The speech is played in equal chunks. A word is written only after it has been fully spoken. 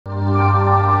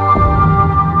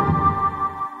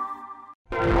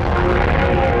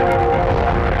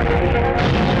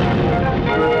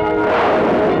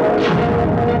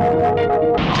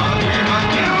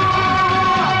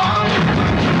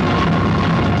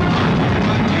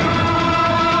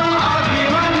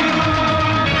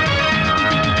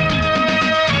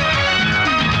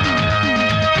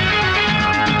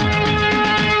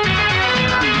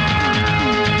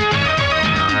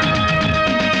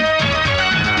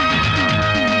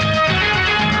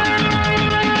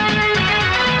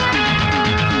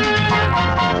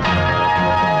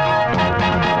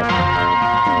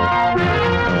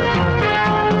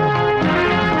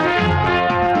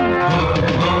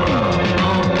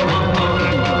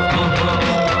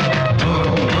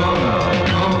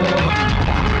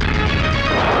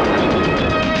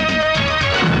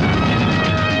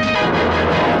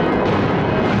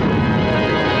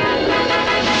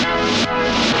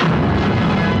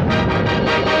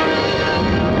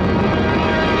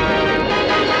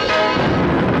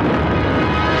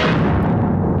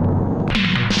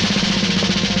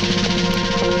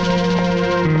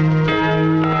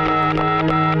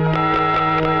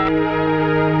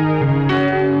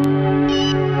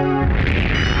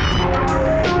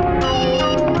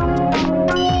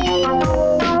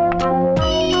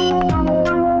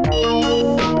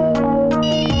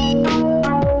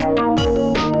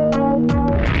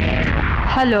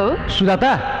Hello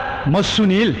Sujata, म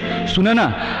सुनिल। सुन न,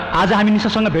 आज हामी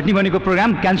निशासँग भेट्ने भनेको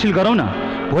प्रोग्राम क्यान्सल गरौँ न,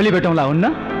 भोलि भेटौँला हुन्न?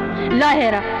 ल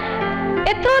हेर,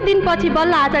 यत्रो दिनपछि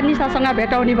बल्ल आज निशासँग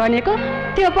भेटाउने भनेको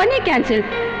त्यो पनि क्यान्सल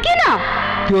किन?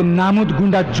 त्यो नामुद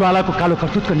गुण्डा ज्वालाको कालो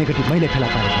कर्तुतको नेगेटिभ मैले फेला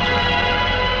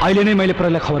पारेको। अहिले नै मैले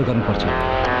प्रहरीलाई खबर गर्नुपर्छ।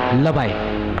 ल बाई।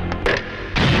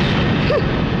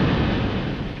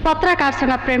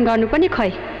 पत्रकारसँग प्रेम गर्नु पनि खै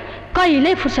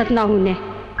कहिल्यै फुर्सद नहुने।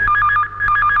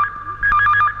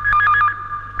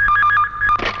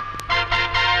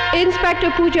 इन्स्पेक्टर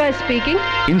पूजा स्पिकिङ।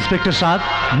 इन्स्पेक्टर साहब,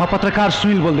 म पत्रकार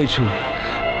सुनिल बोल्दैछु।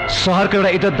 सहरको एउटा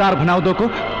इज्जतदार भनाउँदोको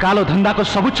कालो धन्दाको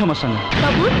सबुत छ मसँग।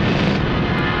 सबुत?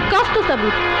 कस्तो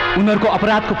सबुत? उनीहरूको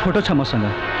अपराधको फोटो छ मसँग।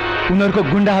 उनीहरूको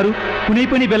गुण्डाहरू कुनै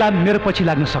पनि बेला मेरो पछि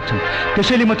लाग्न सक्छन्,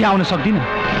 त्यसैले म त्यहाँ आउन सक्दिनँ।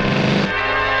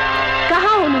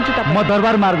 कहाँ हुनुहुन्छ तपाईँ? म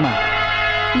दरबार मार्गमा।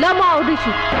 ल म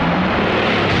आउँदैछु।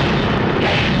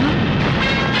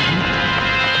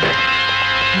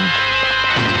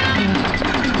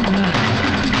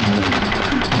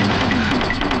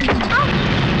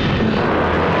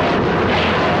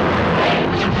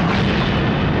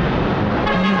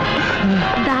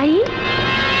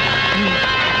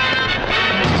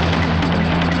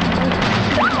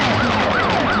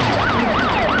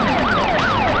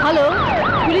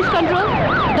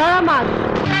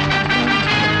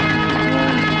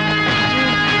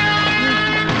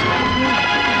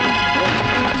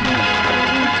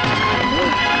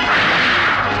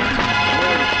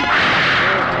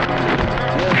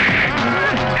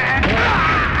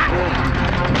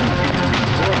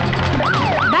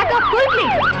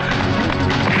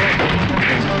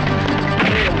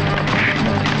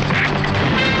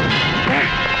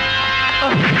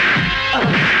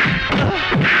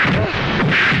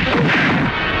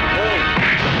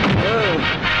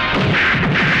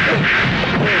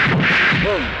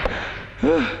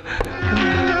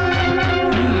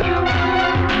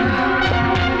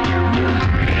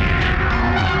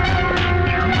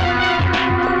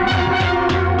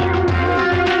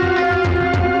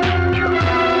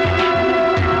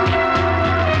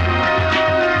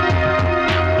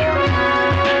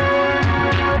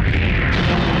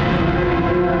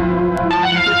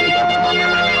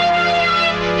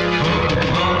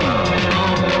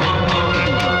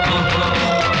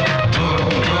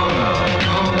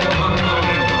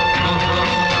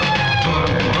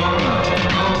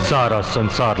 सारा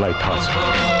संसारलाई थाहा छ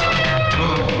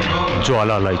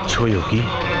ज्वालालाई छोयो कि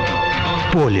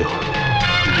पोल्यो।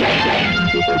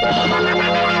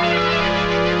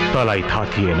 तलाई थाहा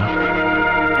थिएन?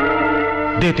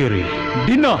 दे तेरो।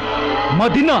 दिन्न, म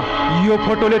दिन्न। यो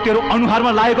फोटोले तेरो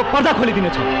अनुहारमा लागेको पर्दा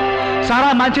खोलिदिनेछ। सारा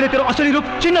मान्छेले तेरो असली रूप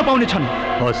चिन्न पाउनेछन्।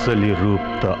 असली रूप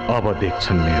त अब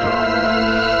देख्छन् मेरो।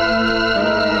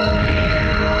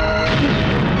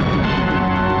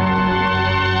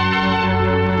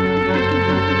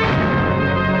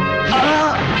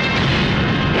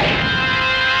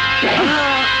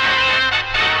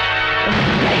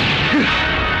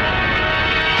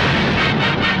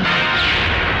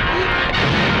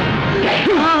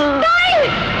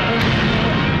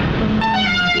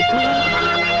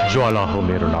 ज्वाला हो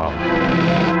मेरो नाम।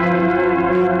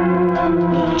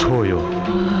 छोयो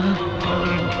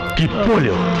कि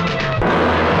पोल्यो?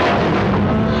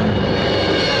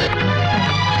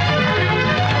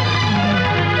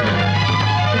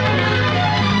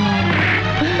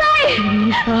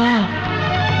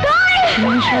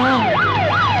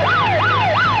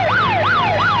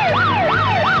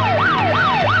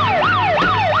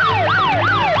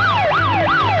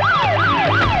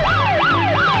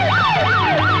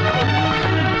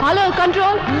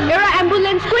 Control, you're an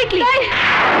ambulance quickly.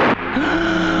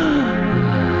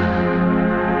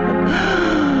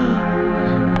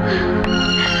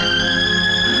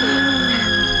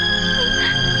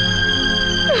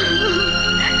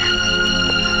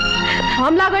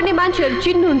 हमला गर्ने मान्छेहरू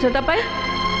चिन्नुहुन्छ तपाईँ?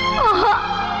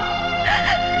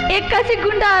 एक्कासी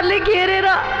गुण्डाहरूले घेरेर।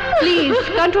 Please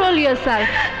control yourself.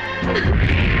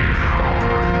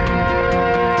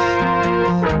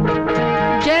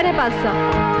 Jay Nepal sir.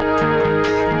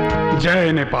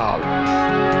 जय नेपाल।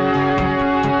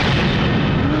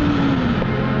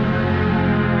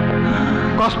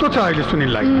 कस्तो छ अहिले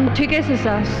सुनिललाई? ठिकै छ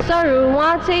सर। सर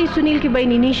उहाँ चाहिँ सुनिलकी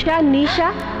बहिनी निशा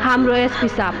हाम्रो एसपी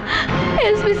साहब।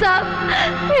 एसपी साहब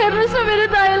हेर्नुहोस् न मेरो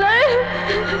दाइलाई।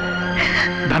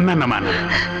 धन्ना नमान,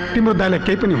 तिम्रो दाइलाई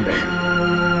केही पनि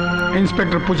हुँदैन।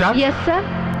 इन्स्पेक्टर पूजा। यस सर।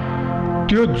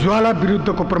 त्यो ज्वाला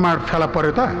विरुद्धको प्रमाण फेला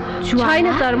पर्यो त? छैन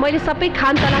सर, मैले सबै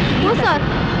खान तलासी। हो सर,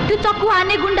 त्यो चक्कु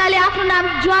हान्ने गुण्डाले आफ्नो नाम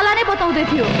ज्वाला नै बताउँदै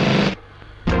थियो।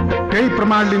 त्यही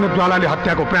प्रमाण लिन ज्वालाले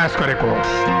हत्याको प्रयास गरेको हो।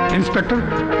 इन्स्पेक्टर,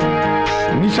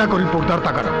 निशाको रिपोर्ट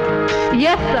दर्ता गर।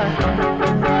 यस सर।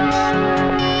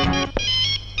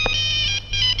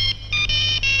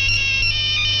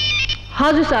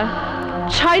 हजुर सर,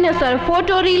 छैन सर,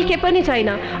 फोटो रिल के पनि छैन।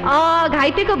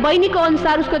 घाइतेको बहिनीको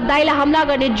अनुसार उसको दाइलाई हमला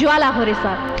गर्ने ज्वाला हो रे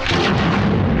सर।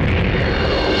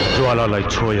 ज्वालालाई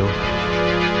छोयो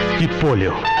कि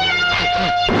पोल्यो?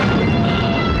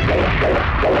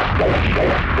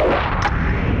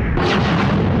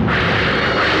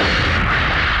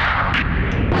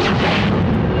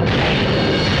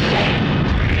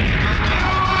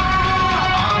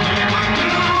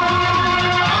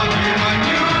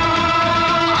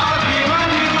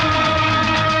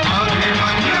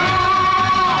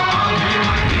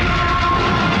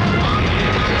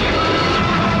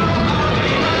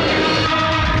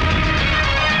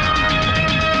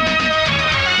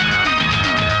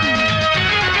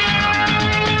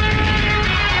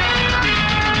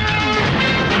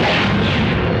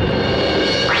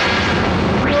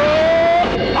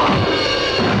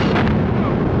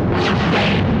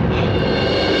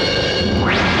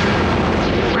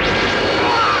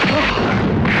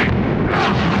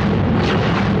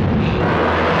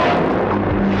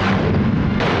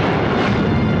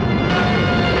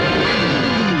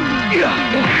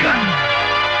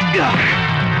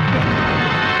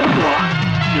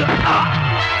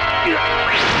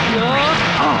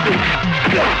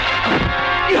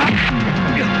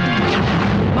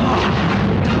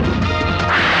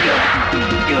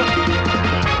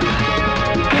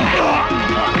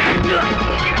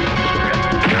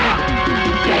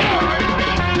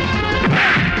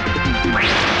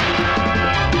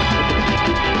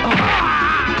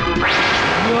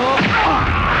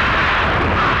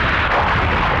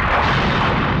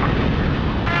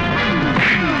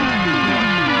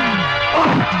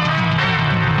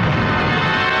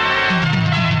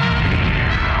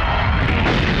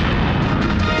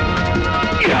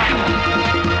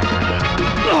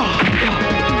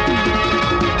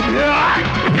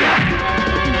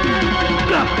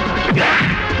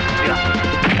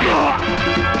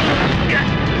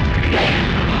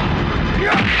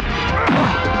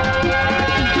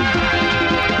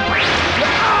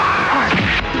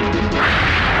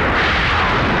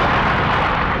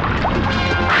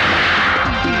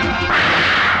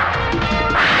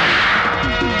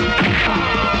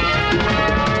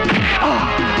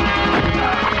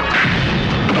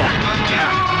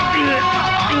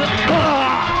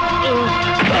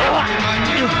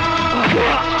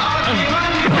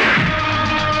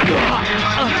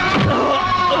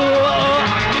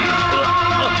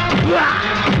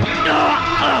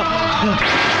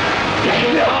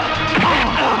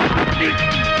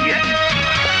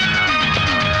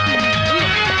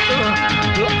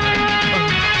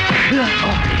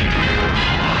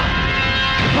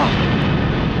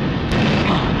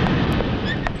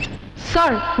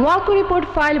 सर, उहाँको रिपोर्ट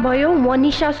फाइल भयो। म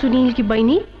निशा सुनिलकी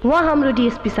बहिनी, उहाँ हाम्रो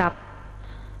डीएसपी साहब।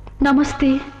 नमस्ते।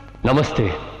 नमस्ते,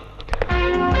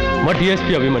 म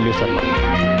डीएसपी अभिमन्यु शर्मा।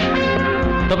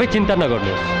 तपाईँ चिन्ता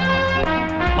नगर्नुहोस्,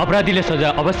 अपराधीले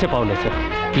सजाय अवश्य पाउनेछ।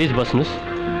 प्लिज बस्नुहोस्।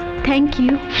 Thank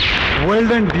you. Well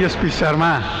done DSP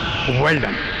Sharma, well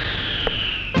done.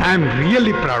 I am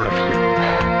really proud of you.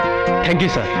 Thank you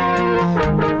sir.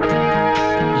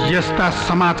 यस्ता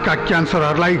समाजका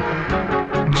क्यान्सरहरूलाई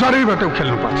जरैबाट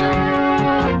उखेल्नुपर्छ।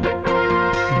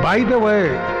 बाई द वे,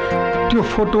 त्यो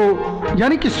फोटो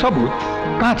यानी कि सबूत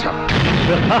कहाँ छ?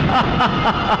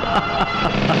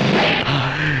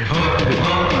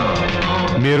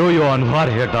 मेरो यो अनुहार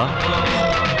हेर्दा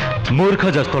मूर्ख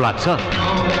जस्तो लाग्छ।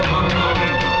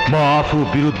 म आफू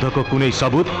विरुद्धको कुनै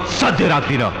सबूत सध्य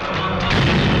राख्दिन।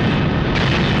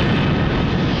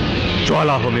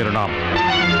 ज्वाला हो मेरो नाम।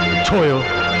 छोयो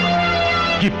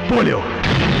कि पोल्यो?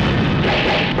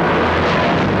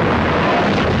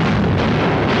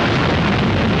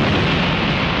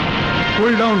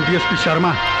 कूल डाउन डीएसपी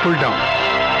शर्मा, कूल डाउन।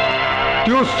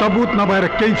 त्यो सबूत नभएर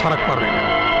केही फरक पर्दैन।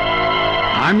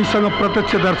 हामीसँग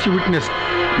प्रत्यक्षदर्शी विटनेस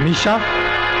निशा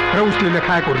र उसले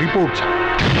लेखाएको रिपोर्ट छ।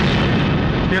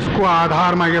 त्यसको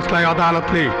आधारमा यसलाई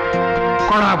अदालतले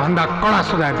कडा भन्दा कडा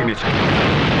सजाय दिनेछ।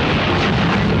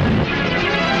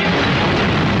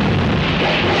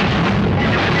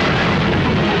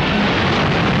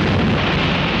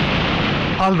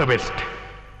 All the best.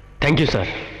 Thank you sir.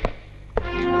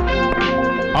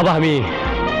 अब हामी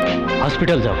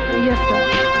हस्पिटल जाऊ। यस सर।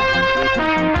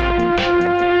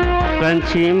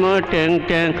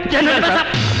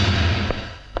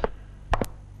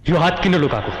 यो हात किन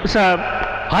लुकाको? साहब,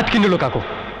 हात किन लुकाको?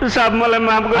 साहब मलाई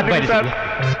माफ गरिदिनु सर।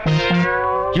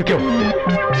 यो के हो?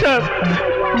 साहब,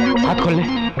 हात खोल्ने।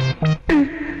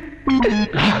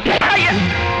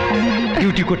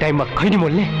 ड्युटीको टाइममा खैनी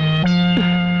मोल्ने।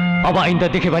 अब आइन्दा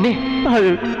देखे भने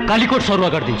कालीकोट सरुवा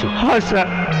गरिदिन्छु। हस् सर।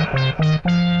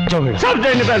 जाऊ मेडम। सब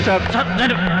जय नेपाल सर।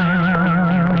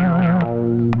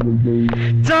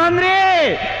 चन्द्रे,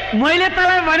 मैले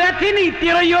तँलाई भनेको थिएँ नि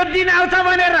तेरो यो दिन आउँछ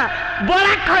भनेर।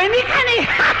 बडा खैनी खाने।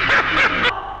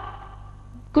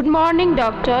 Good morning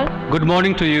doctor. Good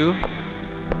morning to you.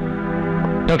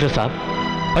 Doctor साहब,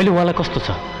 अहिले उहाँलाई कस्तो छ?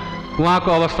 उहाँको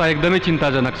अवस्था एकदमै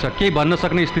चिन्ताजनक छ, केही भन्न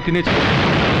सक्ने स्थिति नै छैन।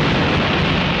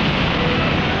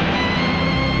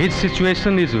 His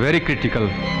situation is very critical.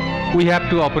 We have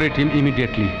to operate him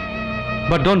immediately.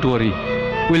 But don't worry,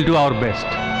 we'll do our best.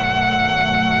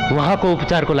 उहाँको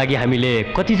उपचारको लागि हामीले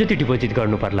कति जति डिपोजिट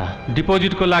गर्नु पर्ला?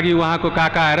 डिपोजिटको लागि उहाँको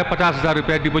काका आएर 50,000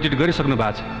 रुपियाँ डिपोजिट गरिसक्नु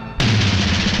भएको छ।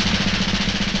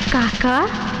 काका?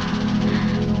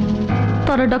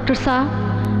 तर डाक्टर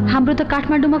साहब, हाम्रो त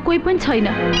काठमाडौँमा कोही पनि छैन।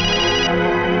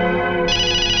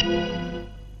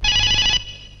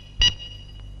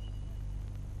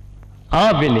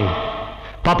 बेनी,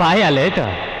 पापा आइहाले है त।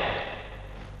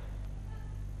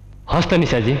 हस् त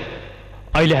निशाजी,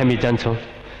 अहिले हामी जान्छौँ।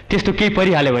 त्यस्तो केही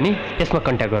परिहाल्यो भने यसमा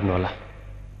कन्ट्याक्ट गर्नु होला।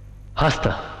 हस् त,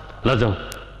 ल जाउँ।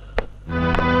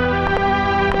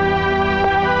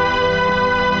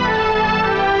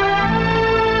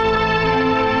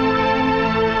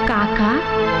 काका?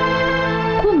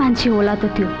 को मान्छे होला त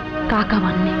त्यो काका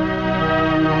भन्ने?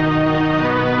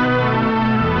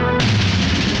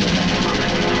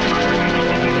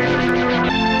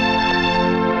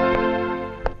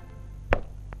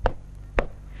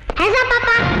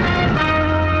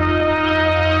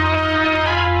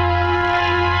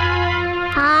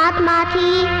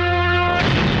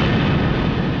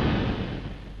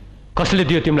 कसले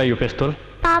दियो तिमीलाई यो पिस्तोल?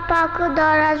 पापाको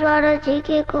दराजबाट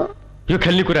झिकेको। यो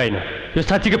खेल्ने कुरा होइन, यो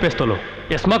साँच्चीको पिस्तोल हो।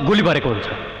 यसमा गोली भरेको हुन्छ।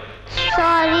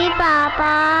 सरी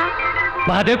पापा।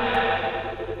 महादेव,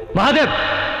 महादेव!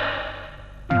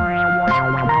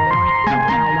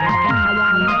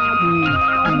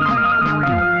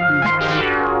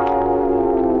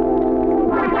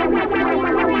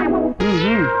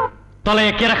 तँलाई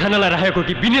यहाँ केरा खानलाई राखेको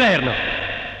कि बिनीलाई हेर्न?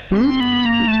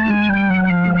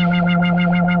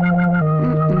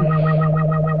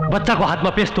 बच्चाको हातमा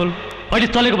पिस्तोल अहिले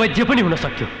चलेको भए जे पनि हुन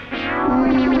सक्थ्यो।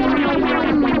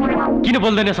 किन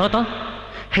बोल्दैनस् त?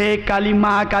 हे काली,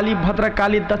 महाकाली,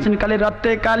 भद्रकाली, दक्षिणकाली,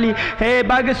 रत्तेकाली, हे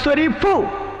बागेश्वरी फु।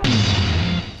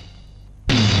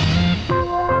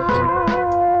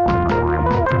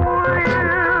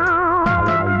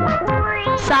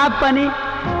 साप पनि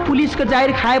पुलिसको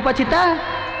जाहिर खाएपछि त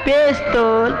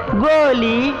पिस्तोल,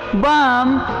 गोली, बम,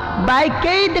 बाइक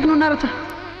केही देख्नु नरहेछ।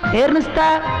 हेर्नुस् त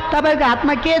तपाईको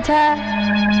हातमा के छ?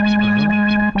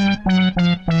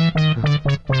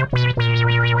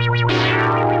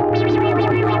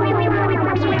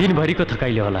 दिनभरिको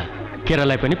थकाइले होला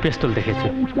केरालाई पनि पिस्तोल देखेछु।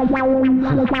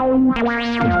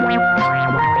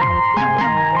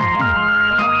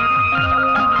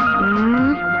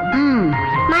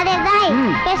 मारे दाइ,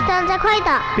 पिस्तोल चाहिँ खोइ त?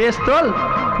 पिस्तोल?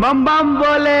 बम बम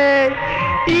बोले।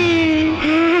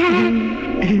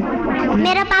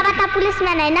 मेरो पापा त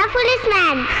पुलिसम्यान होइन,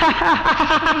 पुलिसम्यान।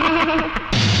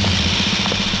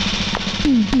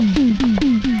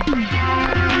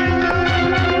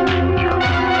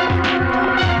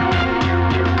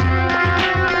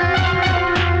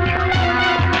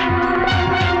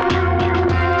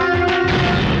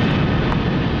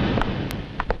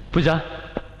 पूजा,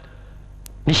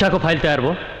 निशाको फाइल तयार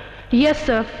भयो? यस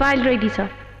सर, फाइल रेडी छ।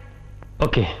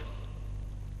 ओके।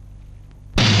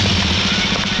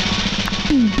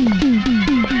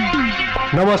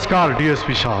 नमस्कार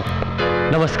डीएसपी साहब।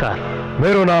 नमस्कार।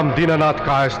 मेरो नाम दीननाथ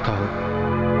कायस्थ हो,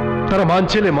 तर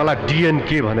मान्छेले मलाई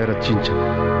डीएनके भनेर चिन्छ।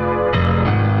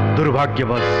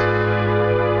 दुर्भाग्यवश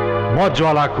म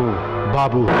ज्वालाको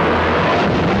बाबु।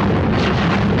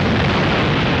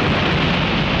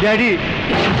 ड्याडी,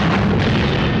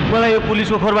 मलाई यो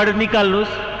पुलिसको खोरबाट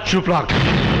निकाल्नुहोस्। चुप लाग।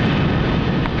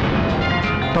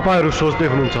 तपाईहरू सोच्दै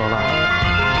हुनुहुन्छ होला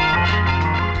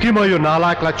कि म यो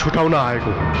नालायकलाई छुटाउन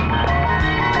आएको,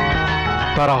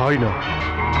 तर होइन।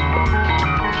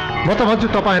 म त भन्छु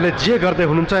तपाईहरूले जे गर्दै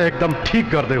हुनुहुन्छ एकदम ठिक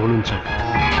गर्दै हुनुहुन्छ।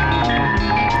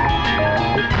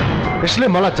 यसले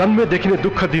मलाई जन्मेदेखि नै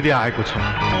दुःख दिँदै आएको छ।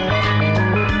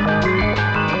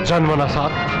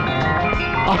 जन्मनासाथ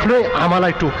आफ्नै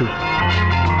आमालाई टोक्यो।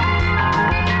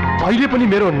 अहिले पनि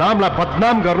मेरो नामलाई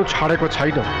बदनाम गर्नु छाडेको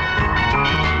छैन।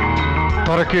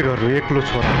 तर के गर्नु, एक्लो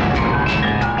छोरा,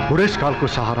 बुढेसकालको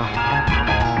सहारा।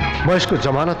 म यसको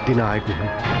जमानत दिन आएको हुँ।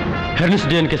 हेर्नुहोस्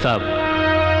डिएनके साहब,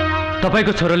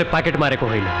 तपाईँको छोरोले पाकेट मारेको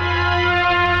होइन,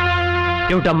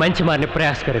 एउटा मान्छे मार्ने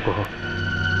प्रयास गरेको हो।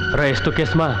 र यस्तो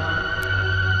केसमा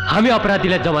हामी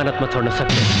अपराधीलाई जमानतमा छोड्न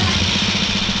सक्छौँ।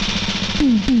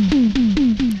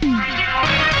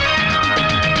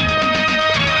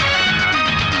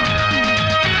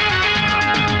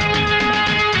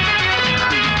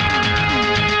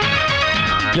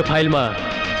 यो फाइलमा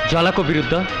ज्वालाको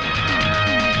विरुद्ध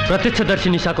प्रत्यक्षदर्शी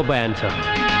निशाको बयान छ,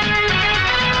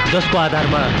 जसको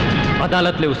आधारमा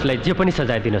अदालतले उसलाई जे पनि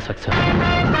सजाय दिन सक्छ।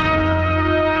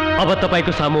 अब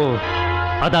तपाईको सामु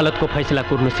अदालतको फैसला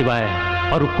कुर्नु सिवाय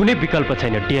अरू कुनै विकल्प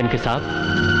छैन डिएनके साहब।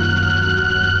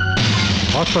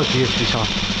 हस् डिएसपी साहब,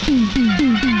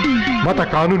 म त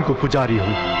कानुनको पुजारी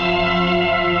हुँ।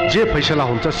 जे फैसला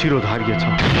हुन्छ शिरोधार्य छ।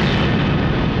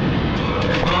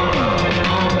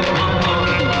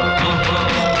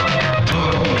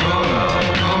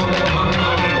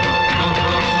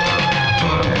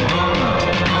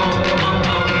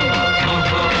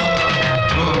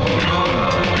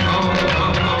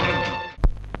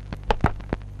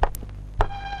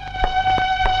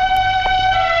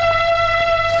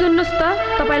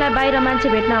 बाहिर मान्छे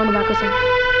भेट्न आउनु भएको छ।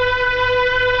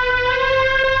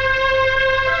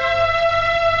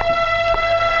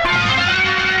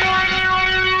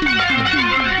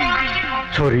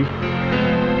 छोरी,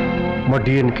 म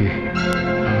डिएनके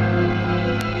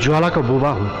ज्वालाको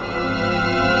बुबा हुँ।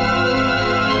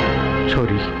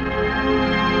 छोरी,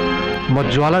 म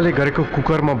ज्वालाले गरेको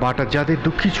कुकर्मबाट ज्यादै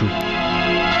दुःखी छु।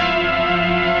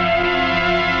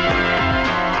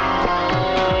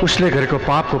 उसले गरेको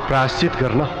पापको प्रायश्चित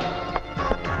गर्न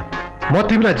म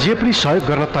तिमीलाई जे पनि सहयोग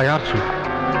गर्न तयार छु।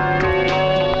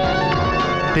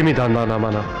 तिमी धन्दा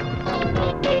नमान।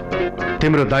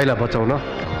 तिम्रो दाइलाई बचाउन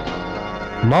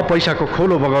म पैसाको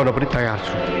खोलो बगाउन पनि तयार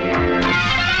छु।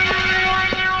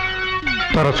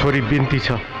 तर छोरी, बिन्ती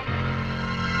छ,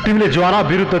 तिमीले ज्वाला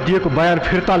विरुद्ध दिएको बयान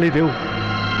फिर्ता लिदेऊ।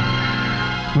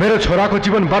 मेरो छोराको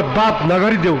जीवन बर्बाद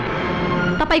नगरिदेऊ।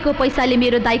 तपाईको पैसाले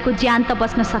मेरो दाइको ज्यान त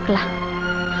बच्न सक्ला,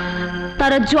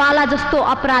 तर ज्वाला जस्तो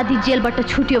अपराधी जेलबाट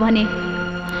छुट्यो भने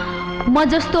म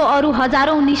जस्तो अरू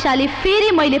हजारौं निशाले फेरि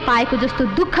मैले पाएको जस्तो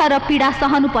दुःख र पीडा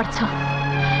सहनु पर्छ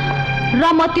र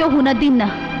म त्यो हुन दिन्न।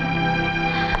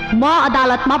 म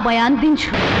अदालतमा बयान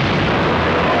दिन्छु।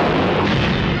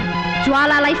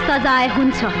 ज्वालालाई सजाय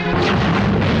हुन्छ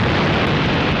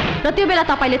र त्यो बेला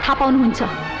तपाईले थाहा पाउनुहुन्छ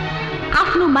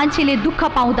आफ्नो मान्छेले दुःख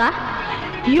पाउँदा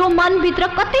यो मनभित्र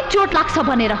कति चोट लाग्छ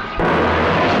भनेर।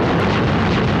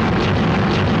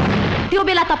 त्यो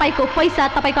बेला तपाईको पैसा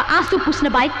तपाईको आँसु पुस्न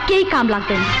बाहेक केही काम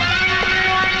लाग्दैन।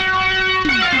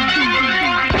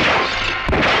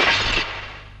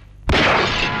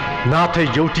 नाथै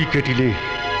एउटी केटीले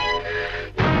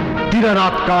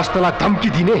दिनरात कास्तालाई धम्की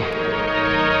दिने,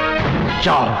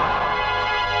 जाओ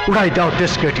उडाइदाओ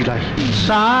त्यस केटीलाई।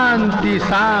 शान्ति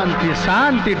शान्ति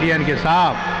शान्ति डिएनके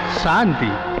साहब,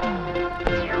 शान्ति।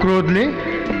 क्रोधले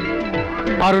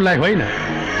अरूलाई होइन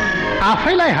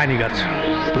आफैलाई हानि गर्छ।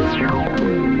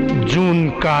 जुन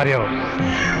कार्य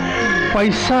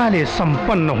पैसाले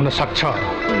सम्पन्न हुन सक्छ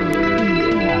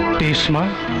त्यसमा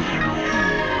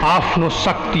आफ्नो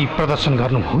शक्ति प्रदर्शन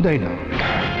गर्नु हुँदैन।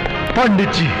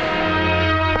 पण्डितजी,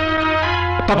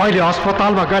 तपाईले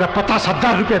अस्पतालमा गएर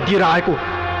 50,000 रुपियाँ दिएर आएको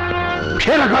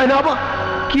फेर गएन। अब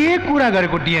के कुरा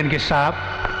गरेको डिएनके साहब?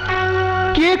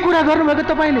 के कुरा गर्नुभएको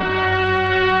तपाईले?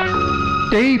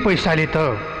 त्यही पैसाले त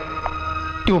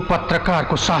त्यो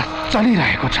पत्रकारको साथ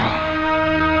चलिरहेको छ।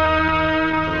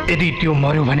 यदि त्यो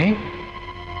मर्यो भने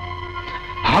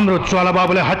हाम्रो ज्वाला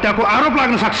बाबुलाई हत्याको आरोप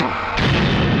लाग्न सक्छ।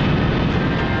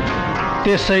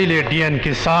 त्यसैले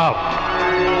डिएनके साहब,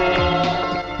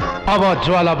 अब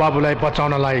ज्वाला बाबुलाई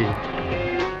बचाउनलाई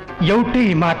एउटै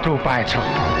मात्र उपाय छ।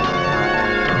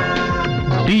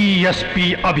 डीएसपी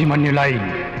अभिमन्युलाई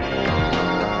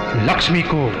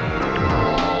लक्ष्मीको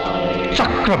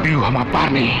चक्रव्यूहमा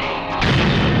पार्ने।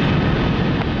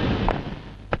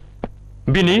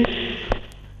 बिनी,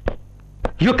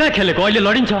 यो कहाँ खेलेको? अहिले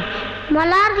लडिन्छ। म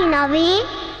लड्दिन अभि।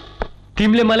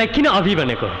 तिमीले मलाई किन अभि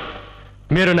भनेको?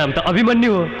 मेरो नाम त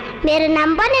अभिमन्यु हो। मेरो नाम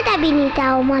पनि त बिनिता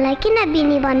हो, मलाई किन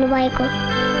बिनी भन्नुभएको?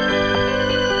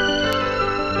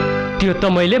 त्यो त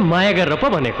मैले माया गरेर पो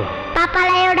भनेको।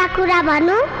 पापालाई एउटा कुरा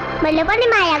भन्नु, मैले पनि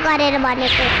माया गरेर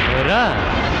भनेको।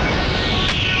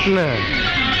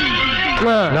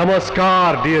 नमस्कार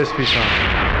डीएसपी साहब।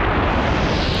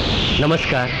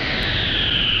 नमस्कार।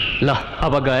 ल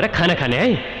अब गएर खाना खाने है,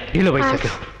 ढिलो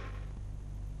भइसक्यो।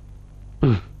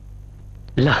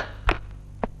 ल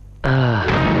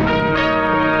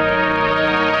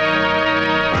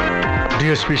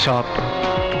डीएसपी साहब,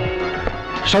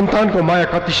 सन्तानको माया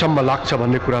कतिसम्म लाग्छ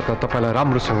भन्ने कुरा त तपाईलाई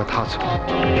राम्रोसँग थाहा छ।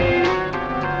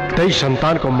 त्यही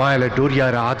सन्तानको मायालाई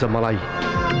डोर्याएर आज मलाई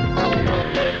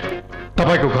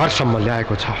तपाईको घरसम्म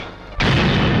ल्याएको छ।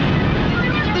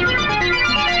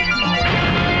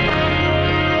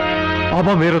 अब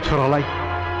मेरो छोरालाई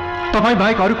तपाईँ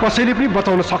बाहेक अरू कसैले पनि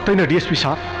बचाउन सक्दैन डिएसपी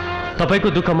साहब। तपाईँको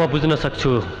दुःख म बुझ्न सक्छु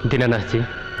दीनानाथजी,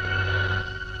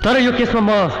 तर यो केसमा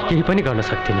म केही पनि गर्न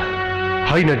सक्दिनँ।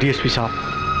 होइन डिएसपी साहब,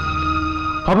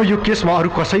 अब यो केसमा अरू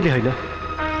कसैले होइन,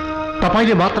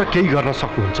 तपाईँले मात्र केही गर्न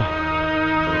सक्नुहुन्छ।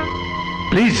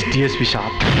 प्लिज डिएसपी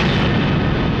साहब।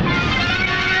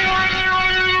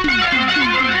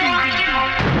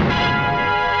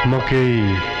 म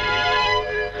केही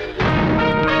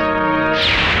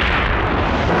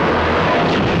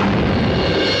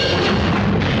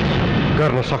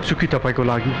गर्न सक्छु कि तपाईँको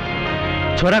लागि?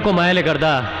 छोराको मायाले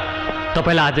गर्दा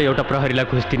तपाईँलाई आज एउटा प्रहरीलाई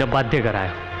घुस दिन बाध्य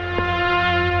गरायो।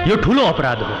 यो ठुलो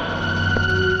अपराध हो,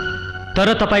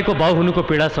 तर तपाईँको बाउ हुनुको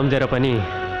पीडा सम्झेर पनि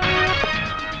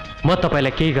म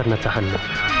तपाईँलाई केही गर्न चाहन्न।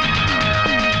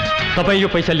 तपाईँ यो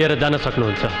पैसा लिएर जान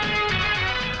सक्नुहुन्छ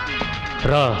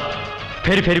र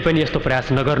फेरि फेरि पनि यस्तो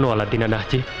प्रयास नगर्नु होला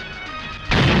दीनानाथजी।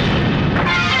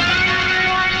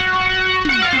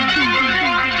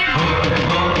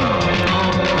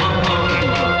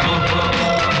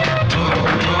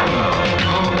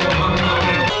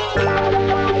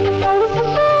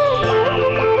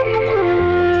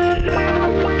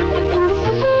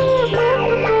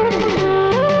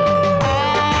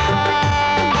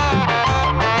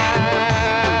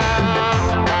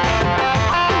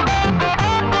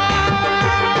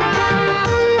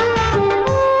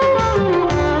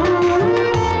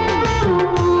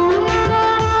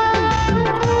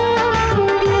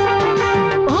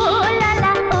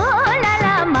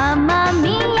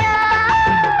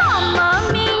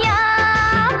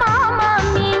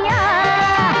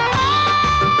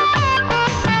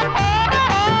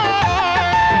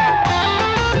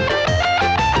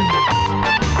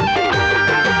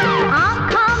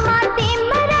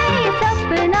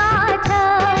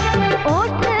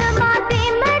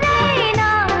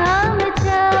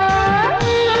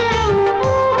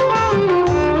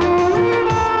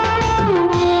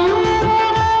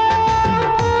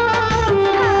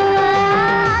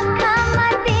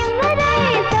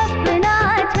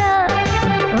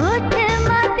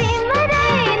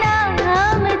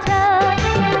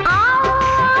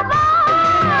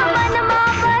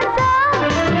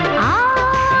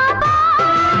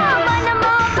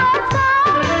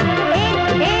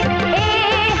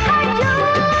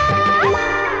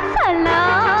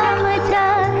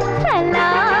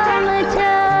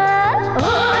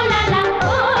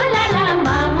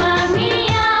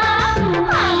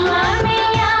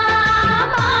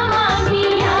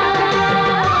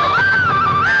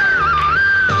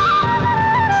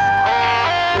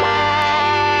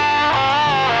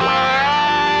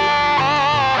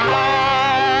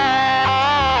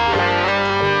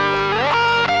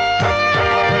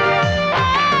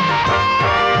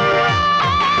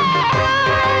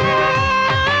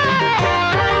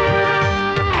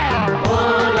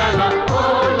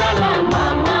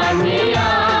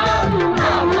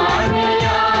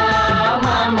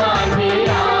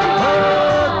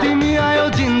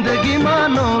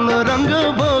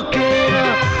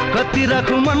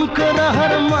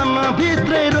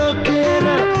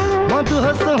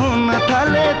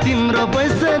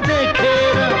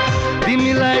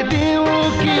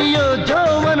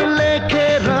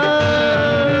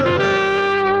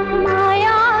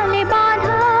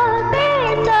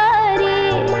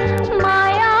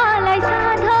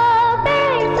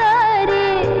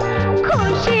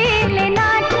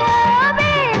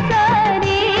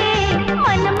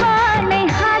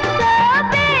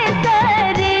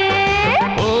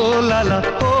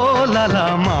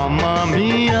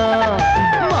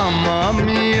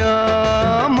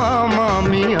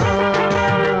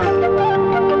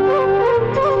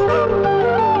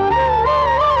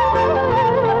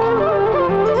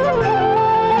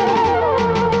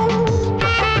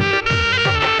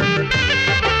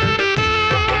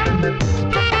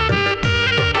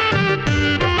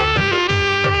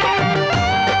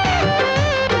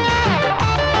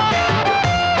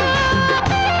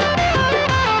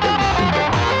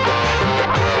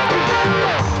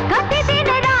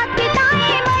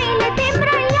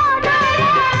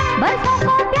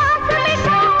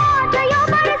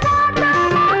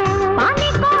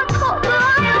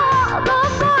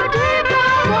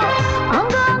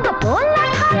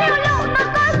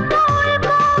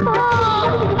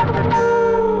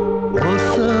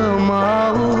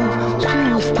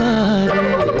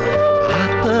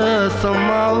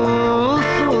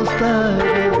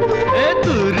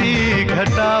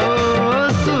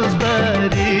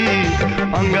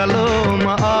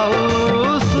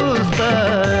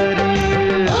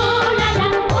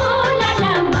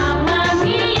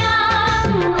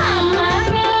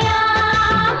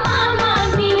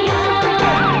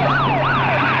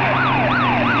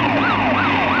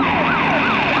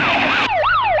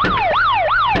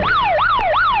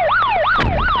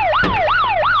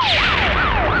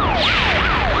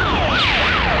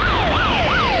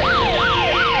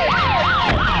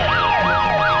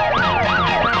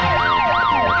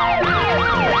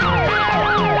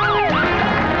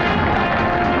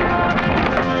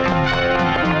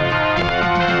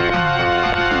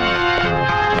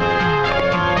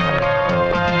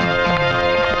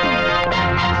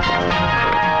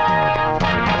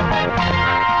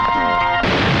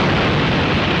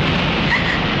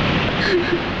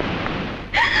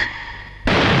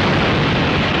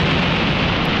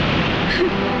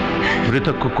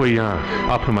 मृतकको कोही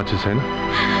यहाँ आफ्नो मान्छे छैन?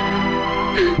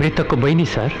 मृतकको बहिनी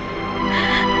सर।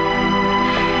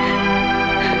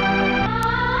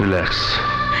 रिल्याक्स।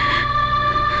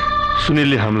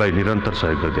 सुनिलले हामीलाई निरन्तर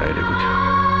सहयोग गर्दै आइरहेको थियो।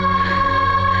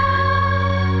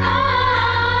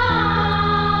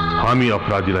 हामी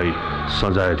अपराधीलाई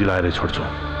सजाय दिलाएरै छोड्छौँ।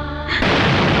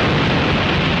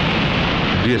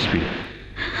 डीएसपी,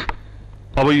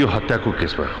 अब यो हत्याको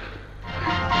केस भयो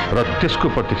र त्यसको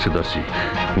प्रत्यक्षदर्शी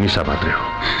निशा मात्रै हो।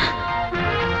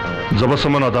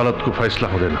 जबसम्म अदालतको फैसला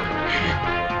हुँदैन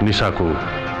निशाको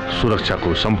सुरक्षाको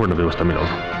सम्पूर्ण व्यवस्था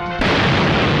मिलाउनु।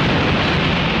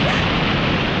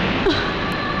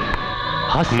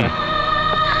 हस् सर।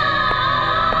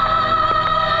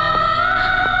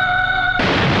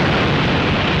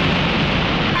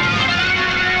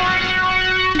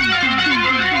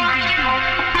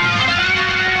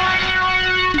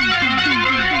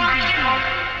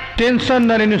 टेंशन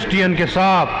न लिनुस् डीएनके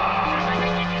साहब,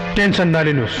 टेंशन न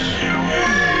लिनुस्।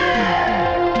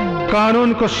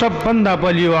 कानूनको सबभन्दा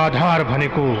बलियो आधार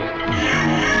भनेको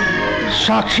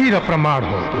साक्षी र प्रमाण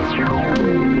हो।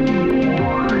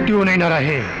 त्यो नै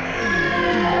नरहे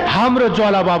हाम्रो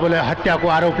ज्वाला बाबुलाई हत्याको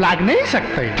आरोप लाग्नै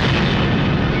सक्दैन।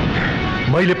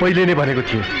 मैले पहिले नै भनेको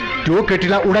थिएँ त्यो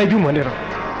केटीलाई उडाइदिउँ भनेर।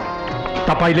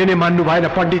 तपाईले नै मान्नु भएन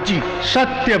पण्डितजी।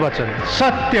 सत्य वचन,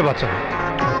 सत्य वचन।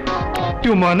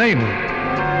 त्यो म नै हुँ,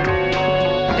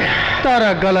 तर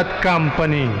गलत काम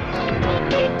पनि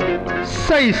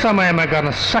सही समयमा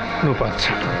गर्न सक्नुपर्छ।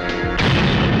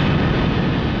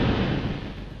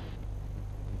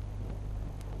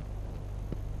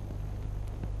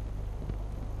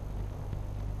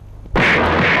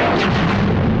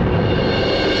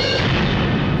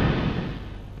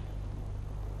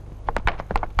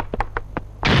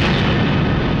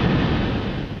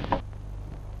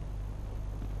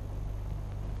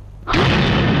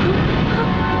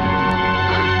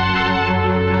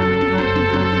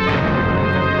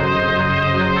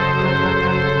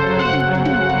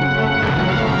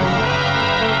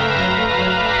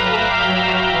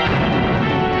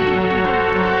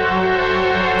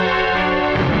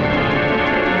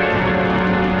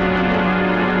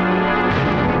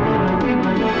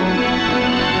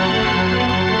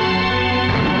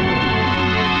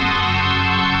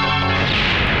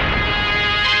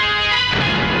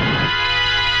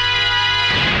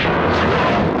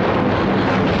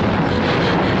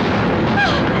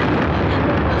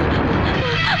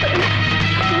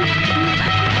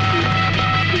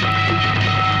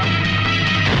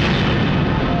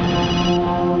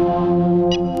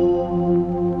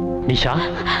 निशा।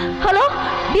 Hello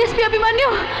DSP Abhimanyu.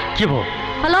 के भयो?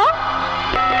 Hello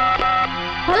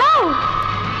hello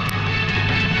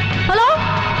hello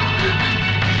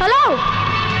hello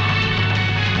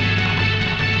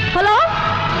hello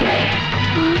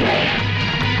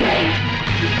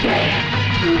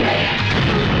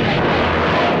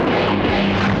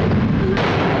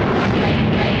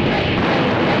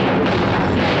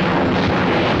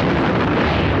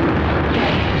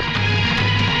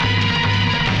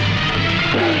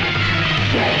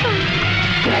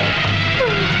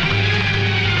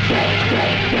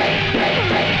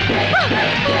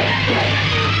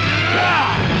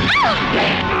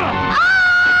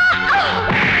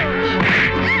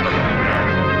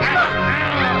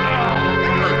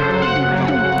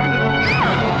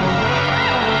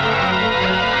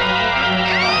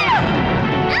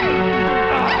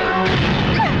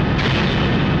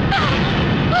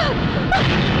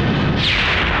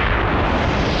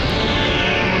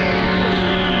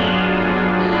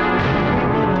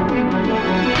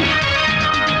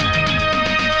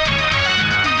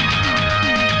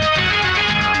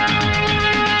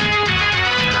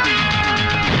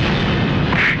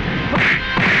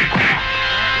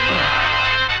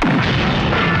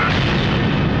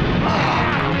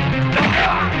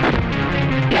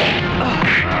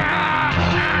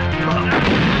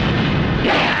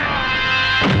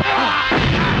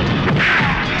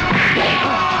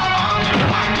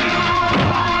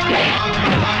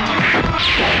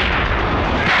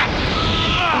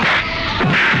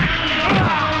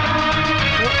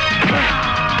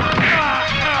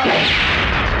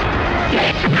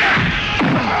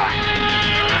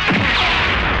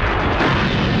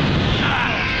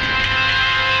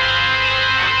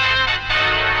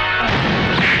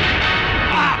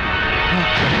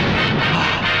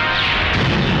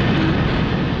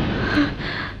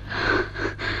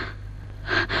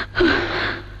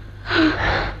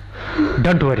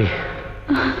don't worry,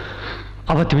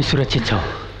 अब तिमी सुरक्षित छौ।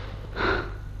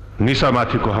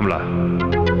 निशामाथिको हमला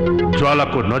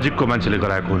ज्वालाको नजिकको मान्छेले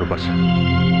गराएको हुनुपर्छ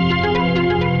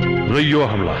र यो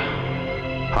हमला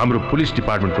हाम्रो पुलिस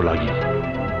डिपार्टमेन्टको लागि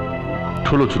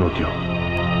ठूलो चुनौती हो।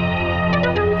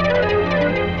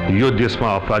 यो देशमा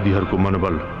अपराधीहरूको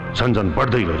मनोबल झन्झन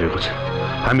बढ्दै गइरहेको छ।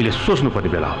 हामीले सोच्नुपर्ने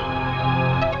बेला हो।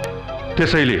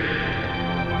 त्यसैले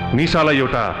निशालाई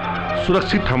एउटा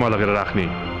सुरक्षित ठाउँमा लगेर राख्ने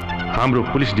हाम्रो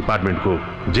पुलिस डिपार्टमेन्टको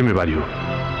जिम्मेवारी हो।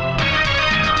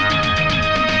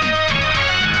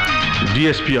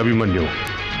 DSP Abhimanyu,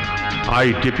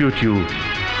 I depute you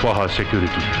for her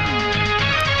security.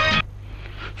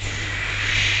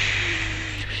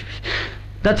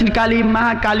 दक्षिण काली,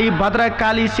 महाकाली,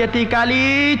 भद्रकाली, सेती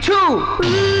काली छु।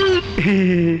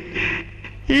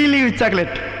 इली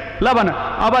चकलेट ल भन,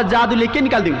 अब जादुले के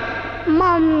निकाल्दिउ?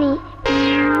 मम्मी।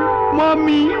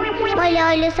 मम्मी? मैले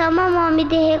अहिलेसम्म मम्मी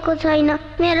देखेको छैन।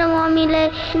 मेरो मम्मीलाई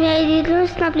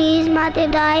ल्याइदिनुहोस् न प्लिज माते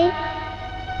दाइ।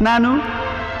 नानु,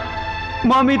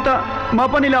 मम्मी त म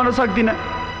पनि ल्याउन सक्दिनँ।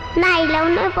 नाइ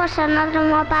ल्याउनै पर्छ, नत्र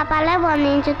म पापालाई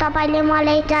भनिदिन्छु तपाईँले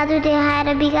मलाई जादु देखाएर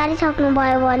बिगारिसक्नु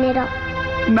भयो भनेर।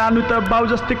 नानु त बाउ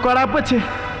जस्तै कडा पछि।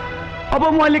 अब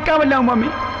मैले कहाँ ल्याउँ मम्मी?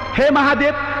 हे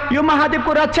महादेव, यो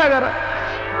महादेवको रक्षा गर।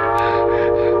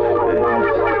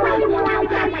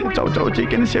 जाऊ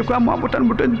चिकन सेकुवा म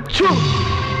बुटन छु।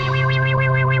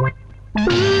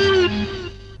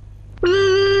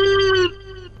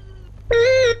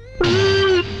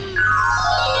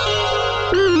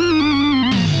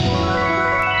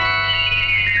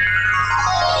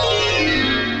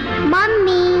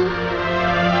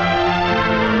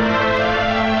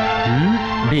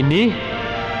 बिनी,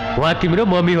 उहाँ तिम्रो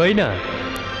मम्मी होइन,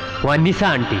 उहाँ निशा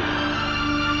आन्टी।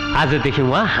 आजदेखि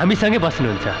उहाँ हामीसँगै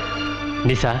बस्नुहुन्छ।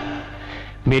 निशा,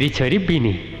 मेरी छोरी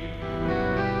बिनी।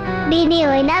 बिनी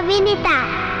होइन, बिनिता।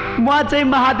 म चाहिँ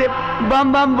महादेव,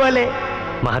 बम बम बोले।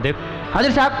 महादेव।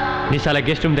 हजुर साहब। निशालाई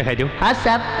गेस्ट रुम देखाइदेऊ। हस्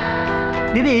साहब।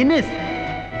 दिदी हिँड्नुहोस्,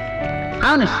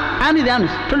 आउनुहोस् दिदी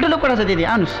आउनुहोस्, ठुल्ठुलो कोठा छ दिदी,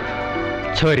 आउनुहोस्।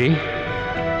 छोरी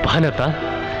भन त,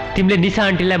 तिमीले निशा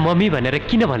आन्टीलाई मम्मी भनेर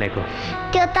किन भनेको?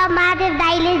 त्यो त महादेव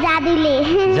दाइले जादुले।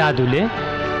 जादुले?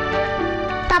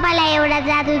 तपाईलाई एउटा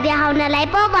जादु देखाउनलाई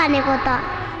पो भनेको त।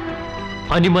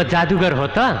 अनि म जादुगर हो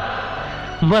त?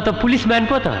 म त पुलिसम्यान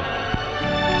पो त।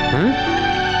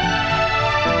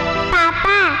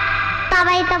 पापा,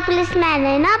 तपाईँ त पुलिसम्यान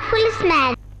होइन,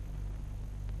 पुलिसम्यान।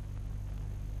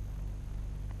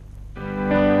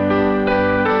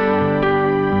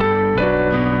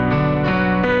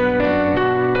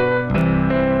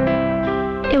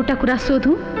 एउटा कुरा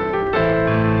सोधौँ?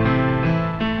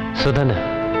 सोध न।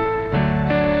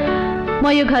 म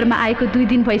यो घरमा आएको 2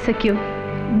 दिन भइसक्यो,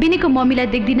 बिनीको मम्मीलाई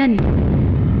देख्दिनँ नि।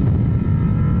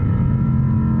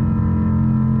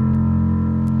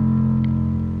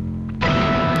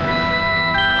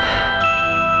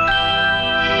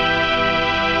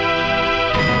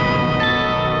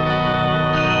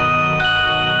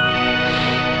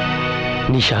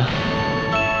 निशा,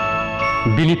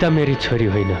 बिनिता मेरी छोरी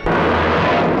होइन।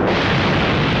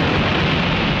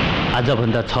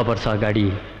 आजभन्दा 6 वर्ष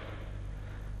अगाडि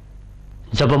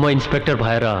जब म इन्सपेक्टर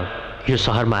भएर यो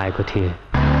शहरमा आएको थिएँ,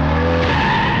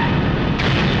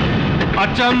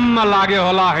 अचम्म लाग्यो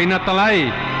होला हैन तलाई?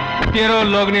 तेरो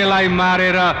लोग्नेलाई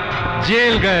मारेर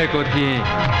जेल गएको थिएँ,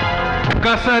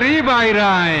 कसरी बाहिर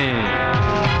आए?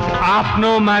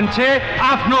 आफ्नो मान्छे,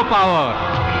 आफ्नो पावर।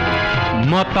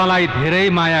 म तलाई धेरै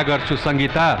माया गर्छु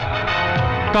सङ्गीता,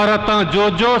 तर त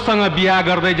जोसँग बिहा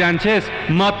गर्दै जान्छेस्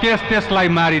म त्यसलाई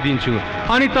मारिदिन्छु।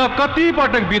 अनि त कति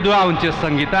पटक विधवा हुन्छेस्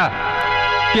सङ्गीता?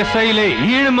 त्यसैले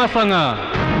हिँड मसँग,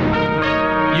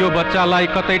 यो बच्चालाई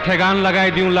कतै ठेगान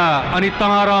लगाइदिउँला अनि त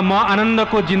र म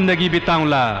आनन्दको जिन्दगी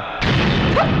बिताउँला।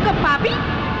 पापी,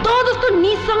 तँ जस्तो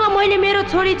निसँग मैले मेरो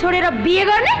छोरी छोडेर बिहे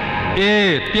गर्ने?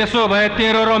 ए, त्यसो भए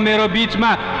तेरो र मेरो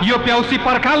बीचमा यो प्याउसी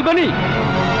पर्खाल बनी?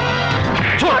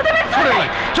 छोड दे, छोड,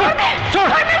 छोड,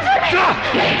 छोड, छोड।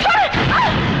 छोरी,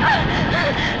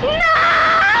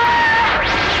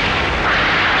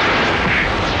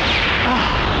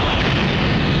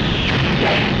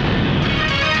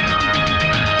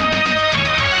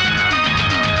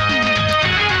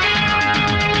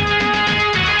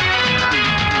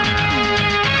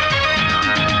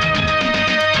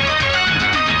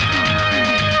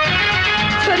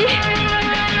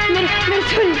 मेरो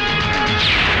छोरी।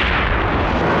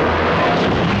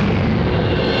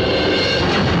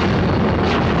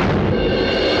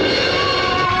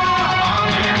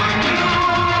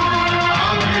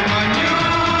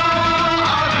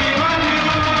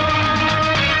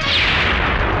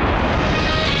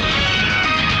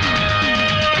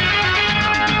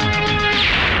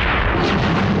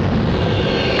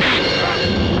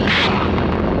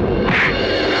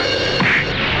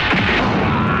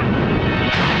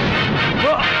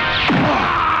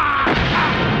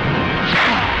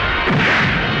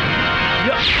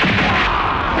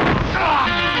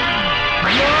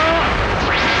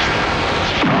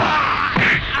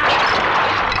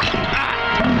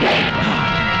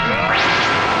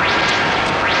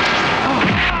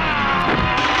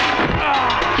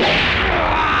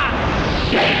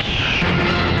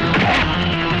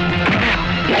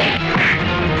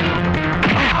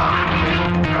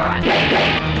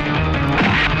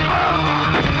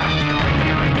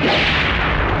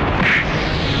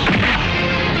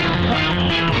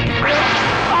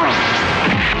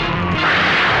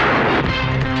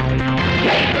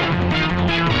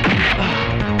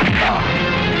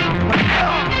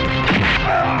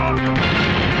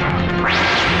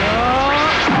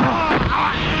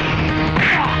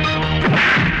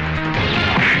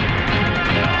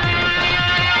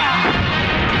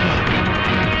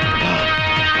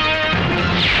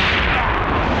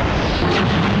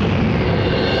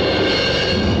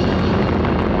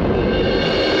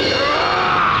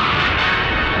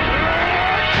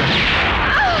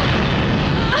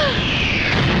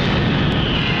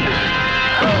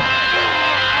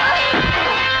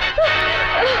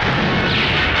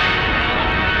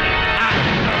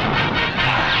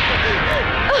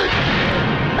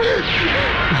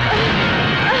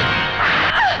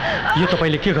 यो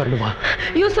तपाईले के गर्नुभयो?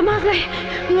 यो समाजलाई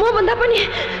म भन्दा पनि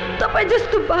तपाई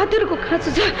जस्तो बहादुरको खाँचो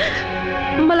छ।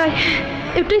 मलाई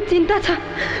एउटै चिन्ता छ,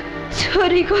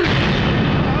 छोरीको।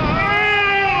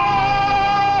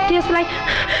 त्यसलाई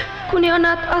कुनै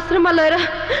अनाथ आश्रममा लगेर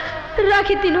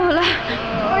राखिदिनु होला।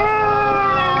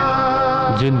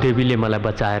 जुन देवीले मलाई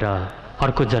बचाएर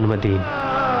अर्को जन्म दिइन्,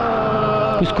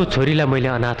 उसको छोरीलाई मैले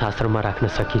अनाथ आश्रममा राख्न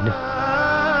सकिनँ।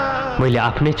 मैले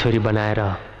आफ्नै छोरी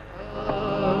बनाएर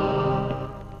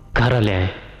घर ल्याएँ।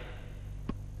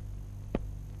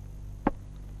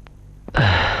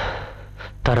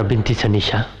 तर बिन्ती छ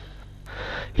निशा,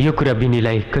 यो कुरा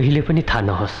बिनीलाई कहिले पनि थाहा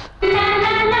नहोस्।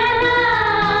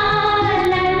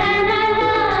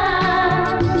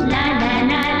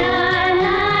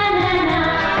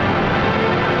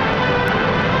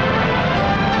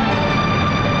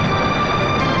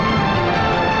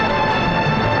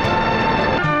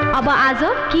 अब आज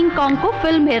किङ कङको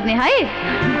फिल्म हेर्ने है।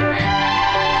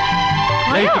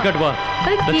 टिकट भयो।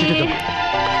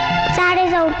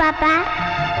 9:30 पापा।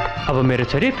 अब मेरो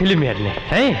छोरी फिल्म हेर्ने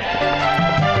है।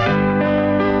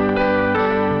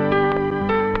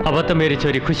 अब त मेरो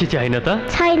छोरी खुसी छैन त?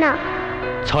 छैन।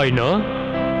 छैन?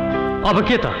 अब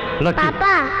के त? ल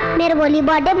पापा, मेरो भोलि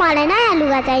बर्थडे, मलाई नयाँ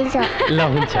लुगा चाहिन्छ। ल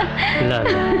हुन्छ। ल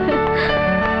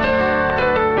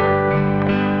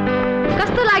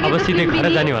कस्तो लाग्यो? अब सिधै घर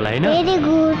जाने होला हैन? Very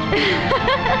good.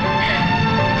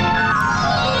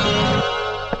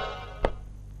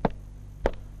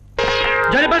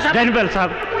 जय नेपाल साहब।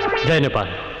 जय नेपाल।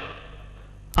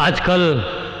 आजकल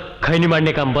खैनी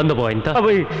मार्ने काम बन्द भयो नि त? अब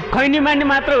खैनी मार्ने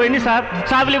मात्र होइन साहब,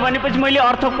 साहबले भनेपछि मैले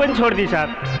अर्थक पनि छोडिदिएँ साहब।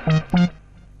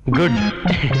 गुड।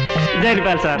 जय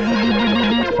नेपाल साहब।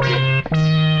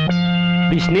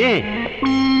 विष्णे,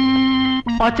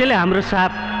 अचेले हाम्रो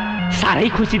साहब साह्रै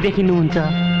खुसी देखिनुहुन्छ।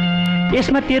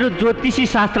 यसमा तेरो ज्योतिषी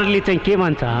शास्त्रले चाहिँ के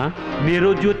भन्छ?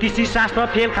 मेरो ज्योतिषी शास्त्र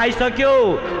फेल खाइसक्यो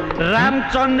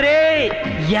रामचन्द्र।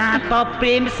 यहाँ त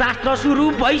प्रेम शास्त्र सुरु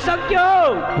भइसक्यो।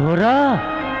 हो र?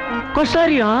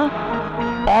 कसरी?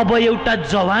 अब एउटा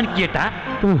जवान केटा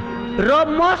र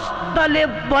मस्तले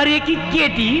बरेकी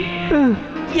केटी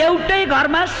एउटै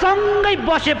घरमा सँगै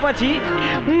बसेपछि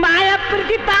माया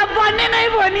प्रीतिता बन्ने नै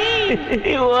भनी।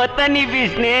 हो त नि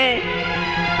विष्णे।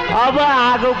 अब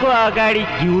आगोको अगाडि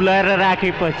घिउ लगाएर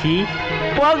राखेपछि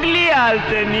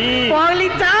पग्लिहाल्छ नि।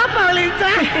 पग्लिन्छ।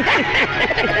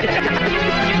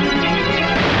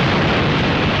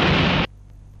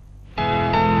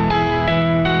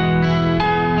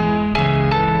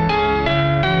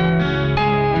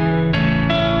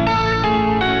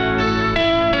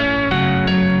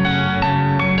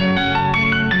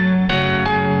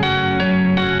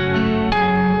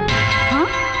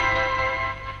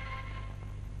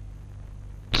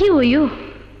 के हो यो?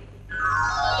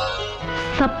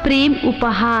 सप्रेम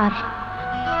उपहार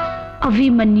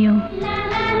अभिमन्यु।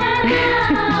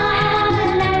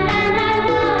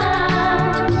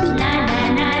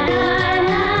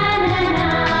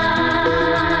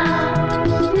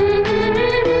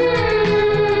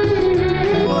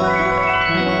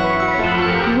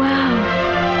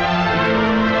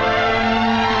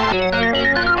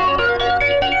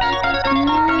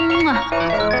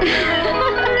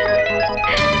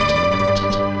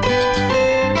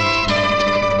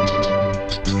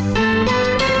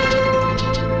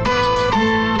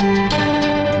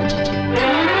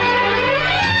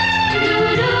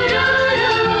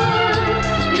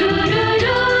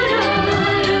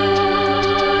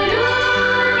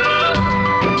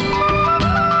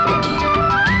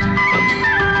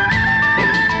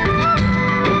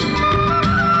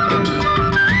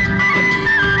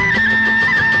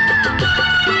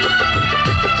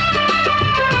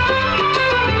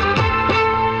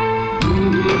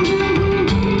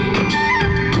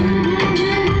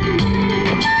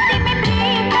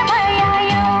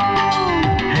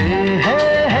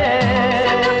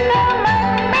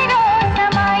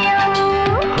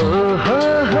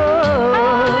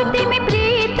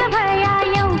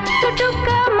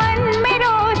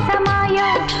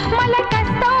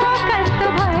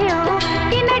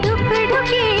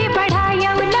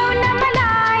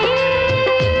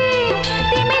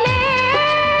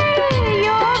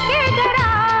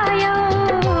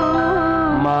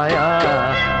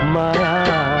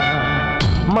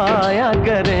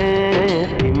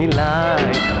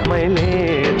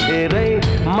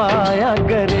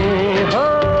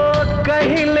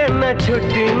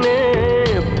 छुट्टिने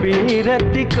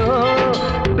पीरतीको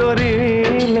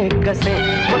डोरीले कसे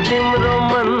म तिम्रो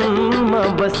मनमा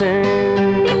बसे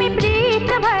तिमी प्रीत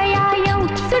भयायौ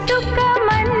सुटुक्क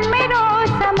मन मेरो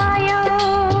समायो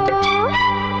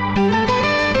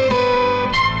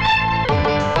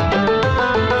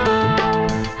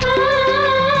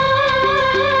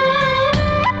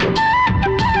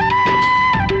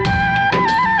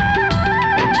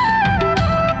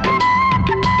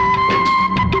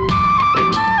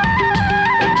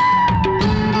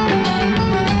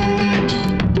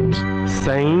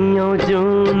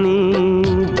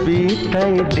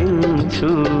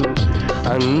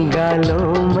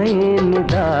अंगालोमै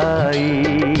निधाई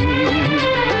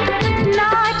ना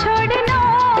छोड्नु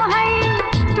है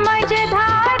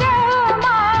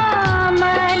मझधारमा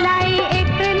मलाई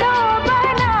एक्लो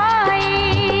बनाई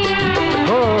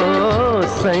हो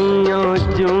सैयौं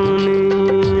जुनी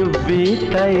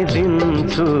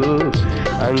बिताइदिन्छु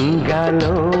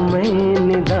अंगालोमै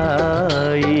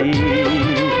निधाई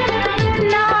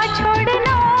ना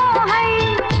छोड्नु है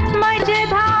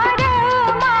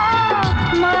मझधारमा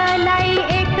मलाई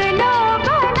एक्लो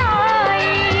बनाई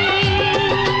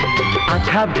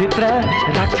आँखा भित्र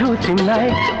राख्छु तिमीलाई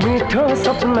मिठो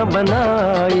सपना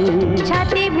बनाई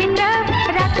छाती भित्र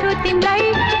राख्छु तिमीलाई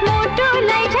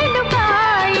मुटुलाई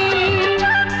झलुकाई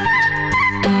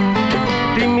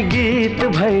तिमी गीत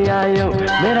भइआयौ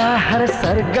मेरा हर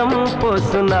सरगम पो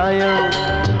सुनायौ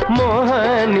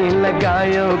मोहनी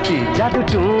लगायो कि जादु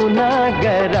टुना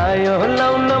गरायो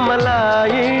लाउन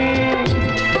मलाई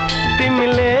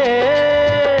तिमीले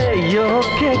यो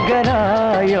के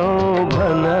गरायो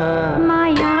भन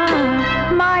माया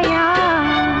माया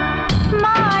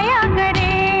माया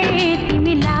गरे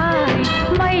तिमीलाई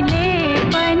मैले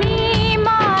पनि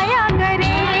माया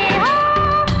गरे हो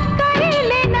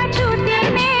कहिले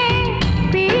नछुटिने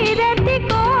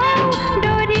पिरतीको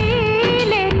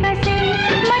डोरीले कसे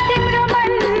म तिम्रो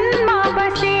मनमा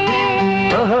बसे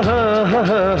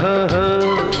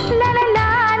ला ला ला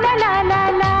ला ला ला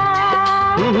ला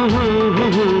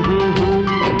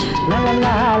ला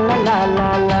ला ला ला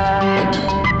ला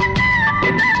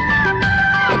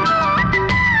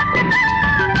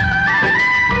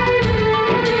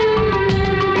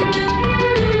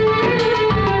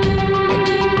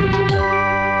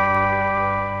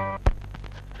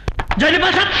जय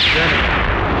नेपाल साहब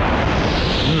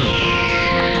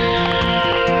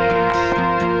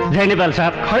जय नेपाल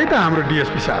साहब खै त हाम्रो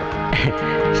डिएसपी साहब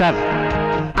साहब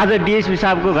आज डिएसपी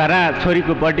साहबको घर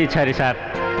छोरीको बर्थडे छ अरे साहब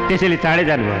त्यसैले चाँडै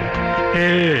जानुभयो ए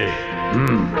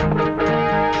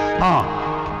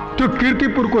त्यो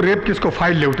कीर्तिपुरको रेप केसको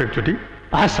फाइल ल्याउ त एकचोटि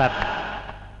हस् साहब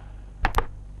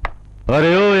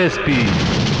अरे ओ एसपी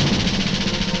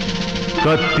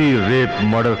कति रेप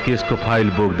मर्डर केसको फाइल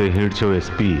बोक्दै हिँड्छौ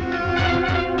एसपी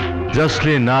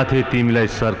जसले नाथे तिमीलाई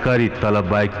सरकारी तलब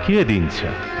बाहेक के दिन्छ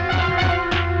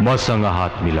मसँग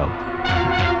हात मिलाऊ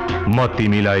म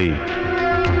तिमीलाई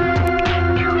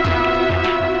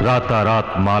रातारात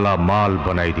माला माल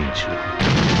बनाइदिन्छु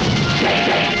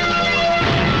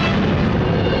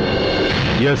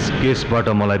यस केसबाट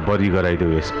मलाई बरी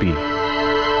गराइदेऊ एसपी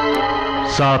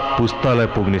 7 पुस्तालाई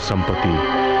पुग्ने सम्पत्ति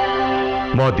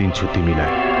म दिन्छु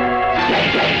तिमीलाई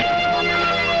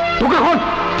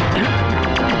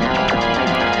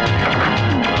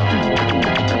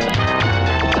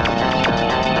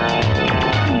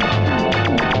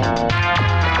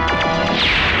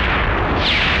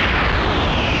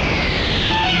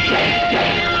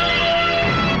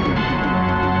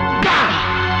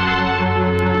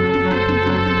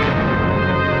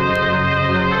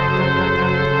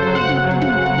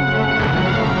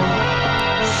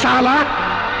साला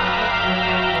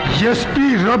एसपी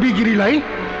रवि गिरीलाई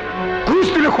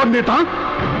घुसतिर खोज्ने त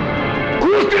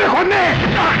घुसतिर खोज्ने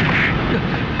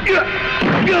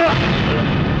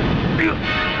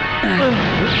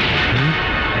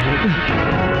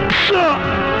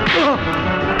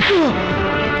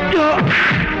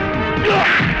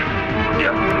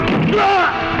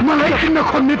मलाई किन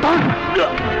खोज्ने त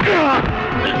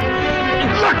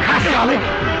खासले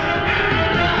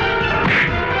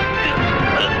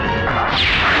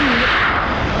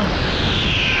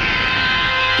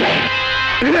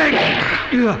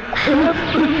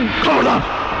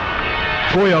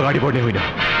कोही अगाडि बढ्ने होइन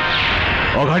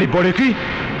अगाडि बढ्यो कि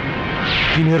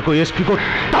तिनीहरूको एसपी को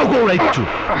टाउको उडाइदिन्छु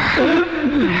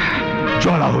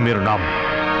ज्वाला हो मेरो नाम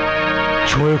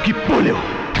छोयो कि पोल्यो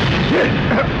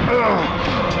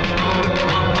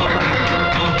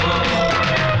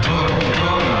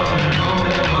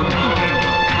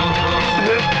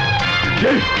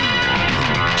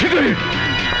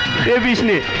ए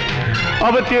विष्णु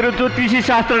अब तेरो ज्योतिषी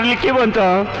शास्त्रले के भन्छ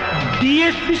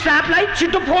डीएसपी साहबलाई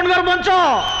छिटो फोन गर भन्छ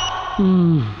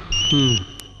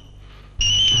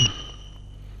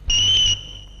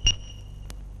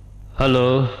हेलो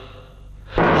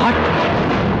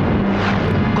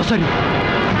कसरी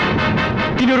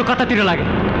तिनीहरू कतातिर लागे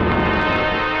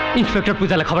इन्सपेक्टर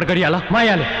पूजालाई खबर गरिहाल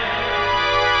मायाले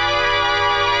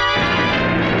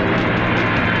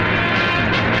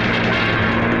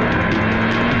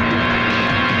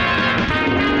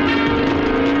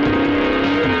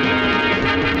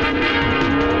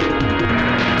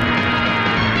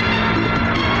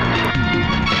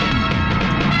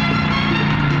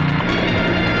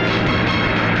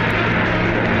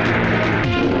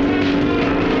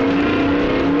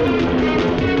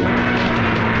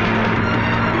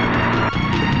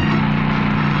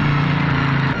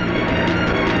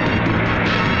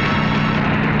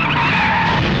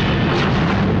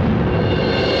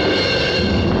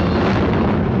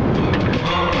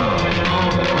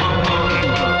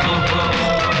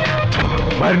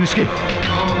बाहिर निस्के।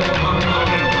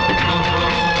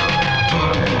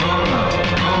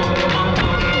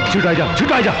 छिटो आइजा,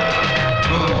 छिटो आइजा।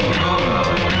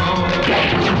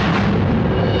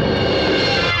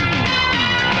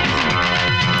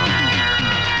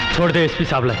 छोड़ दे एसपी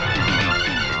साहबलाई।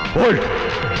 होल्ड।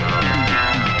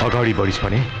 अगाडि बढिस्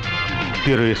भने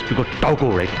तेरो एसपी को टाउको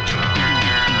उडाइदिन्छु।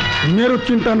 मेरो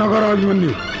चिन्ता नगर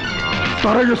अभिमन्यु,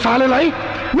 तर यो सालेलाई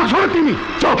नछोड तिमी।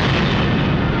 चुप।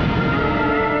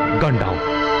 Gun down.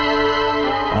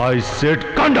 I said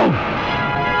gun down.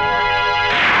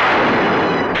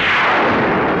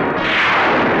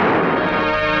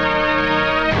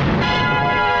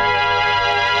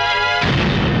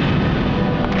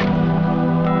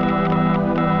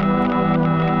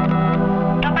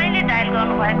 तपाईले डायल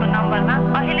गर्नुभएको नम्बरमा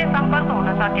अहिले सम्पर्क हुन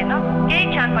सकेन। केही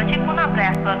क्षणपछि पुनः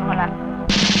प्रयास गर्नुहोला।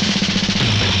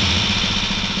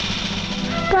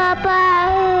 पापा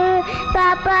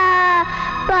पापा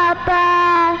पापा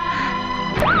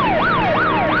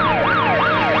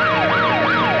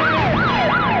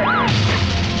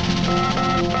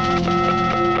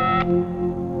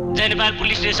जय Nepal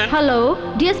police station. Hello,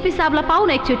 DSP साहबलाई पाऊ न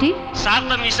एकचोटि। साहब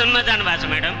त मिसनमा जानु भएको छ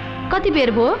म्याडम। कति बेर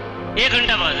भयो? 1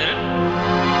 घण्टा भयो हजुर।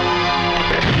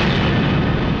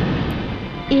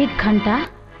 1 घण्टा?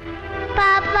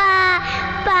 पापा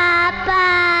पापा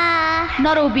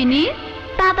नरोबिनी।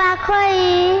 पापा खोइ?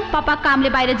 पापा कामले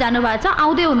बाहिर जानु भएको छ,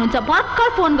 आउँदै हुनुहुन्छ। भर्खर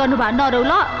फोन गर्नुभयो। नरौ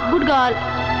ल, गुड गर्ल।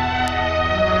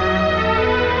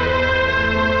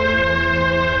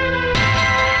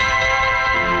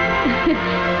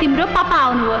 तिम्रो पापा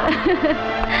आउनुभयो।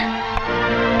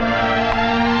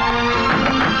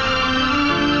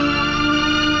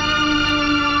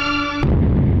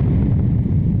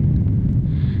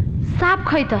 साप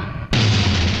खै त?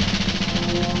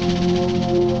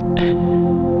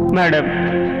 म्याडम,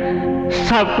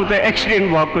 साहबको त एक्सिडेन्ट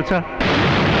भएको छ।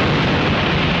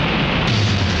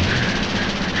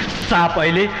 साहब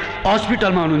अहिले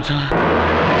हस्पिटलमा हुनुहुन्छ।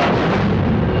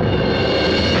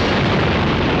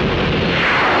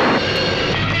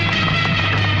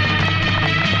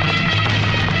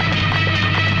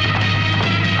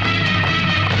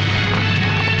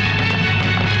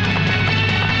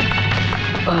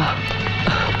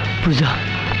 पूजा,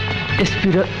 एसपी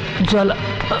र ज्वाला।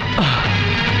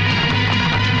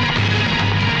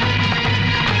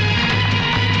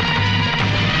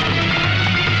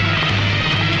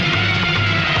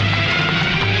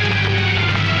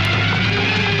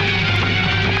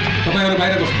 तपाईहरु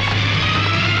बाहिर बस्नु।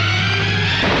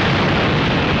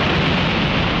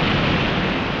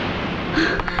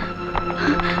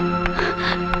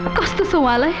 कस्तो छ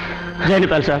उहाँलाई? जय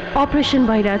नेपाल साहब। अपरेसन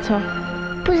भइरहेछ।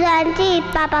 पूजा आन्टी,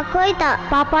 पापा खोइ त?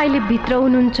 पापा अहिले भित्र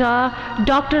हुनुहुन्छ।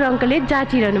 डाक्टर अङ्कलले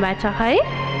जाँचिरहनु भएको छ है।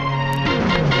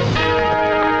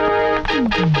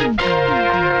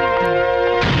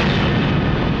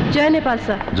 जय नेपाल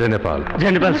सर। जय नेपाल। जय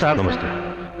नेपाल साहब। नमस्ते।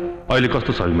 अहिले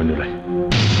कस्तो छ अभिमन्युलाई?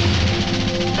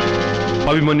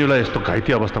 अभिमन्युलाई यस्तो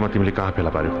घाइते अवस्थामा तिमीले कहाँ फेला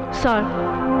पार्यौ? सर,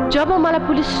 जब मलाई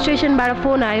पुलिस स्टेसनबाट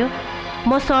फोन आयो,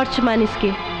 म सर्चमा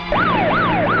निस्केँ।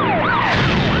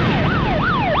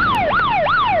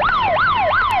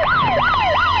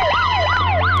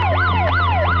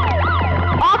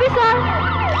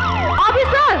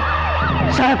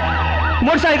 साहब,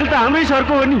 मोटरसाइकल त हाम्रै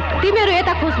सरको हो नि। तिमीहरू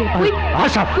यता खोज्ने। क्विक।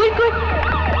 साहब। Quick quick.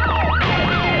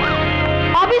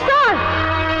 Officer!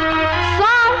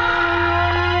 Sir!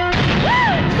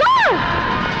 Sir!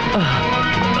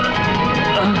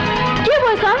 के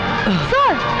भयो सर?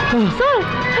 सर! सर!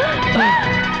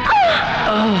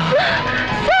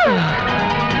 सर!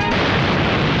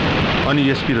 अनि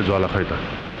एसपी र ज्वाला खै त?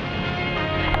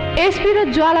 एसपी र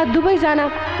ज्वाला दुवैजना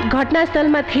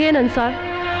घटनास्थलमा थिएनन् सर।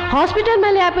 हस्पिटलमा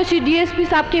ल्याएपछि डीएसपी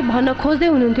साहब के भन्न खोज्दै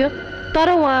हुनुहुन्थ्यो,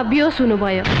 तर उहाँ बेहोस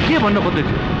हुनुभयो। के भन्न खोज्दै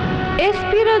थियो?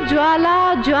 एसपी र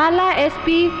ज्वाला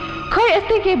एसपी खै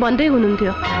यस्तै के भन्दै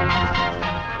हुनुहुन्थ्यो।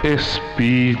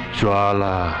 एसपी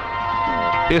ज्वाला,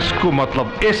 यसको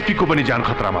मतलब एसपी को पनि जान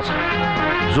खतरामा छ।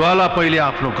 ज्वाला पहिले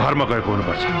आफ्नो घरमा गएको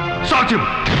हुनुपर्छ। सर्चिम।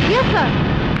 यस सर।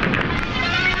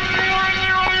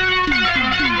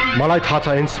 मलाई थाहा छ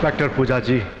इन्स्पेक्टर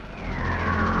पूजाजी,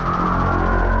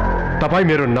 तपाईं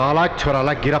मेरो नालायक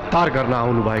छोरालाई गिरफ्तार गर्न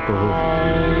आउनु भएको हो।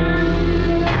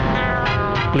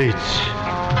 प्लिज,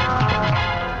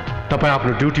 तपाईं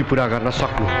आफ्नो ड्युटी पूरा गर्न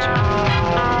सक्नुहुन्छ।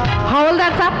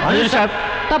 हवलदार साहब। हजुर साहब।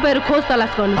 तपाईहरु खोज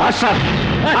तलास गर्नु। हस् साहब।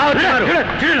 आओ तिमीहरु।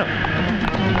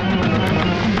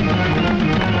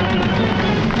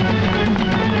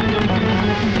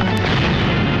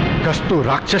 कस्तो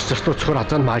राक्षस जस्तो छोरा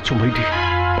जन्माएछु मैले।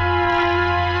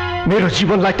 मेरो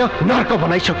जीवनलाई त नर्क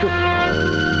बनाइसक्यो।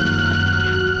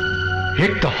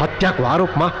 एक त हत्याको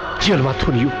आरोपमा जेलमा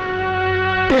थुनियो,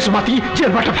 त्यसमाथि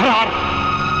जेलबाट फरार।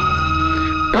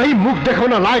 कहीँ मुख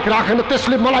देखाउन लायक राखेन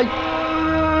त्यसले मलाई।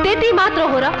 त्यति मात्र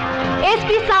हो र?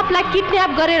 एसपी साहबलाई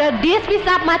किडन्याप गरेर डीएसपी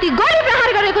साहब माथि गोली प्रहार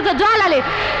गरेको छ ज्वालाले।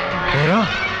 हेर,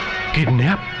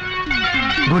 किडन्याप,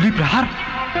 गोली प्रहार।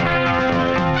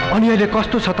 अनि अहिले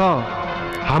कस्तो छ त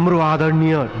हाम्रो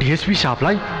आदरणीय डीएसपी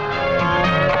साहबलाई?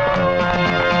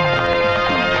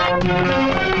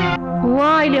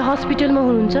 उहाँ अहिले हस्पिटलमा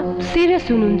हुनुहुन्छ, सिरियस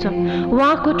हुनुहुन्छ।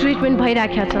 उहाँको ट्रिटमेन्ट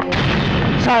भइराखेको छ।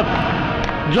 साहब,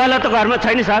 ज्वाला त घरमा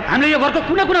छैन साहब। हामीले यो घरको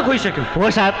कुना कुना खोइसक्यौँ। हो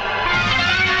साहब।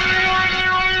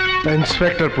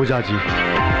 इन्सपेक्टर पूजाजी,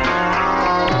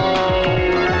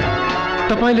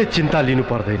 तपाईँले चिन्ता लिनु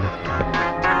पर्दैन।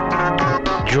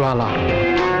 ज्वाला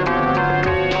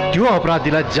त्यो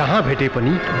अपराधीलाई जहाँ भेटे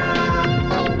पनि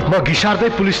म घिसार्दै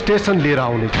पुलिस स्टेसन लिएर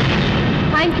आउनेछु।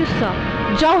 Thank you sir.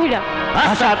 जाऊ हिँड।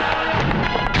 साहब।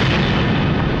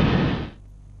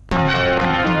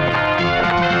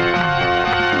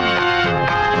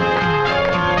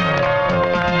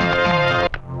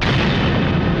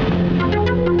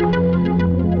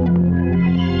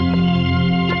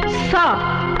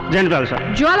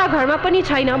 ज्वाला घरमा पनि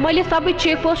छैन। मैले सबै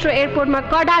चेकपोस्ट र एयरपोर्टमा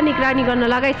कडा निगरानी गर्न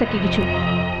लगाइसकेकी छु।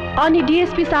 अनि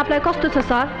डीएसपी साहबलाई कस्तो छ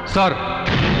sir? Sir,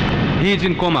 he is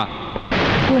in coma.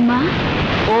 Coma?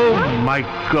 Oh my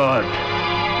God.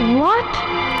 What?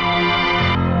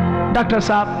 Doctor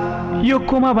साहब, यो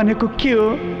कोमा भनेको के हो?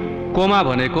 कोमा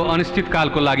भनेको अनिश्चित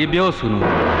कालको लागि बेहोस हुनु।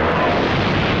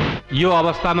 यो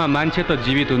अवस्थामा मान्छे त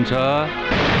जीवित हुन्छ,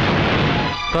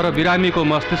 तर बिरामीको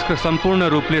मस्तिष्क सम्पूर्ण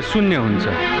रूपले शून्य हुन्छ।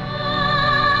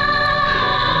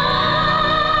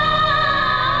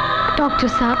 डाक्टर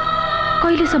साहब,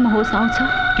 कहिलेसम्म होस आउँछ?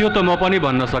 त्यो त म पनि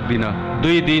भन्न सक्दिनँ।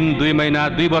 2 दिन, 2 महिना,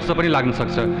 2 वर्ष पनि लाग्न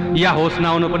सक्छ, या होस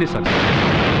नआउन पनि सक्छ।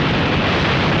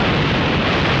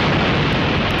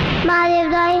 महादेव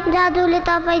दाई, जादुले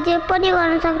तपाईँ जे पनि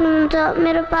गर्न सक्नुहुन्छ।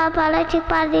 मेरो पापालाई ठिक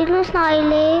पारिदिनुहोस् न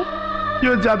अहिले।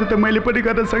 यो जादु त मैले पनि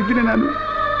गर्न सक्दिनँ नानु।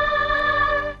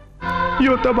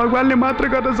 यो त भगवानले मात्र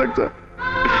गर्न सक्छ।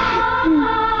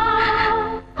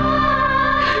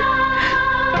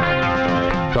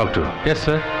 डाक्टर। यस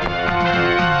सर।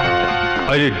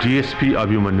 अहिले डीएसपी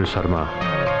अभिमन्यु शर्मा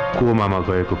कोमामा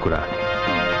गएको कुरा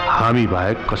हामी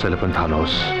बाहेक कसैले पनि थाहा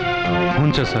नहोस्।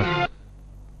 हुन्छ सर।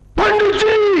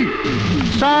 पण्डितजी,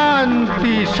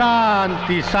 शान्ति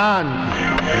शान्ति शान्ति।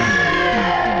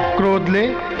 क्रोधले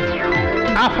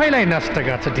आफैलाई नष्ट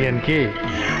गर्छ डिएनके।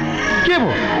 के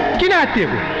भयो? किन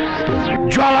आत्तिएको?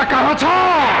 ज्वाला कहाँ छ?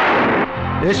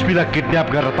 एसपीलाई किडन्याप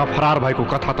गरेर त फरार भएको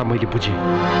कथा त मैले बुझेँ,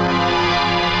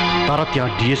 तर त्यहाँ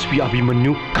डीएसपी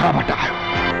अभिमन्यु कहाँबाट आयो?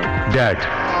 ड्याड,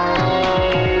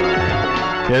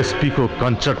 एसपी को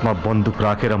कन्सर्टमा बन्दुक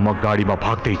राखेर म गाडीमा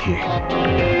भाग्दै थिएँ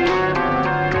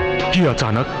कि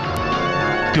अचानक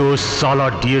त्यो साला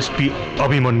डीएसपी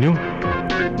अभिमन्यु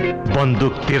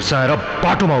बन्दुक तिर्साएर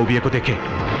बाटोमा उभिएको देखेँ।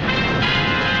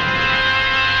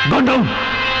 Gun down.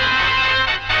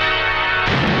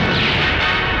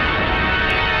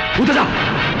 उता जा।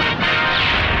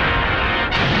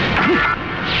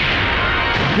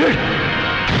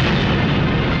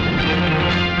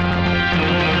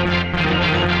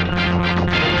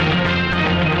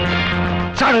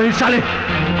 साले साले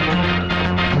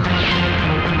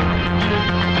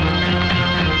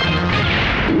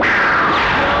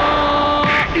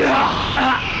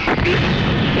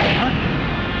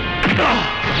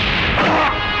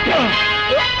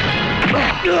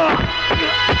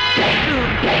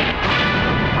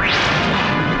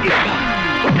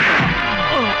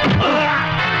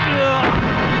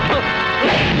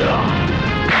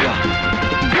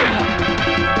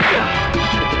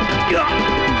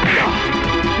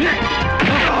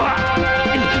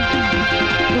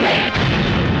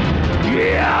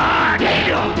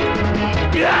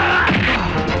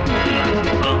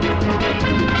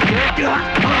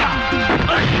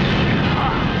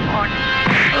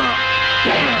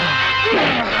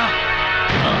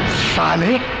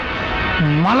साले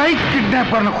मलाई किडन्याप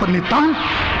गर्न खोज्ने त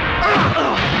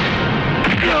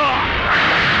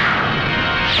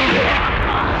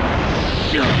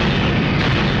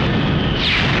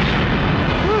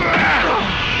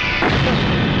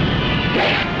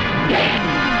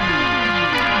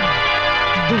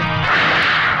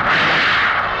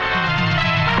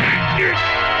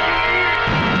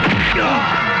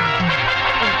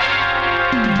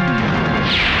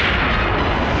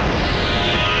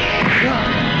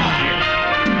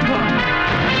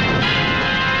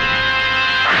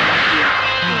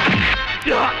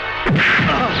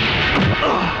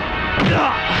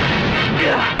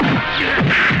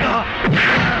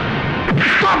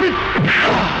Stop it!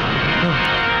 यो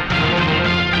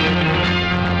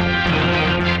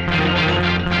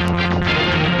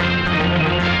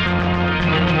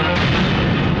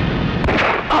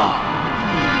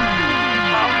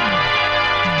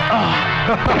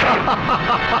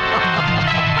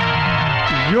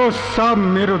सब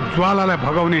मेरो ज्वालालाई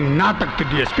भगाउने नाटक थियो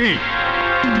डीएसपी।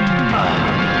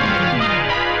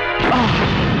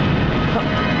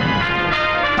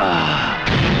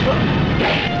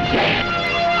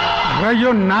 र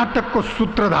यो नाटकको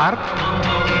सूत्रधार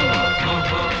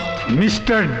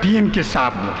मिस्टर डीएम के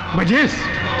साहब हो, बजेस।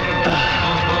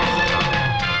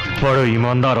 बडो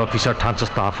इमानदार अफिसर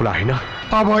ठान्छस् त आफूलाई होइन?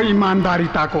 अब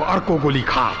इमानदारिताको अर्को गोली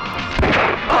खा।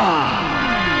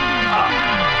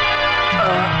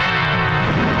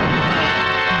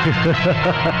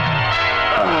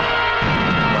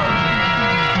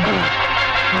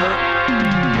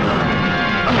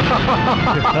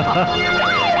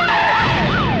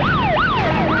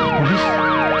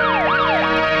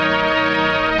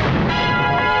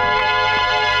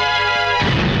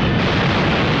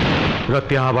 र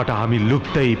त्यहाँबाट हामी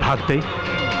लुक्दै भाग्दै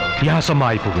यहाँसम्म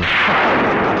आइपुग्यौँ।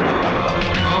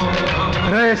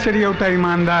 र यसरी एउटा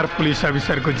इमानदार पुलिस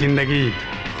अफिसरको जिन्दगी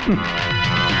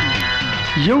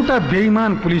एउटा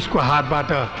बेइमान पुलिसको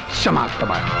हातबाट समाप्त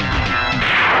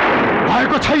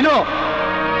भएको छैन।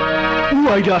 ऊ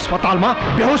अहिले अस्पतालमा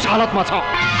बेहोस हालतमा छ।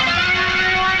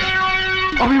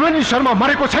 अभिमन्यु शर्मा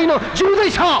मरेको छैन, जिउँदै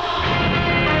छ।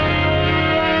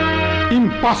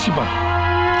 इम्पोसिबल।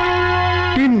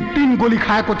 तीन गोली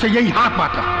खाएको छ यही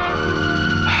हातबाट।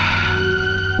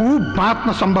 ऊ बाँच्न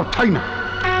सम्भव छैन।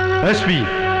 एसपी,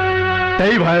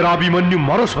 त्यही भएर अभिमन्यु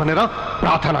मरोस् भनेर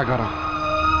प्रार्थना गर,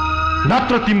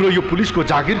 नत्र तिम्रो यो पुलिसको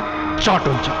जागिर चट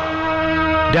हुन्छ।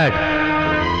 ड्याड,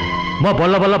 म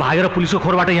बल्ल बल्ल भागेर पुलिसको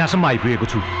खोरबाट यहाँसम्म आइपुगेको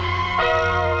छु।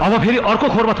 अब फेरि अर्को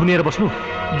खोरमा थुनिएर बस्नु?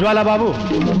 ज्वाला बाबु,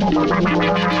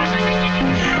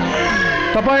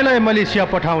 तपाईँलाई मलेसिया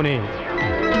पठाउने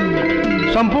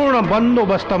सम्पूर्ण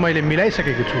बन्दोबस्त मैले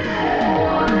मिलाइसकेको छु।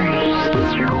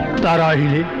 तर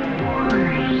अहिले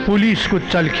पुलिसको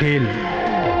चलखेल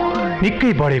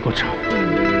निकै बढेको छ।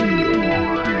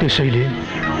 त्यसैले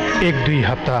 1-2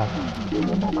 हप्ता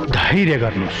धैर्य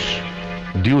गर्नुहोस्।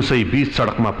 दिउँसै बीच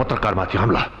सडकमा पत्रकारमाथि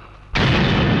हमला,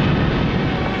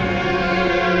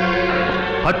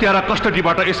 हत्यारा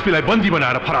कस्टडीबाट एसपीलाई बन्दी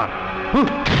बनाएर फरार,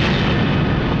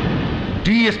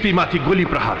 डीएसपी माथि गोली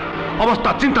प्रहार,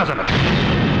 अवस्था चिन्ताजनक।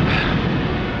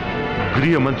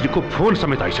 गृहमन्त्रीको फोन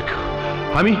समेत आइसक्यो।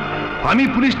 हामी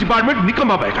पुलिस डिपार्टमेन्ट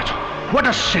निकम्मा भएका छौँ। What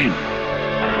a shame.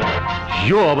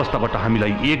 यो अवस्थाबाट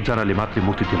हामीलाई एकजनाले मात्रै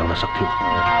मुक्ति दिलाउन सक्थ्यो,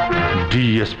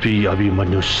 DSP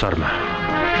Abhimanyu Sharma.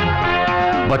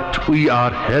 But we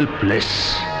are helpless.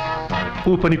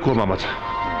 ऊ पनि कोमामा छ।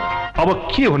 अब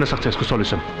के हुन सक्छ यसको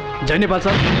solution? Jay Nepal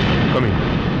sir. Com in.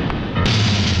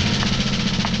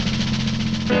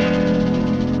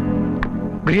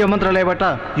 गृह मन्त्रालयबाट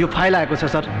यो फाइल आएको छ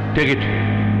sir. Take it.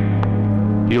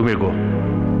 You may go.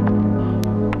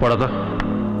 पढ त।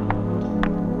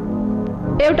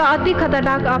 एउटा अति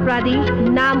खतरनाक अपराधी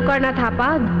नाम कर्ण थापा,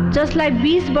 जसलाई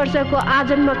 20 वर्षको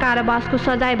आजन्म कारावासको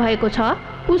सजाय भएको छ,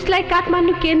 उसलाई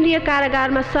काठमाडौँ केन्द्रीय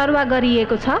कारागारमा सरुवा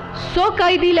गरिएको छ। सो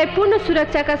कैदीलाई पूर्ण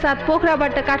सुरक्षाका साथ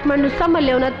पोखराबाट काठमाडौँसम्म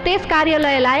ल्याउन त्यस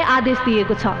कार्यालयलाई आदेश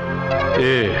दिएको छ।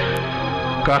 ए,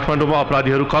 काठमाडौँमा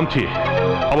अपराधीहरू कम थिए,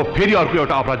 अब फेरि अर्को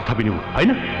एउटा अपराधी थपिनु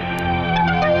होइन?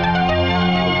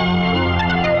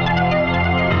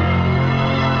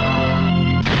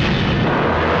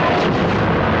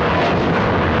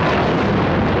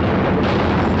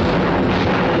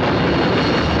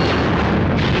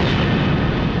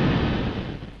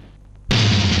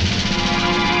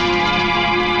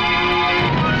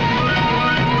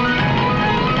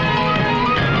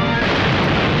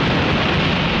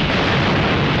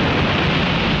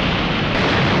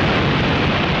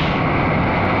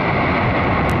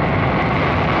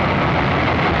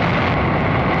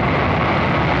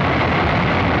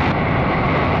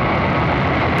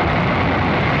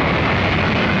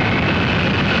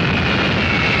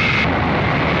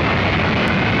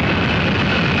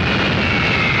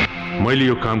 मैले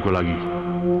यो कामको लागि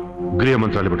गृह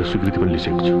मन्त्रालयबाट स्वीकृति पनि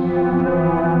लिएको छु।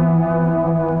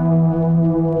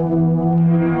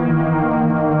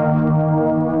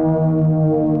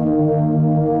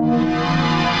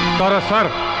 तर सर,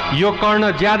 यो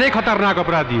कर्ण ज्यादै खतरनाक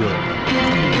अपराधी हो।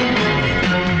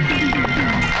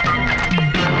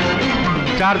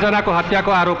 4 जनाको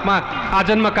हत्याको आरोपमा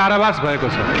आजन्म कारावास भएको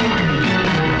छ।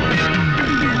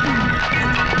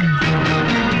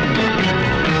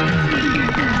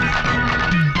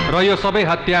 र यो सबै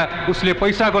हत्या उसले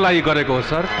पैसाको लागि गरेको हो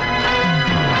सर।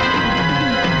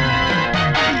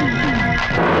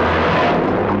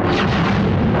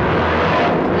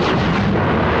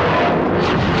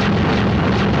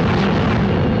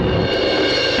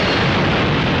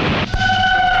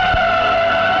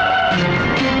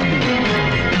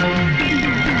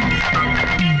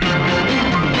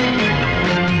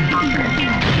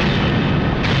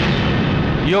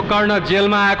 कर्ण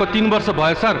जेलमा आएको 3 वर्ष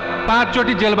भयो सर। 5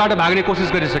 चोटि जेलबाट भाग्ने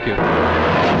कोसिस गरिसक्यो।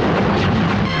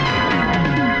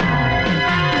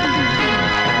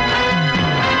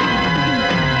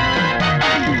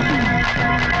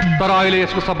 तर अहिले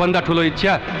यसको सबभन्दा ठुलो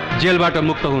इच्छा जेलबाट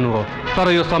मुक्त हुनु हो,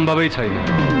 तर यो सम्भवै छैन।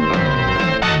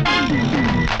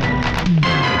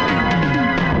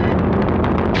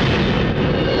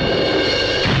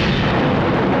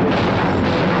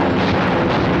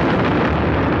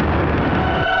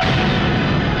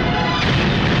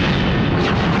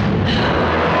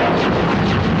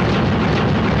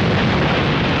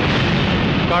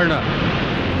 कर्ण,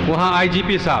 उहाँ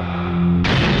आइजिपी साहब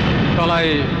तँलाई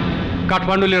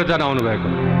काठमाडौँ लिएर जान आउनु भएको।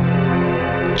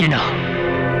 किन?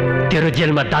 तेरो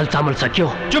जेलमा दाल चामल सक्यो?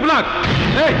 चुप लाग!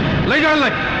 ए,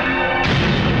 लैजानलाई।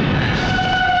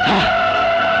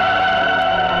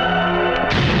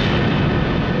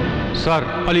 सर,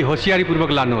 अलि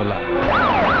होशियारीपूर्वक लानु होला।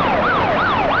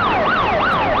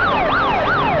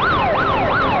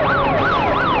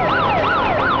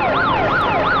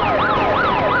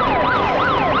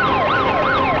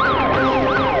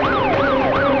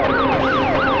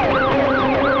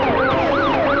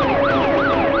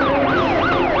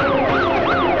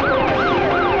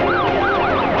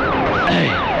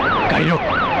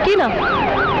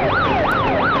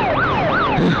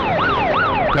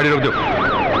 गाड़ी रोक दो।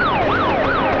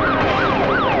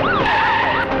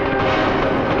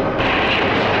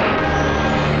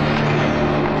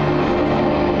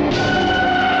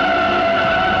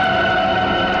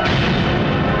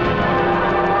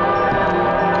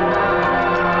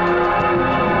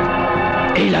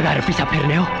 यही लगाएर पिछा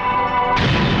फेर्ने हो?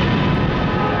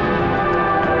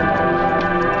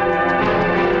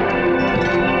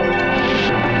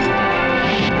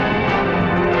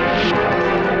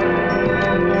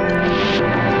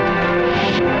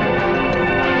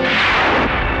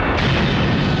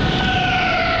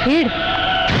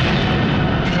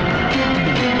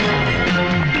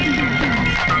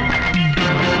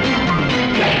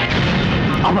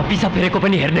 अब पिछा फेरेको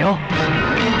पनि हेर्ने हो?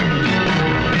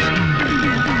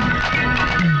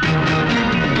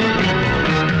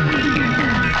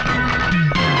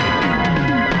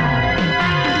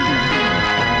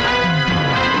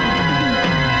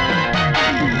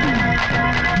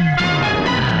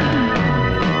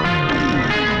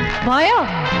 भयो?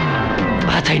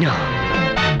 छैन।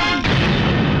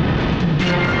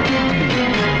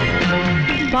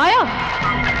 भयो?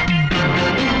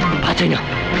 छैन।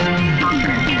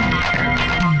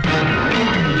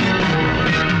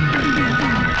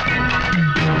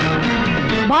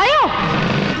 भयो?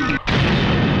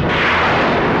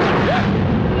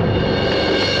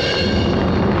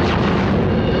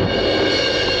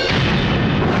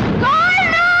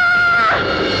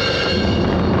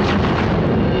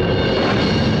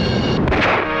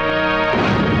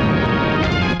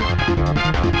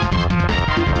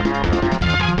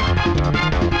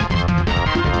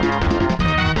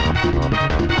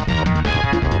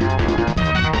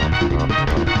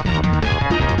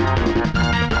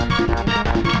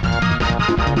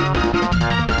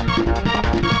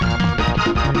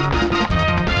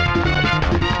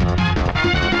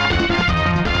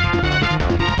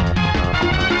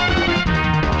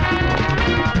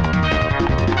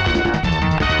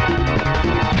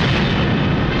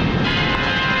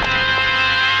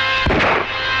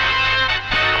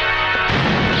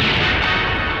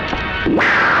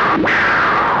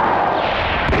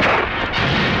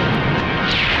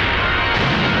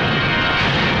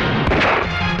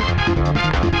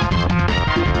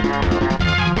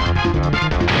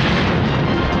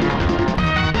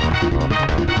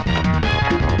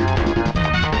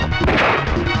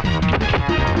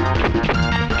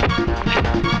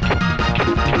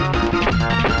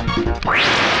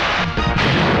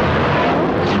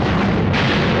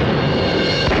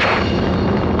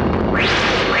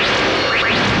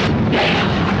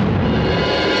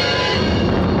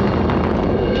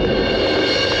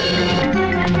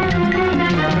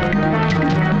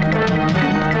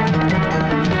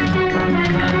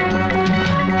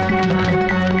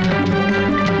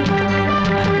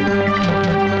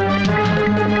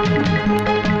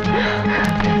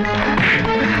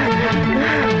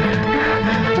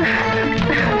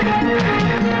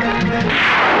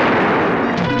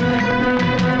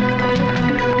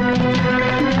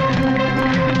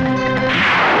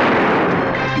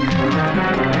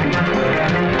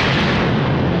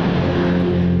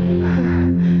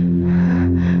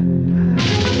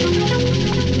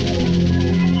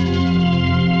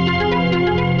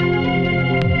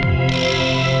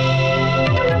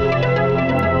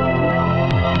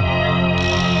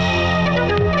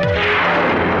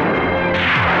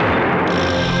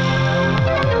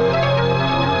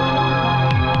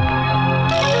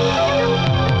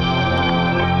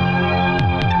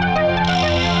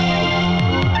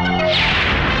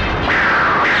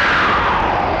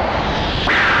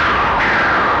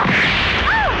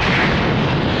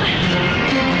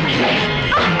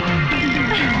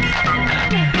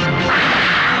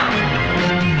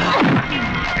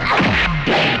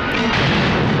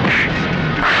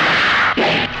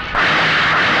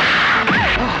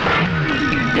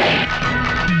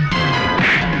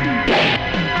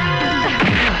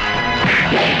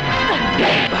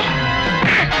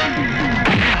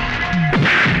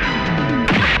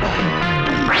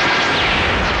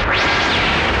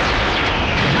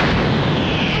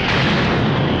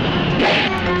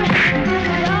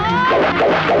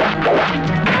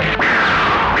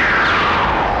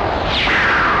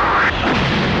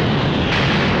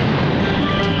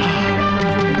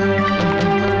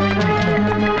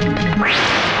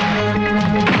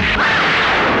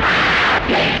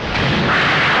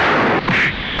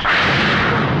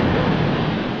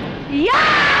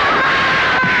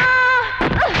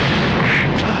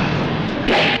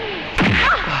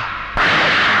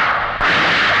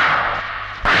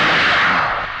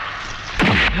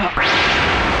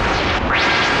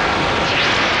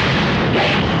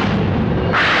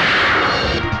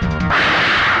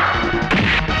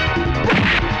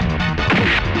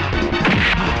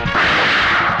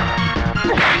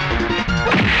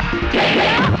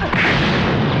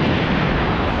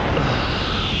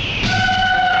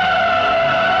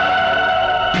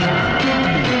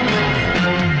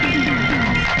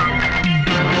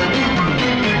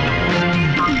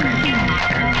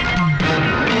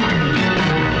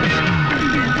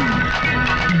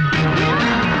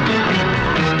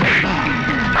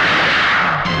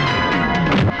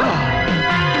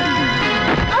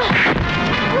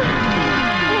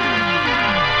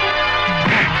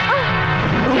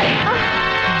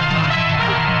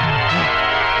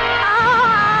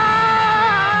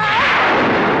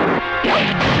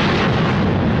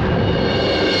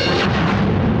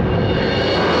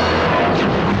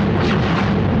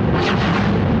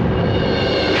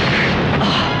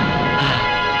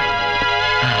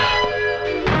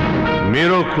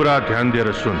 कुरा ध्यान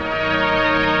दिएर सुन।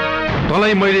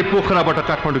 तँलाई मैले पोखराबाट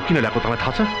काठमाडौँ किन ल्याएको तँलाई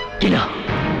थाहा छ? किन?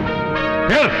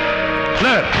 हेर,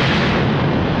 ले।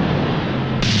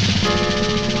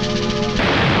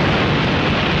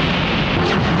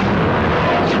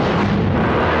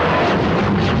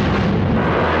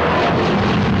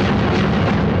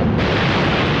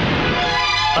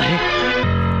 अरे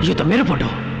यो त मेरो फोटो,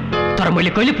 तर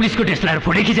मैले कहिले पुलिसको ड्रेस लगाएर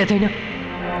फोटो खिचेको छैन।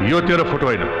 यो तेरो फोटो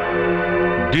होइन,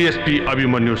 डीएसपी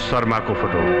अभिमन्यु शर्माको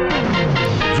फोटो,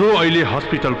 जो अहिले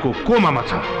हस्पिटलको कोमामा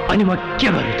छ। अनि म के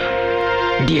गर्नु त?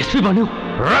 डीएसपी बन्यो?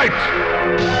 राइट।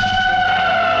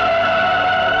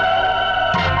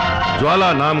 ज्वाला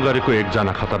नाम गरेको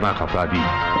एकजना खतरनाक अपराधी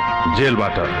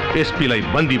जेलबाट एसपीलाई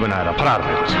बन्दी बनाएर फरार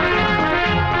भएको छ।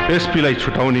 एसपीलाई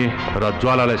छुटाउने र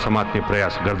ज्वालालाई समात्ने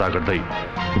प्रयास गर्दा गर्दै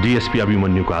डीएसपी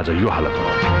अभिमन्युको आज यो हालत हो।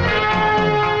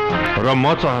 र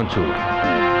म चाहन्छु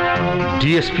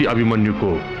डीएसपी अभिमन्युको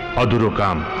अधुरो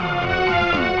काम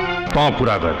त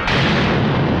पुरा गर।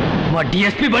 म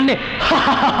डीएसपी बन्ने?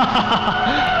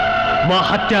 म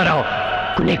हत्यारा हो,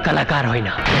 कुनै कलाकार होइन।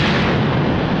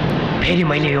 फेरि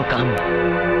मैले यो काम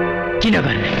किन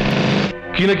गर्ने?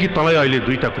 किनकि तँलाई अहिले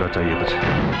दुईटा कुरा चाहिएको छ,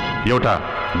 एउटा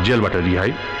जेलबाट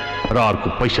रिहाई र अर्को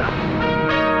पैसा।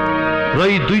 र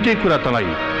यी दुईटै कुरा तँलाई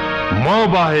म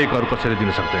बाहेक अरू कसैले दिन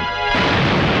सक्दैन।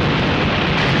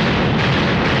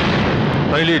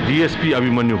 तैले डीएसपी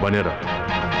अभिमन्यु बनेर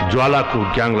ज्वालाको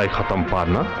ग्याङलाई खत्तम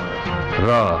पार्न र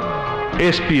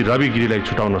एसपी रवि गिरीलाई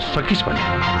छुटाउन सकिस् भने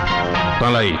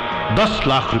तँलाई 10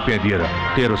 लाख रुपियाँ दिएर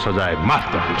तेरो सजाय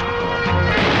माफ गर्छु।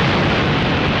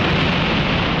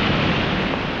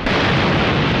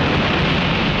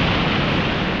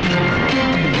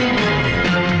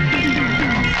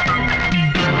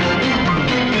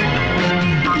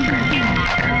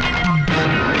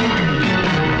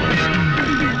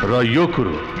 र यो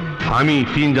कुरो हामी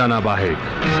 3 जना बाहेक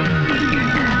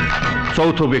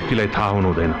चौथो व्यक्तिलाई थाहा हुनु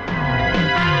हुँदैन।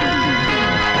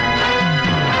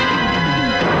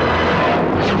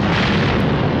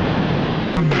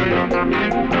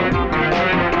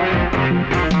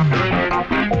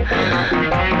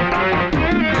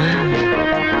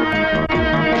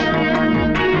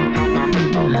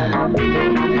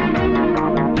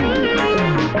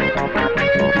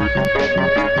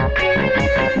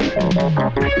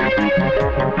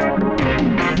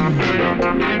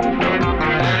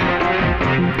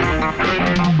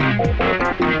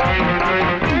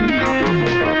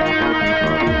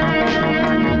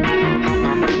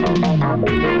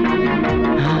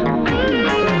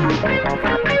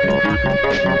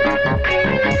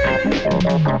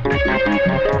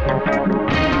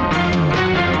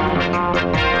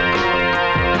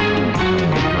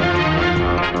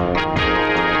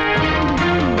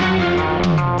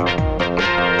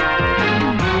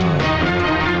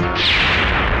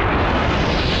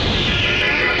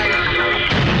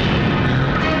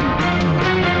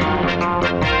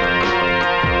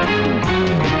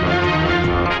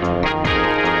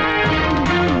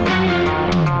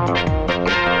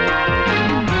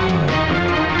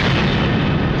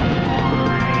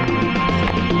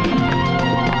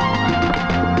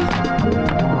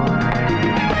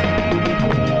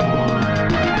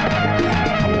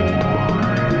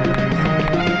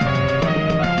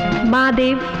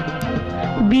 महादेव,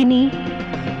 बिनी,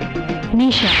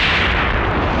 निशा।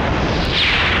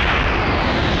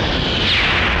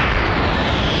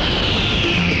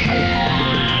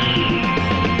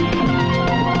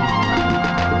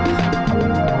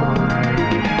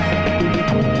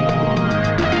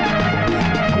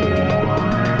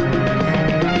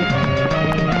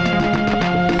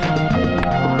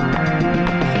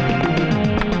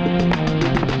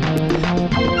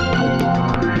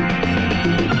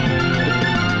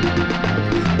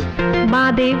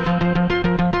 महादेव,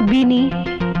 बिनी,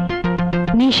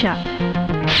 निशा।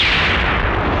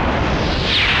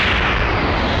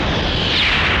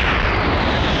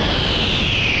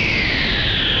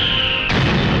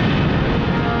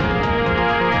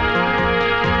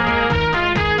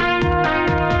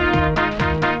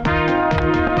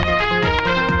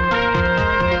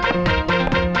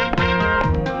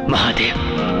 महादेव,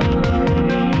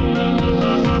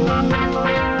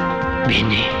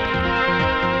 बिनी,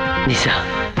 निशा।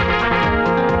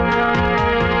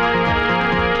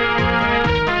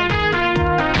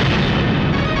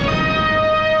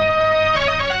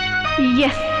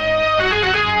 यस।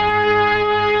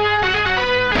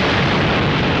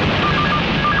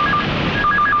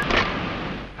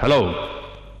 हेलो,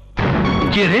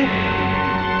 के रे?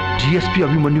 डीएसपी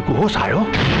अभिमन्यु को होश आयो?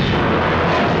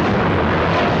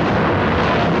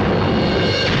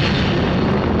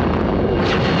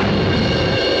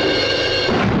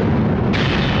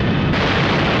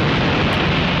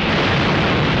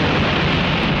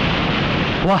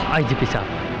 वाह आइजिपी साहब,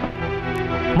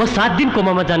 म 7 दिन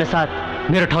कोमामा जाने साथ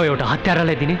मेरो ठाउँ एउटा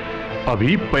हत्यारालाई दिने।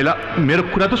 अभी पहिला मेरो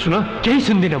कुरा त सुन। केही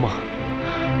सुन्दिनँ म।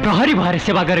 प्रहरी भएर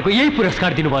सेवा गरेको यही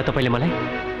पुरस्कार दिनुभयो तपाईँले मलाई।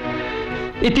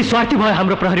 यति स्वार्थी भयो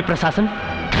हाम्रो प्रहरी प्रशासन।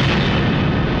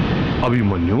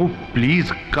 Abhimanyu,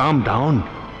 please calm down.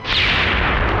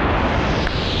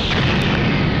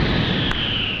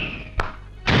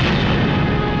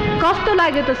 कस्तो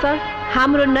लाग्यो त सर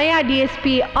हाम्रो नयाँ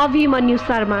DSP Abhimanyu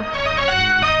Sharma?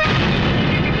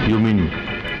 You mean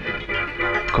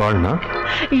Karna?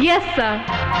 Yes sir.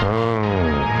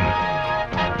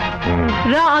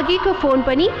 र अघिको फोन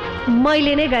पनि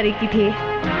मैले नै गरेकी थिएँ।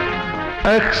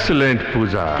 Excellent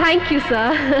Puja. Thank you sir.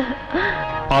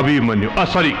 Abhimanyu,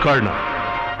 sorry कर्ण,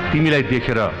 तिमीलाई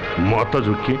देखेर म त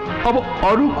झुक्के, अब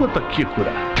अरूको त के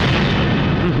कुरा।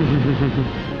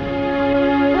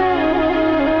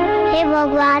 हे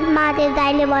भगवान, महादेव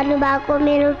दाइले भन्नुभएको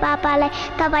मेरो पापालाई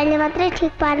तपाईँले मात्रै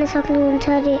ठिक पार्न सक्नुहुन्छ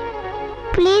रे।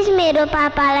 प्लिज मेरो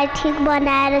पापालाई ठिक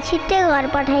बनाएर छिट्टै घर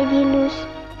पठाइदिनुहोस्।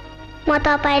 म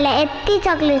तपाईँलाई यति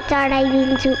चक्लेट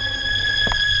चढाइदिन्छु।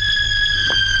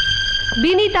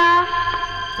 विनिता।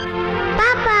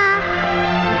 पापा,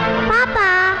 पापा।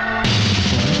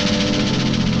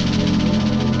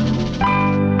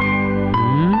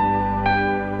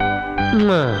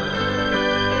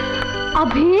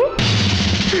 अभी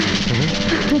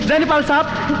जयपाल साहब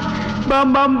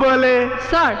बम बम बोले।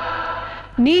 सर,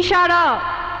 निशा र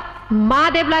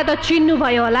महादेवलाई त चिन्नु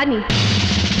भयो होला नि?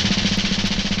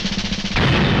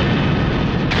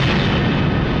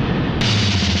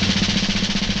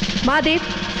 महादेव,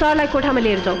 सरलाई कोठामा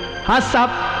लिएर जाऊ। हाँ साहब।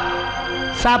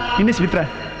 साहब हिँड्नुहोस् भित्र।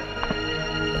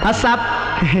 हाँ साहब।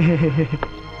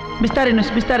 बिस्तारै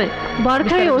हिँड्नुहोस्, बिस्तारै।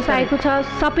 भर्खरै होस आएको छ,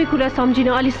 सबै कुरा सम्झिन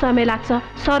अलि समय लाग्छ।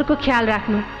 सरको ख्याल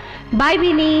राख्नु। बाई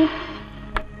बिनी।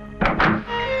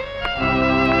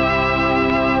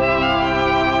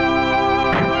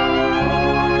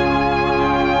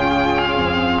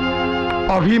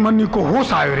 अभिमन्युको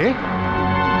होश आयो रे।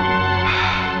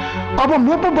 अब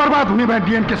म पो बर्बाद हुने भए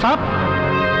डीएन के साथ।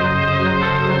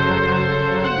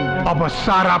 अब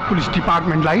सारा पुलिस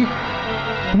डिपार्टमेन्टलाई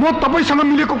म तपाईसँग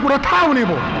मिलेको कुरा थाहा हुने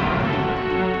भयो।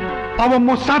 अब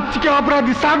म साँच्चीकै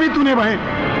अपराधी साबित हुने भए।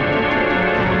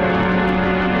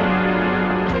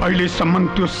 अहिलेसम्म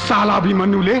त्यो साला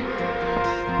अभिमन्युले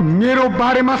मेरो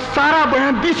बारेमा सारा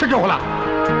बयान दिइसक्यो होला।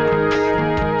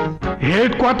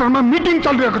 हेड क्वार्टरमा मिटिङ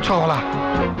चलिरहेको छ होला।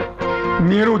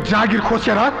 मेरो जागिर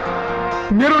खोसेर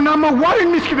मेरो नाममा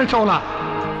वारेन्ट निस्किँदैछ होला।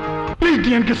 प्लिज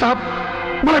डीएन के साहब,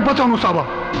 मलाई बचाउनुहोस्। अब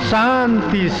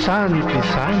शान्ति शान्ति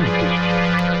शान्ति।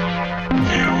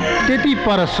 त्यति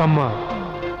परसम्म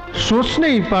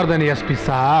सोच्नै पर्दैन एसपी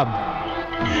साहब।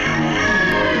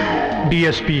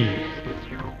 डीएसपी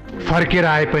फर्केर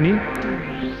आए पनि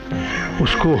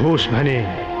उसको होस भने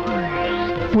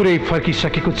पुरै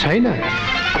फर्किसकेको छैन।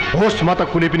 होसमा त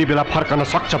कुनै पनि बेला फर्कन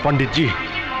सक्छ पण्डितजी।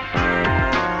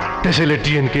 त्यसैले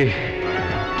डीएनके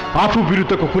आफू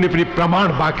विरुद्धको कुनै पनि प्रमाण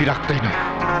बाँकी राख्दैन।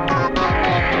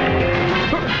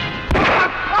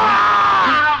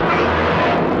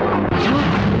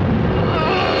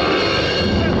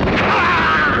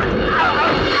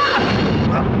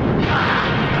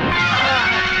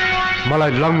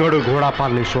 मलाई लङ्गडो घोडा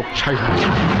पाल्ने सोख छैन।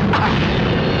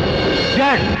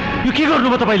 ड्याड, यो के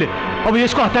गर्नुभयो तपाईँले? अब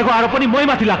यसको हत्याको आरोप पनि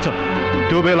मैमाथि लाग्छ।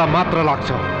 त्यो बेला मात्र लाग्छ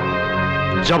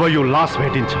जब यो लास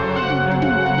भेटिन्छ।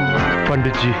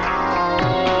 पण्डितजी,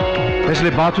 यसले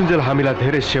बाँचुन्जेल हामीलाई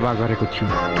धेरै सेवा गरेको थियो।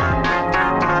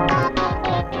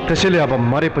 त्यसैले अब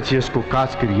मरेपछि यसको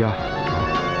काजक्रिया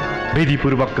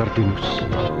विधिपूर्वक गरिदिनुहोस्,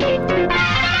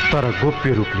 तर गोप्य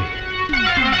रूपले।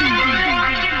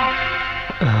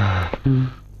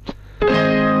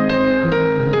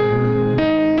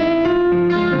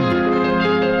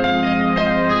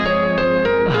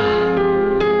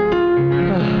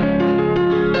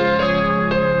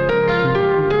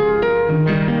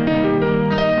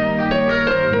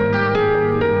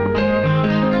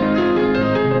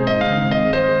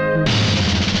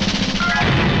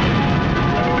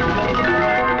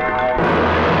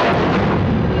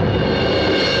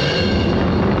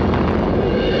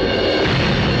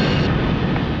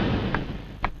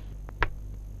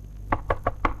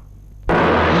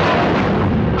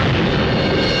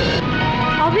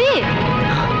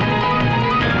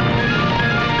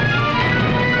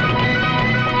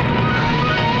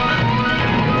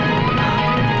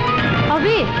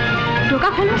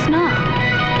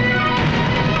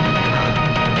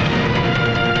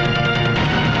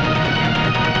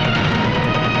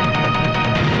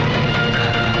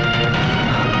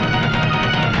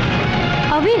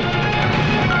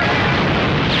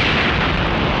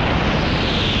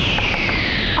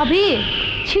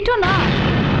 छिटो न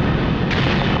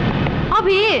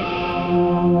अभी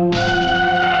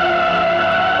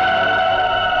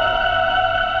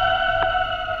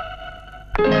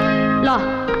ल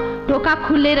ढोका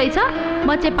खुल्ले रहेछ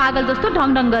म चाहिँ पागल जस्तो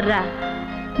ढङढङ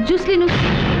गरेर जुस लिनु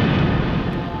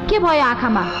के भयो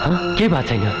आँखामा के भएको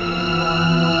छैन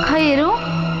खै हेरौँ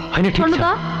हैन छोड्नु त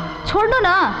छोड्नु न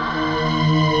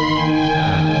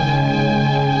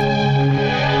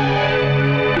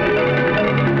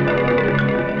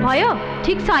भयो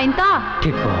ठिक छ हैन त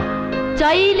ठिक भयो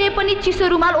जहिले पनि चिसो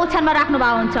रुमाल ओछ्यानमा राख्नु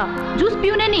भएको हुन्छ जुस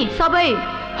पिउने नि सबै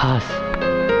हस्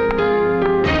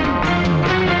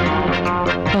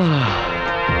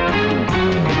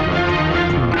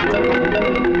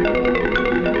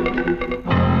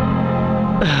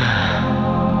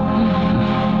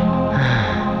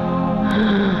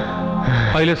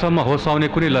अहिलेसम्म होस आउने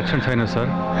कुनै लक्षण छैन सर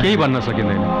केही भन्न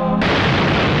सकिँदैन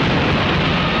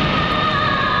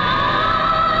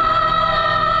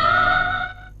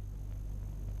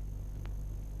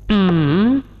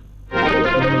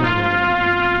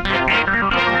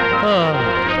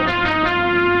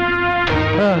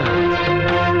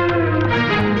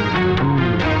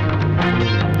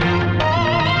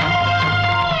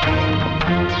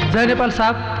जय नेपाल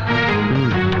साहब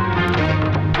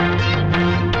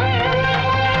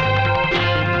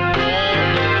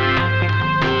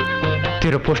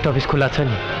तेरो पोस्ट ऑफिस खुला छ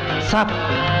नि साहब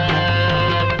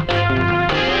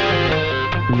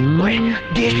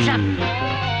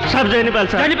सब जय नेपाल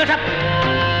साहब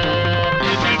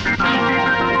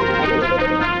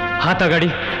हात अगाडि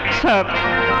सब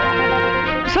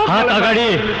हात अगाडि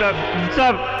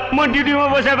सब म ड्युटीमा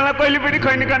बसेर मलाई कहिले पनि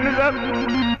खैनी खानु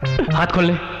सब हात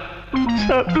खोल्ने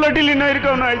सब लटी लिन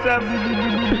हिर्काउनु है सब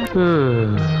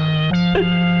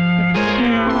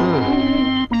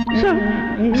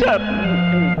सब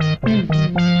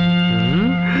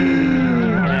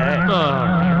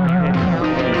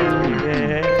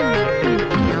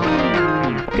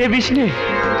ए विष्णु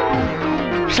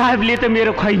साहेबले त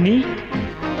मेरो खैनी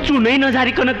चुनै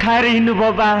नझारिकन खाएर हिँड्नु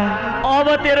बाबा अब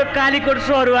तेरो कालीकोट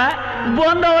सरुवा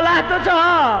बन्द होला त छ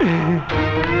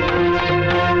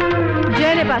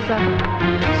जय नेपाल सर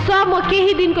म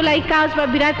केही दिनको लागि काजमा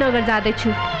विराटनगर जाँदैछु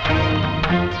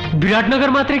विराटनगर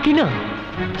मात्रै किन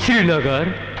श्रीनगर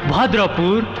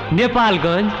भद्रपुर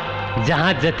नेपालगञ्ज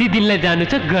जहाँ जति दिनलाई जानु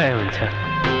छ गए हुन्छ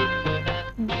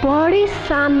बढी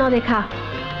सान नदेखा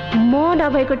म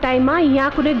नभएको टाइममा यहाँ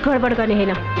कुनै गडबड गर्ने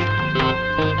होइन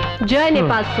जय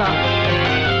नेपाल सर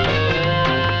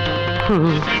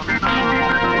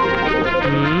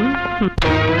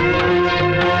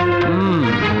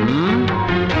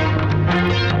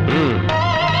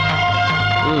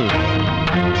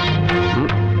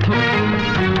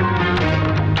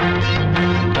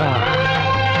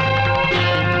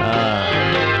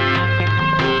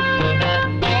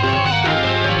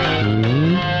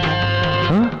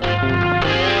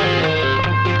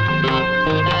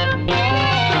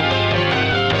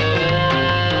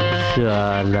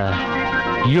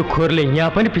यो खोरले यहाँ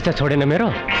पनि पिछा छोडेन मेरो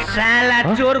साला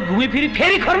चोर घुमी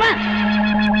फेरि खोरमा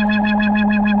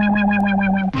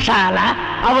साला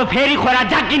अब फेरि खोरा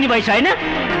जागिने भइस हैन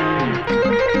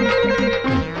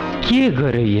के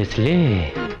गर्यो यसले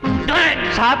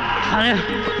साहब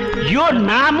यो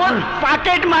नाम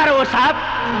पाकेट मारो हो साहब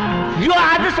यो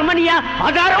आजसम्म यहाँ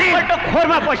हजारौं पल्ट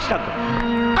खोरमा पसिसक्यो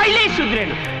कहिल्यै सुध्रेन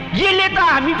यसले त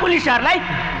हामी पुलिसहरूलाई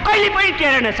कहिले पनि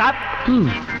टेरेन साहब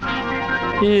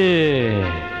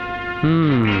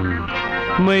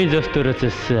मै जस्तो रहेछ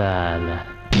साला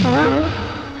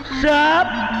साहब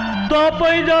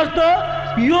तपाईँ जस्तो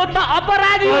यो त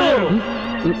अपराधी हो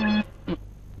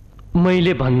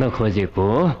मैले भन्न खोजेको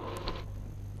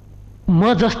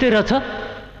म जस्तै रहेछ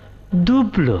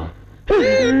दुब्लो।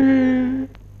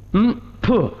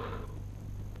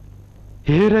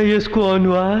 हेर यसको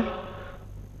अनुहार,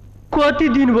 कति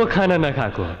दिन भयो खाना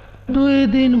नखाएको? 2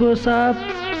 दिन भयो साहब।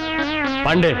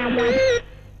 पाण्डे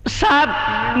साहब,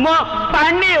 म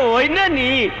पाण्डे होइन नि,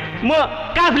 म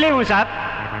काफ्ले हुँ साहब।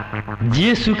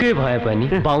 जे सुकै भए पनि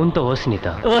बाहुन त होस् नि त।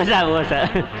 हो साहब, हो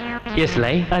साहब।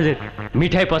 यसलाई हजुर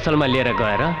मिठाई पसलमा लिएर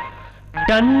गएर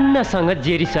टन्नसँग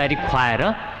जेरी सारी खुवाएर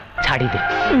छाडिदे।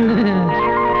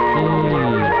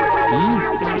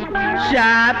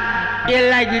 साहब,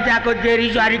 यसलाई खिचाएको जेरी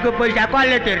सारीको पैसा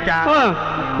कसले तिर्छ?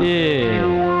 ए,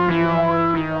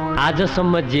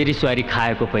 आजसम्म जेरी स्वारी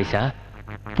खाएको पैसा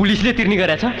पुलिसले तिर्ने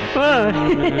गरेछ?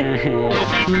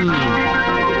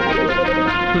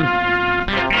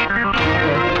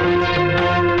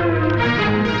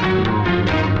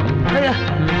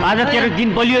 आज तेरो दिन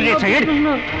बलियो रहेछ।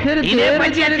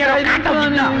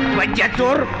 बच्चा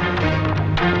चोर।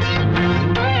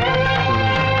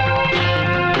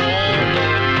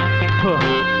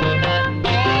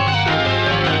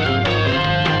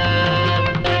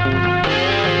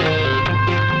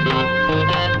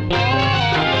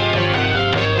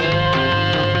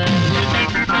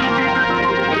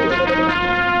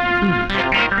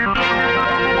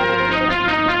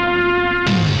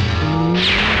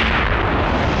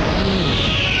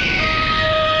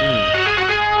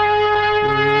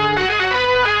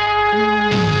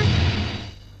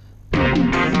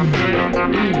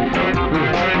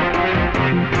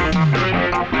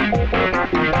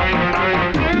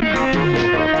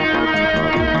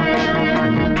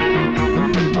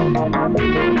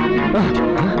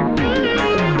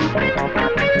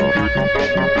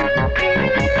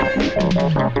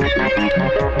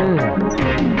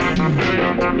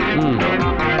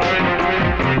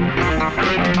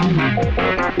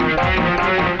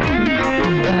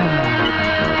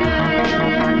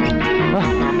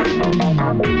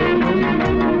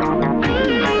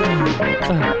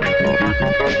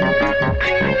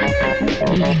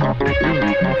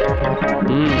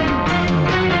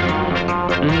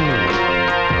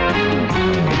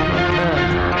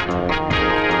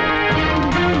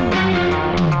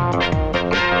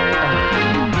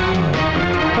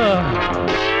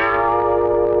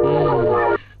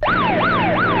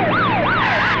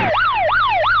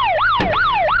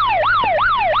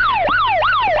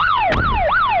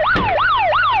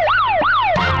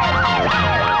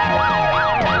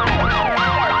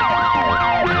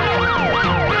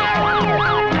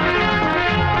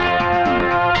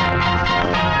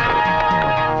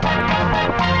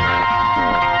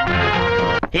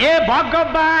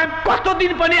 कस्तो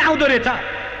दिन पनि आउँदो रहेछ।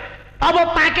 अब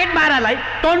पाकेट मारालाई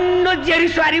टन्नो जेरी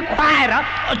स्वारी खुवाएर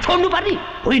छोड्नु पर्ने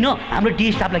होइन। हाम्रो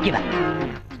डी स्टाफलाई के भयो?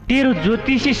 तेरो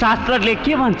ज्योतिषी शास्त्रले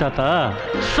के भन्छ त?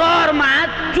 शहरमा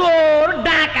चोर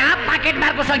डाका पाकेट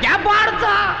मारको संख्या बढ्छ।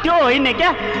 त्यो होइन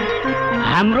क्या?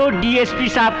 हाम्रो डीएसपी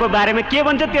साहबको बारेमा के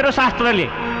भन्छ तेरो शास्त्रले?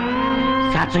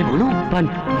 साँच्चै भनौँ पनि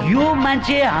यो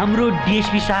मान्छे हाम्रो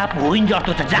डीएसपी साहब होइन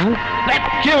जस्तो छ।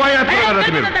 के भयो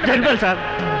जनरल साहब?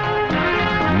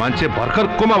 मान्छे भर्खर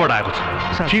कोमाबाट आएको छ,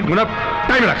 ठिक हुन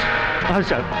टाइम लाग्छ।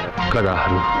 हजुर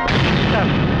गधाहरू।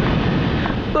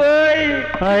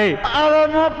 अब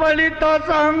म पनि त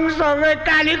सँगसँगै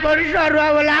कालीकोरी सरुवा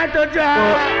होला त छ।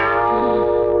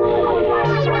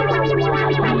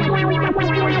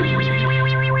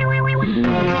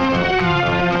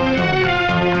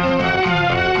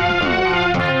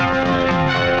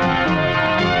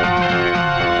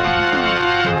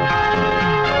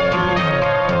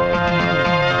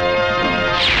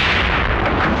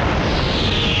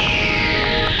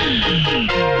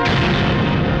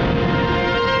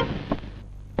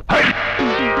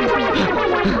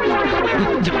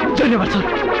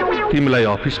 तिमीलाई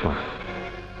अफिसमा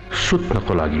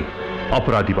सुत्नको लागि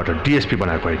अपराधीबाट डीएसपी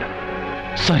बनाएको होइन।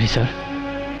 Sorry sir.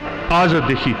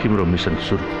 आजदेखि तिम्रो मिसन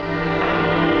सुरु।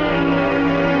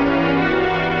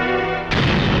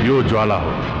 यो ज्वाला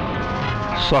हो,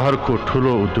 शहरको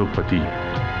ठुलो उद्योगपति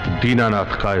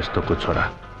दीनानाथ कायस्थको छोरा,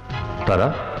 तर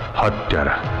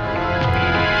हत्यारा।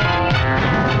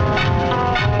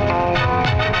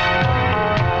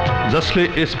 जसले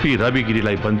एसपी रवि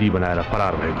गिरीलाई बन्दी बनाएर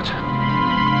फरार भएको छ।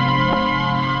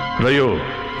 र यो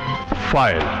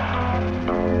फाइल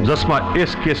जसमा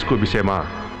यस केसको विषयमा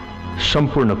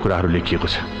सम्पूर्ण कुराहरू लेखिएको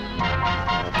छ।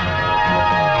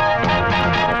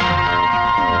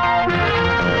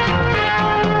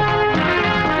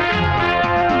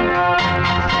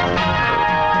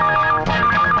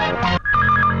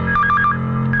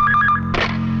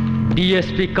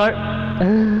 डीएसपी कर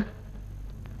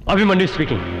अभिमन्यु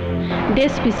स्पीकिंग।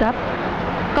 डिएसपी साहब,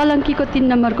 कलङ्कीको 3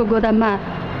 नम्बरको गोदाममा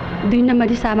 2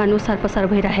 नम्बरी सामान ओसार पसार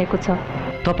भइरहेको छ।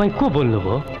 तपाईँ को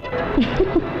बोल्नुभयो?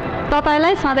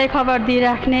 तपाईँलाई सधैँ खबर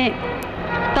दिइराख्ने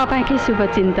तपाईँकै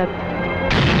शुभचिन्तक।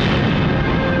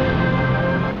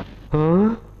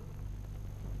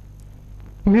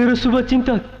 मेरो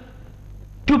शुभचिन्तक?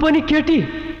 त्यो पनि केटी?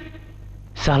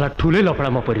 साला ठुलै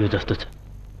लफडामा परियो जस्तो छ।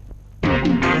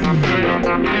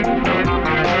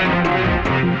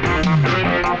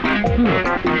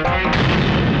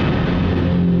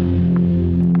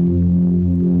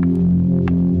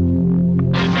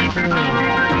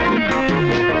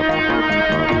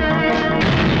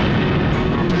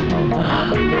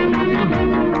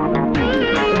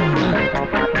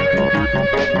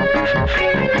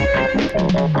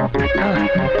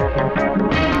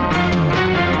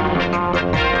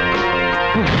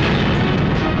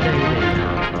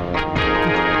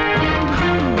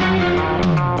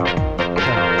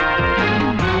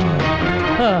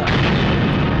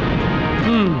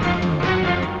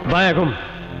 बाया घुम।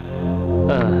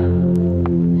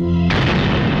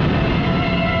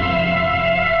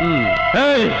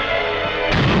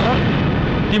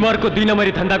 तिमीहरूको 2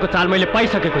 नम्बरी धन्दाको चाल मैले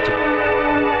पाइसकेको छु।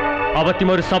 अब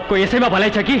तिमीहरू सबको यसैमा भलाइ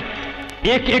छ कि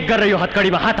एक एक गरेर यो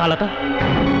हत्कडीमा हात हाल त।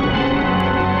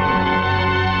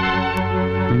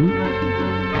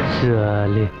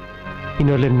 साले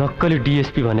यिनीहरूले नक्कली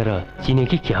डिएसपी भनेर चिने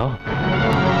कि क्या हो?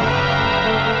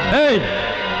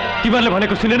 तिमीहरूले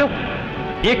भनेको सुनेनौ?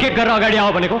 एक एक गरेर अगाडि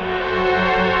आओ भनेको।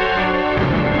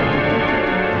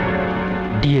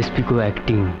 डिएसपी को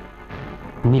एक्टिङ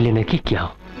मिलेन कि क्या हो?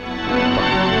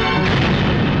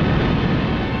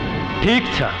 ठीक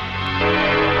छ,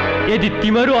 यदि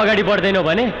तिमीहरू अगाडि बढ्दैनौ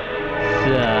भने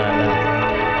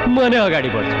म नै अगाडि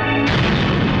बढ्छु।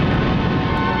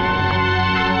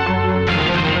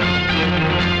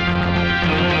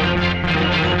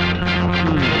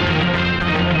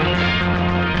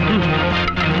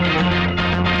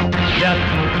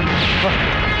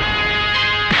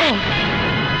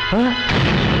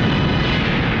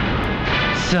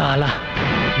 साला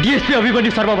डिएसपी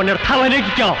अभिमन्यु शर्मा भनेर थाहा भएन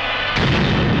कि क्या हो?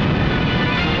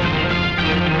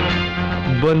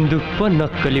 बन्दुक पो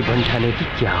नक्कली भन्ठाने कि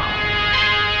क्या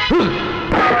हो?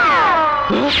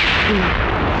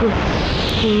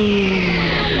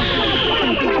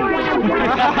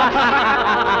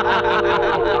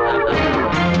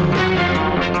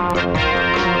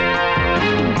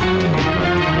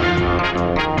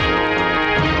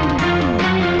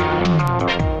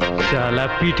 साला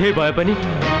पिठै भए पनि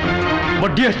म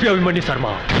डिएसपी अभिमन्यु शर्मा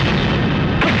हो।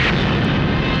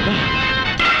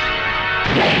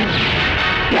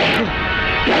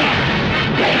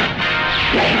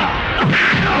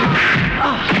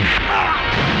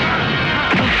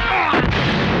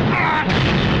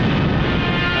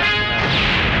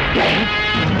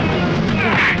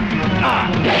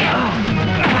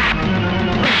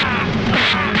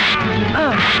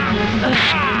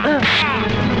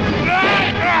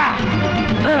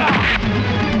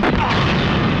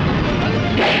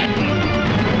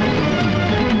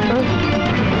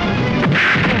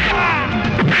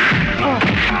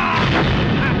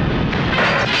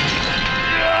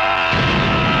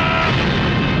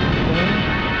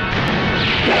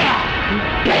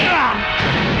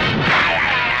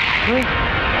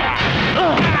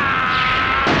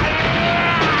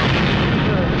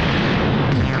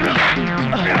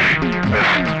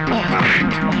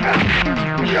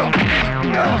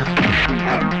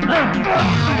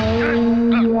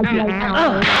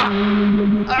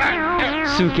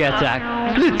 सुक्या चाक।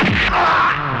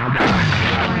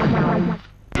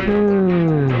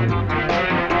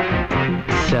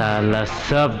 साला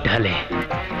सब ढले,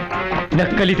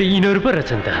 नक्कली त यिनीहरू पो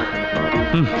रहेछन् त।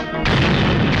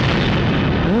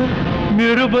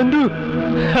 मेरो बन्धु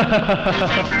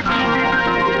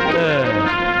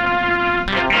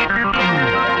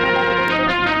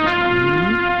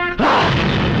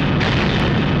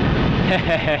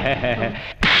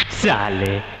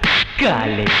साले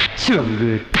काले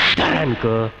सुँगुर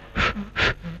धरानको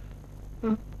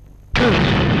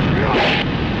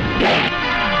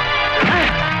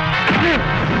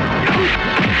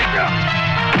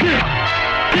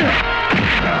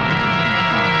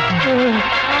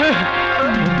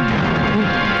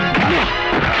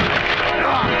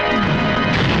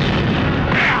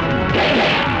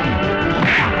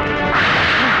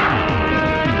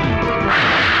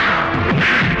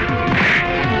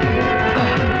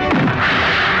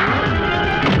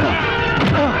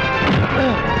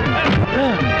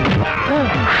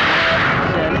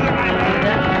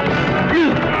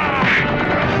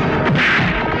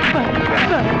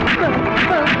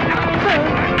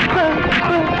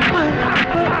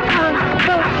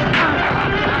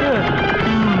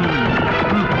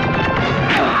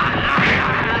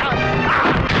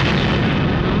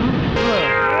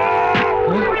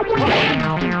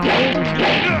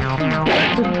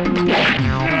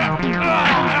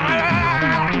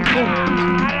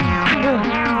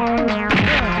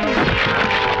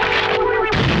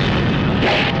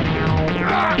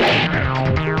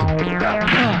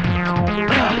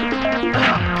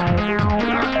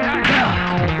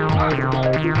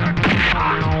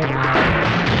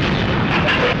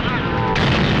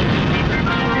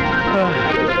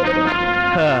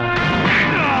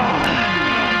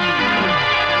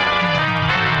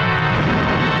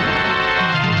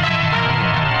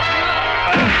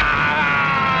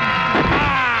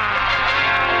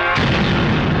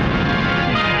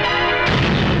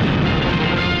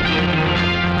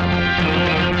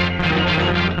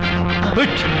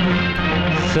उठ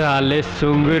साले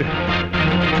सुँगुर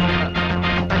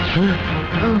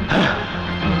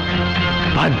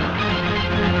भन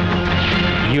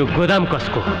यो गोदाम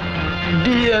कसको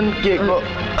डीएनके को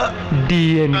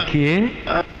डीएनके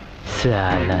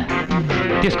साला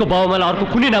त्यसको बाउमालाई अर्को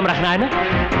कुनै नाम राख्न आएन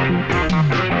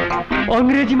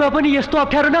अंग्रेजीमा पनि यस्तो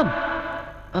अप्ठ्यारो नाम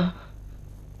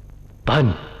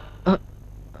भन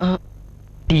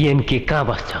डीएनके कहाँ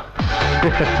बस्छ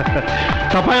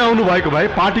तपाईँ आउनु भएको भए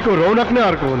पार्टीको रौनक नै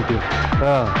अर्को हुन्थ्यो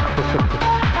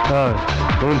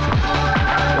हुन्छ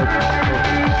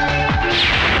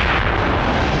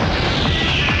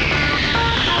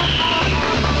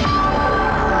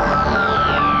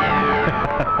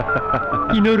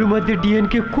यिनीहरू मध्ये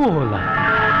डीएनके को होला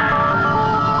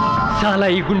साला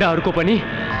यी गुण्डाहरूको पनि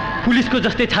पुलिसको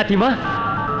जस्तै छातीमा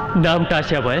नाम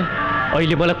टाँस्या भए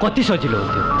अहिले मलाई कति सजिलो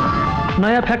हुन्थ्यो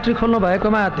नयाँ फ्याक्ट्री खोल्नु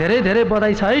भएकोमा धेरै धेरै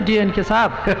बधाई छ है डीएनके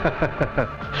साहब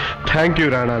थ्याङ्क यू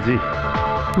राणाजी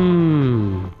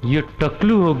यो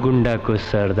टक्लु हो गुण्डाको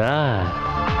सरदार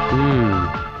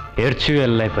हेर्छु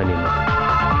यसलाई पनि म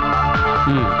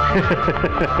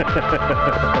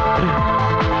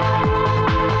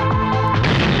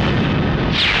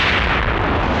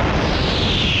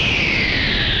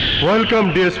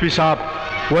वेलकम डीएसपी साहब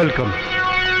वेलकम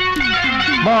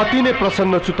म अति नै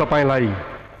प्रसन्न छु तपाईलाई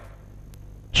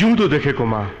जिउँदो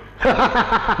देखेकोमा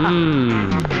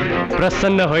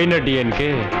प्रसन्न होइन डीएनके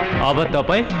अब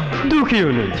तपाईँ दुखी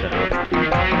हुनुहुन्छ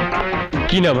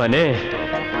किनभने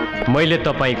मैले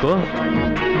तपाईँको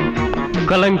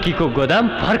कलङ्कीको गोदाम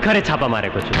भर्खरै छापा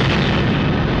मारेको छु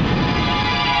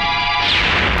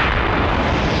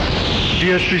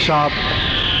डीएसपी साहब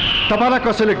तपाईलाई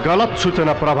कसैले गलत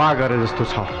सूचना प्रवाह गरे जस्तो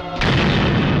छ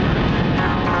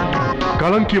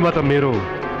कलङ्कीमा त मेरो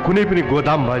कुनै पनि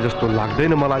गोदाम भए जस्तो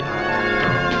लाग्दैन मलाई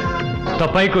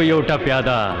तपाईको एउटा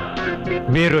प्यादा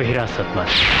मेरो हिरासतमा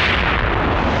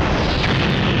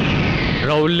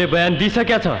राहुलले बयान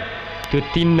दिइसकेका छ त्यो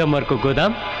 3 नम्बरको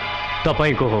गोदाम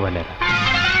तपाईको हो भनेर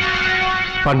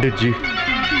पण्डितजी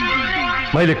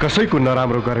मैले कसैको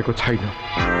नराम्रो गरेको छैन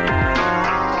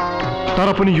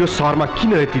तर पनि यो शहरमा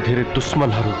किन यति धेरै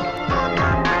दुश्मनहरू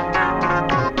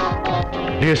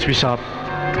डीएसपी साहब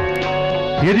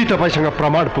यदि तपाईसँग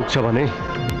प्रमाण पुग्छ भने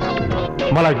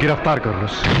मलाई गिरफ्तार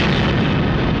गर्नुहोस्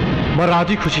म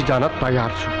राजी खुसी जान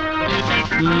तयार छु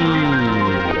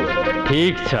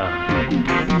ठीक छ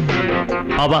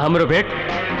अब हाम्रो भेट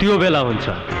त्यो बेला हुन्छ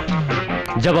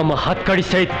जब म हत्कडी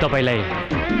सहित तपाईलाई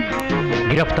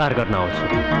गिरफ्तार गर्न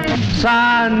आउँछु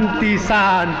शान्ति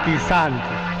शान्ति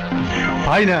शान्ति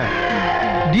होइन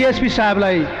डीएसपी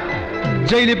साहबलाई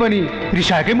जहिले पनि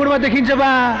रिसाएकै मुडमा देखिन्छ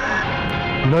बा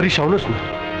नरिसाउनुहोस् न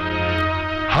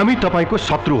हामी तपाईको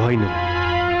शत्रु होइन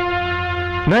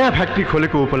नयाँ फ्याक्ट्री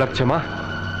खोलेको उपलक्ष्यमा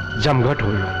जमघट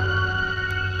हो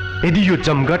यदि यो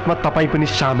जमघटमा तपाईँ पनि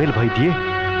सामेल भइदिए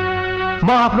म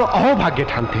आफ्नो अहोभाग्य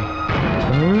ठान्थे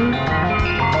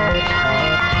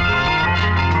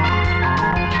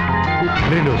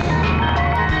लिनुहोस्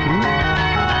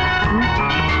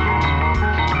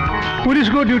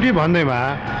पुलिसको ड्युटी भन्दैमा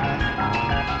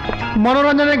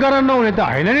मनोरञ्जनै गर्न नहुने त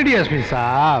होइन नि डीएसपी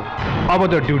साहब अब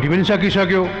त ड्युटी पनि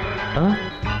सकिसक्यो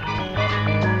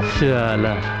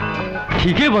साला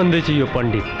ठिकै भन्दैछु यो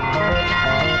पण्डित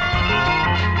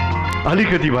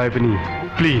अलिकति भए पनि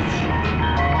प्लिज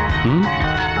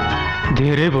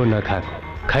धेरै भो नखाएको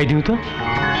खाइदिउँ त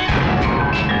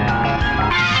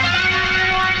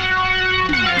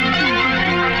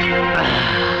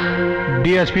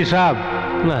डीएसपी साहब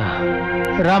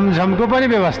रामझमको पनि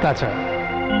व्यवस्था छ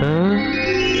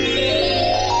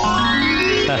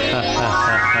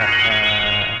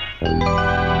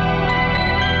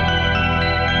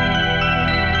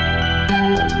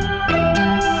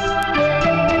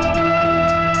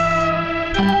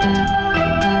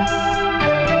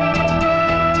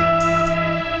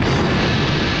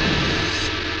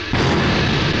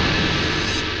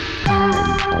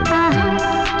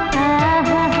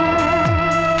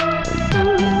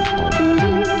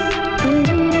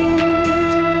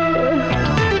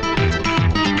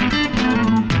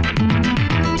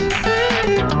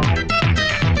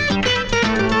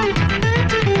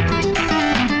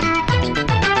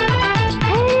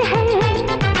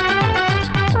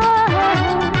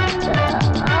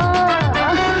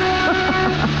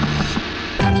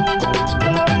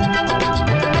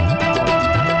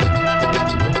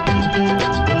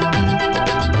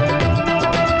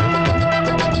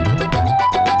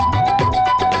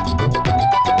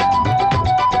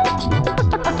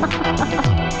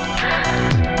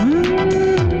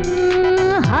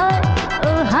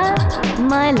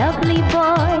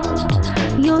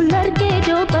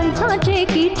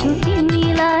सोचेकी छु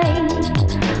तिमीलाई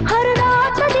हर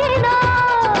रात दिन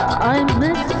I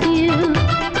miss you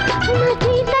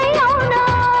नजिकै आउन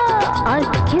I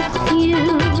kiss you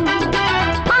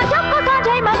आजको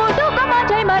साँझैमा मुटुको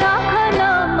माझैमा राखन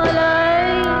मलाई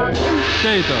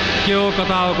त्यही त के हो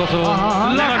कथा हो कसो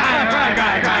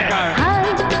Hi,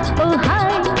 oh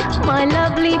hi, my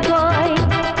lovely boy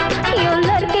यो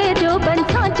लड्के जो बन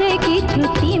सोचेकी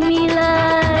छु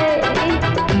तिमीलाई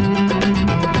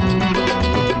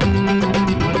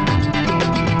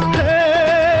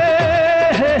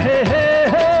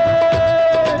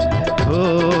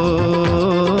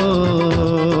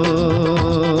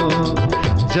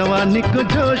जवानी को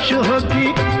जोश होगी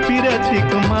पीरती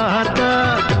को माता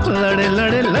लड़े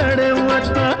लड़े लड़े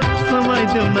वता समय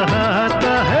दो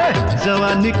नहाता है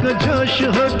जवानी को जोश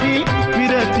होगी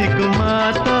पीरती को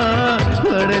माता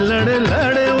लड़े लड़े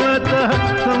लड़े वता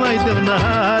समय दो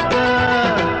नहाता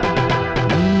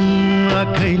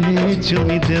आँखैले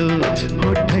चुमिदेऊ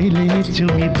होठैले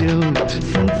चुमिदेऊ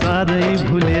संसारै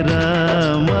भुलेर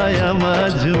मायामा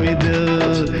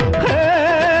झुमिदेऊ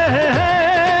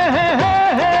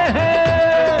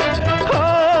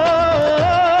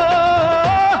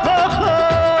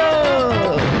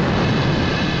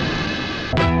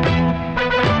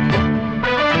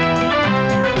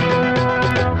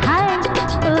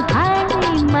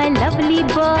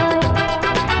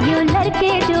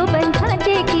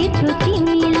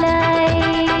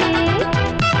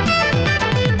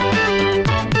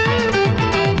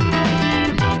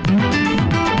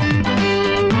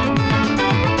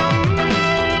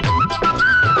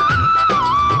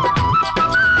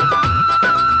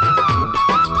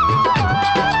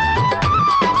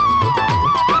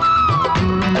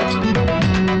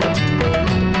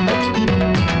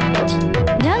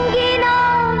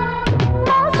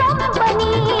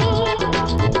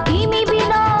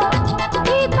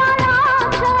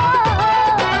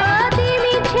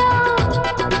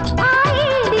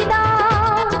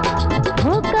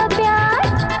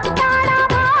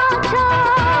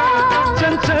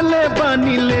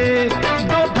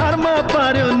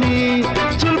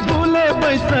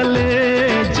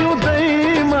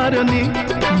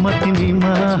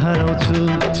तिमीमा हराउँछु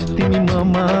तिमी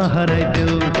ममा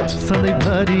हराइदेऊ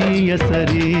सधैँभरि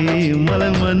यसरी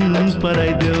मलाई मन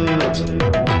पराइदेऊ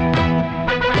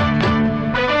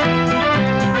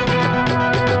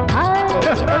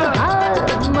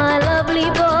My lovely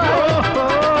boy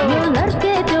यो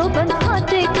लड्के जो बन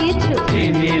सोचेकी छु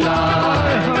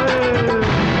तिमीलाई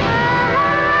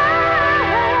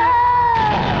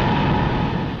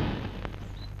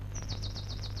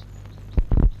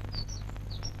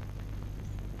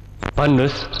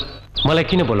भन्नुस् मलाई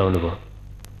किन बोलाउनु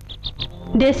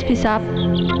भयो डेस्पी साहब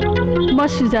म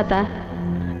सुजाता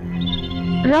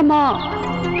र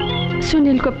म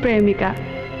सुनिलको प्रेमिका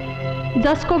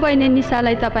जसको बहिनी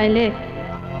निशालाई तपाईले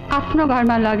आफ्नो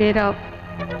घरमा लगेर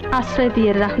आश्रय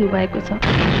दिएर राख्नु भएको छ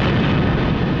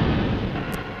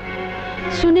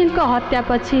सुनिलको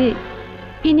हत्यापछि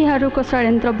यिनीहरूको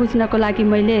षड्यन्त्र बुझ्नको लागि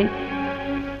मैले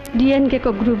डीएनके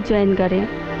को ग्रुप जोइन गरेँ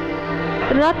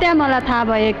र त्यहाँ मलाई थाहा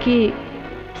भयो कि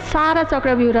सारा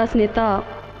चक्रव्यूह रच्ने त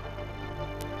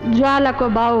ज्वालाको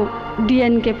बाउ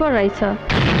डीएनके पो रहेछ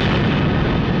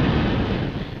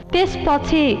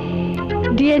त्यसपछि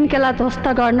डीएनकेलाई ध्वस्त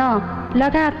गर्न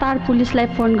लगातार पुलिसलाई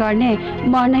फोन गर्ने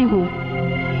म नै हुँ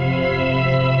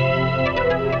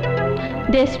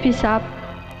डेस्पी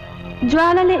साहब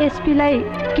ज्वालाले एसपीलाई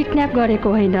किडन्याप गरेको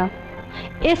होइन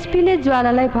एसपीले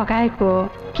ज्वालालाई भगाएको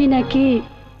हो किनकि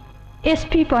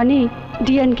एसपी पनि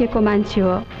डीएनके को मान्छे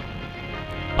हो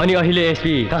अनि अहिले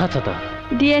एसपी कहाँ छ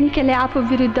त डीएनकेले आफू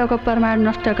विरुद्धको प्रमाण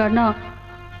नष्ट गर्न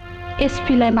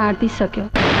एसपीलाई मारिदिसक्यो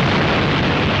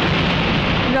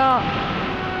र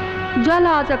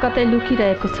ज्वाला अझ कतै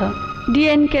लुकिरहेको छ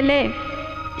डीएनकेले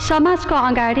समाजको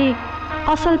अगाडि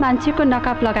असल मान्छेको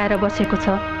नकाब लगाएर बसेको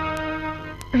छ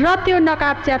र त्यो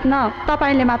नकाब च्यात्न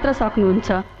तपाईले मात्र सक्नुहुन्छ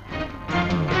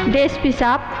डेस्पी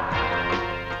साहब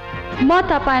म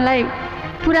तपाईलाई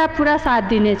पुरा साथ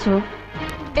दिनेछु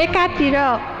एकातिर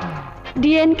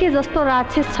डीएनके जस्तो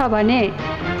राक्षस छ भने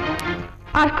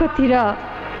अर्कोतिर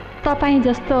तपाई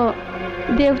जस्तो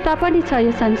देवता पनि छ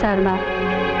यो संसारमा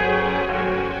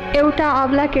एउटा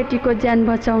अबला केटीको ज्यान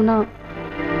बचाउन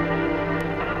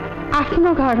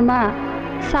आफ्नो घरमा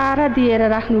सारा दिएर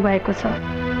राख्नु भएको छ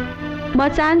म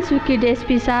चाहन्छु कि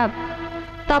डेस्पी साहब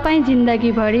तपाई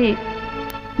जिन्दगीभरि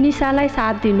निशालाई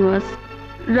साथ दिनुहोस्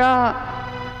र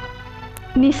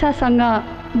निशासँग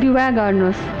विवाह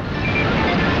गर्नुहोस्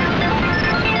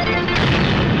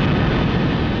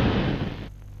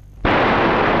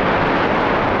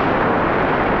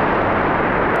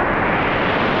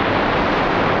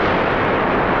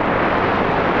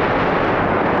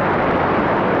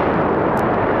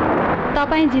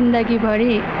तपाईँ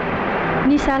जिन्दगीभरि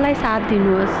निशालाई साथ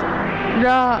दिनुहोस् र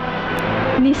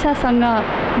निशासँग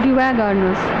विवाह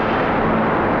गर्नुहोस्।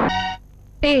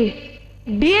 ए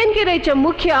डिएनके रहेछ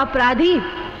मुख्य अपराधी।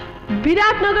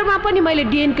 विराटनगरमा पनि मैले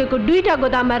डिएनके को 2टा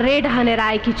गोदाममा रेड हानेर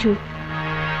आएकी छु।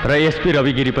 र एसपी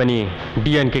रवि गिरी पनि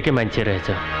डिएनके कै मान्छे रहेछ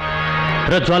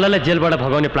र ज्वालालाई जेलबाट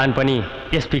भगाउने प्लान पनि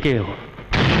एसपी कै हो।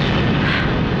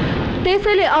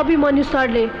 त्यसैले अभिमन्यु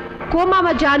सरले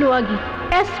कोमामा जानु अघि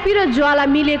एसपी र ज्वाला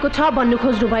मिलेको छ भन्नु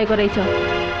खोज्नु भएको रहेछ।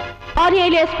 अनि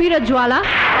अहिले एसपी र ज्वाला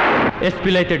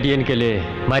एसपीलाई त डिएनकेले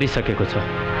मारिसकेको छ।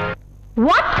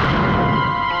 व्हाट?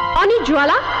 अनि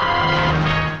ज्वाला?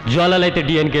 ज्वालालाई त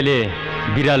डिएनकेले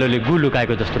बिरालोले गु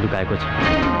लुकाएको जस्तो लुकाएको छ।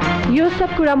 यो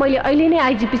सब कुरा मैले अहिले नै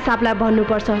आइजिपी साहबलाई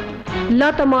भन्नुपर्छ। ल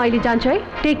त म अहिले जान्छु है।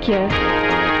 Take care.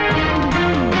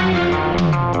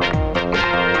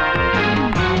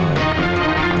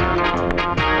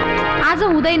 आज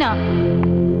हुँदैन।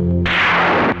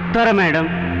 तर म्याडम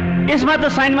यसमा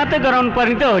त साइन मात्रै गराउनु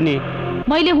पर्ने त हो नि।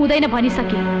 मैले हुँदैन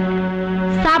भनिसकेँ।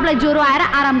 साहबलाई ज्वरो आएर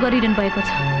आराम गरिरहनु भएको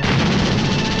छ।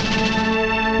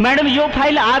 म्याडम यो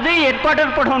फाइल आजै हेडक्वार्टर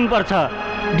पठाउनु पर्छ।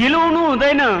 ढिलो हुनु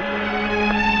हुँदैन।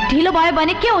 ढिलो भयो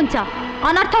भने के हुन्छ?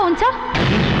 अनर्थ हुन्छ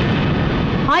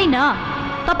होइन।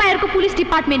 तपाईँहरूको पुलिस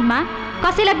डिपार्टमेन्टमा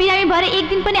कसैलाई बिरामी भएर एक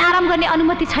दिन पनि आराम गर्ने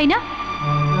अनुमति छैन।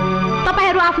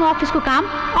 तपाईँहरू आफ्नो अफिसको काम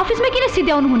अफिसमै किन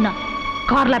सिध्याउनुहुन्न?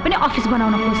 घरलाई पनि अफिस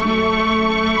बनाउन खोज्ने।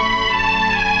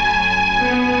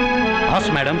 हस्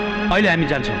म्याडम, अहिले हामी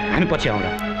जान्छौँ। हामी पछि आउँला।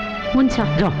 हुन्छ,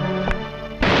 जाउँ।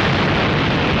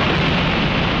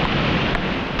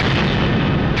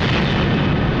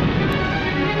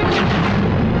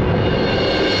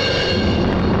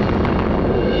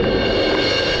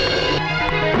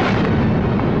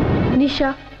 निशा,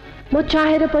 म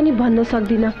चाहेर पनि भन्न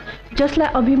सक्दिनँ जसलाई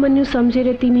अभिमन्यु सम्झेर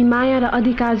तिमी माया र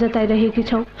अधिकार जताइरहेकी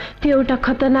छौ त्यो एउटा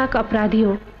खतरनाक अपराधी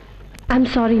हो। I'm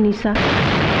sorry Nisha.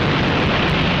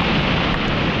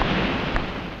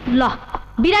 ल,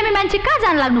 बिरामी मान्छे कहाँ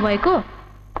जान लाग्नु भएको?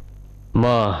 म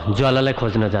ज्वालालाई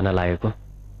खोज्न जान लागेको।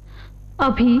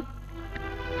 अभि,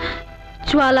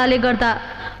 ज्वालाले गर्दा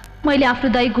मैले आफ्नो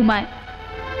दाइ गुमाएँ।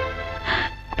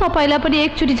 तपाईँलाई पनि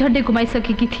एकचोटि झन्डै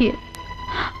गुमाइसकेकी थिएँ।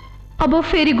 अब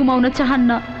फेरि गुमाउन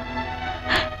चाहन्न।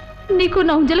 निको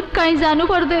नहुन्जेल कहीँ जानु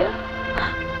पर्दै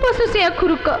बस्नुहोस् यहाँ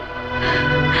खुरुक्क।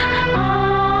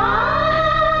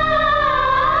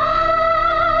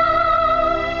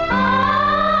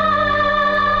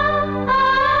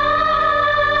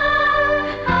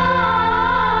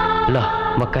 ल,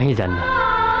 म कहीँ जान्न।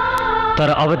 तर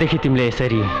अबदेखि तिमीले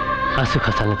यसरी आँसु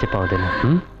खसाल्न चाहिँ पाउँदैन।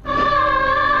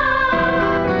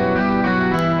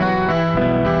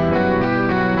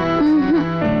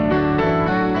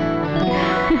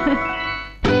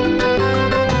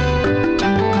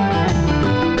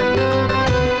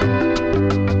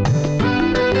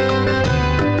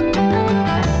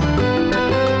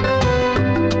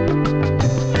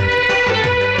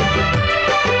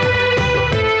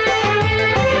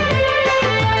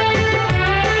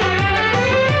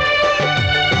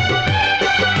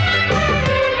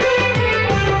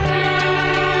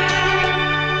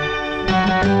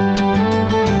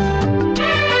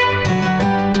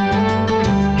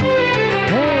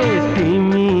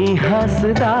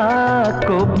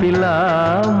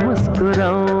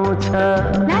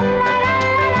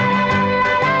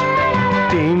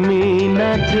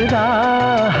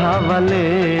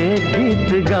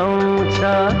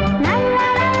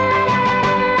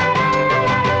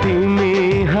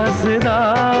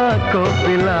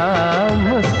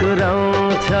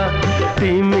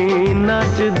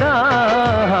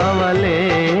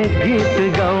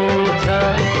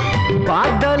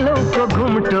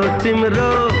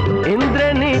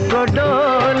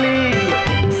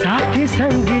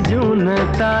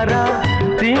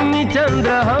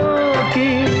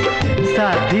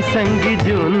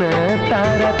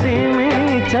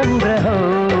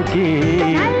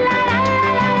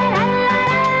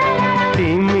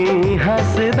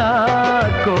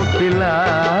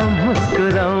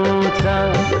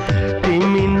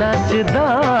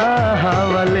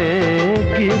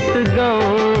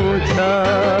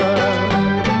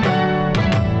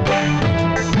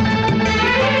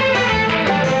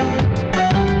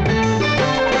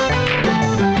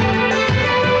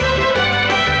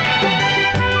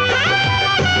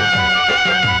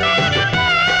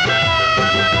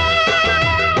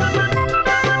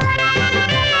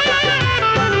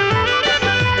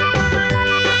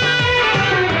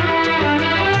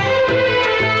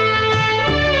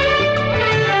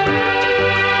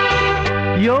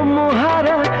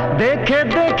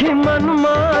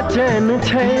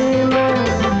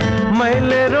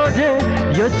 मैले रोजे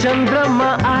यो चन्द्रमा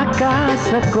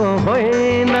आकाशको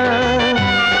होइन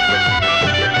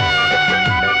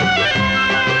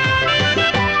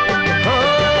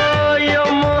यो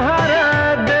मुहारा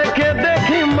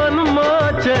देखेदेखि मनमा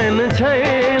चैन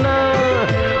छैन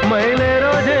मैले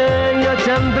रोजे यो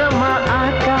चन्द्रमा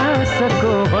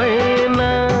आकाशको होइन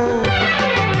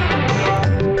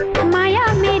माया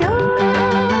मेरो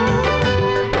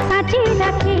साँची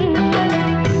राखे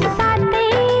साथै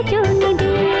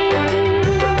जुनिदेखि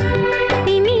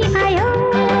तिमी आयो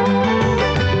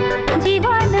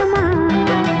जीवनमा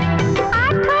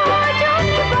आठो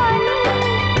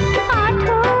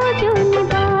जुनी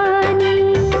बनी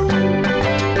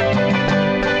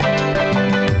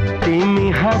तिमी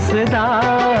हाँस्दा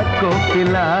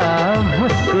कोकिला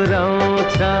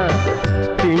मुस्कुराउँछ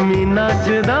तिमी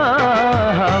नाच्दा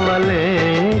हावाले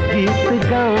गीत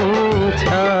गाउँछ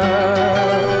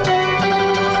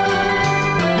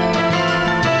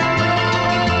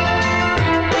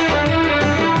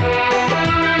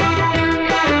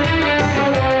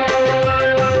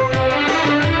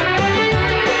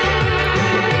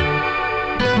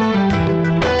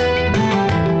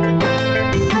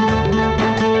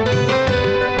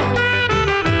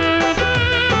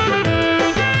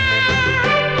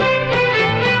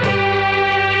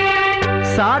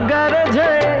सागर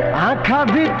झै आँखा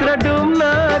भित्र डुब्न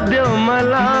देऊ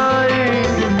मलाई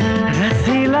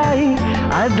रसीलाई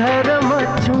आधारमा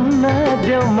चुम्न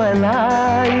देऊ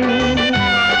मलाई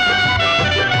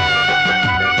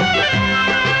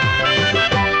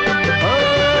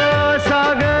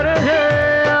सागर झै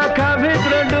आँखा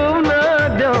भित्र डुब्न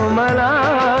देऊ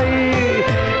मलाई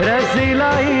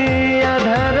रसीलाई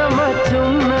आधारमा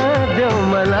चुम्न देऊ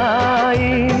मलाई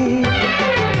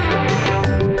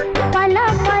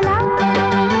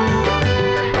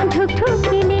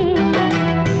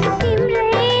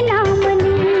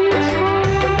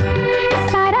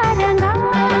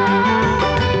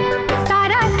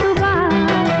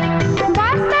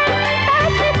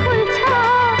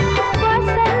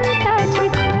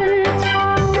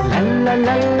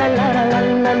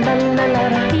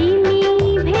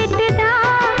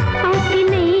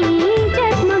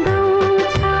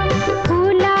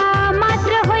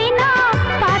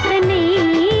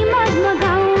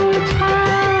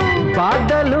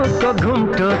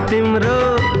घुम्टो तिम्रो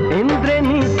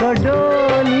इन्द्रेणीको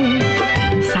डोली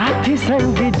साथी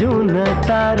सङ्गी जुन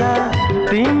तारा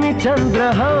तिमी चन्द्र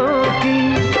हौ कि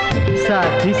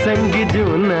साथी सङ्गी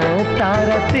जुन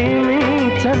तारा तिमी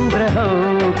चन्द्र हौ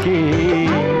कि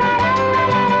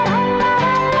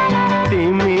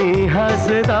तिमी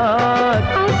हाँस्दा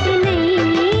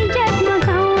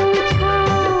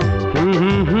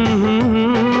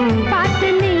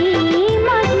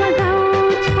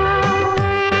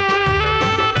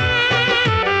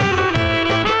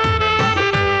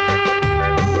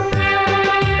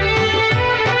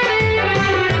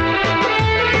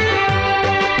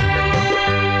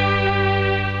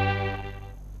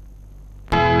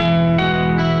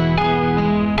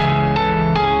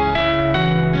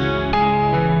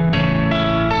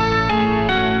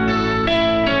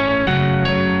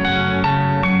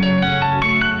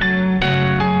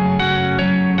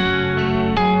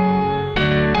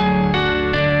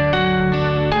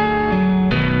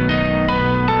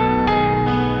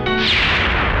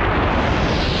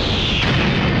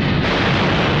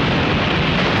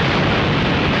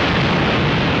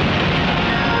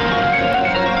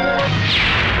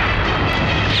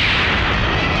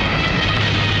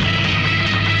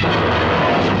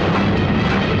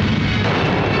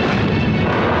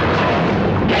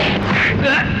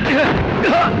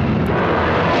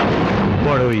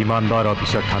ईमानदार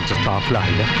अफिसर ठान्छस् त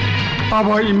आफूलाई होइन अब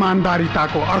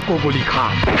ईमानदारिताको अर्को गोली खा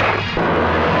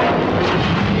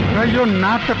र यो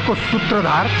नाटकको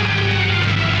सूत्रधार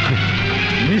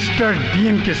मिस्टर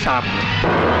डीएन के साथ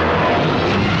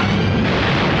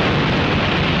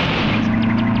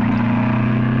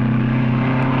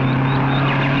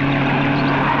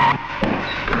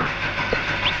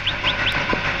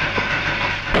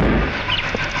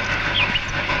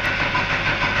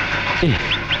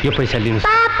यो पैसा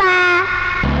लिनुहोस्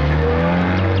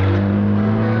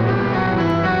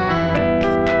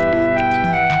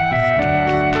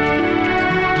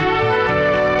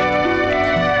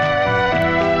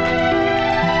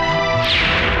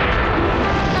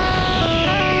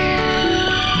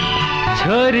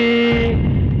छोरी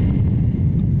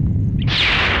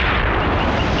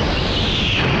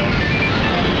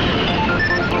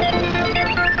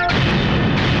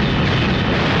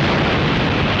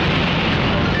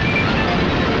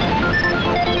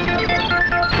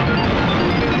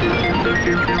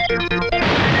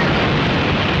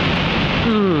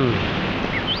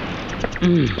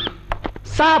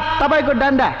साहब तपाईँको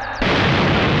डन्डा।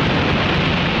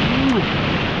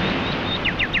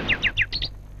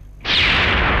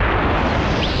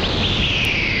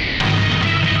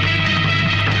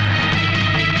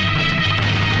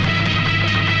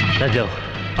 राजु,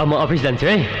 अब म अफिस जान्छु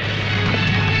है।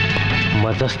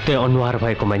 म जस्तै अनुहार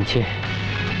भएको मान्छे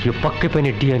यो पक्कै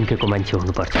पनि डिएनके को मान्छे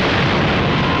हुनुपर्छ।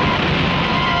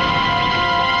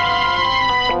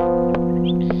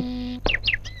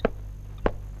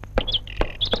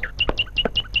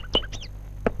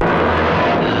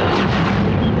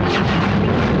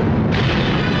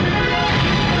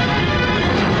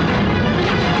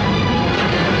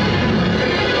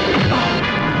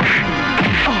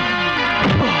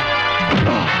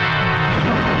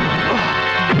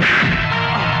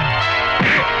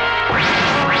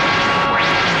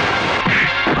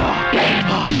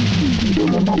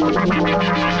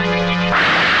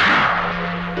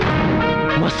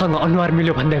 मसँग अनुहार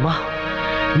मिल्यो भन्दैमा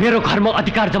मेरो घरमा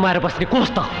अधिकार जमाएर बस्ने कोस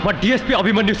त म डीएसपी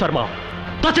अभिमन्यु शर्मा हो।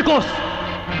 त चाहिँ कोस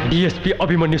डीएसपी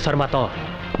अभिमन्यु शर्मा त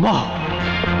म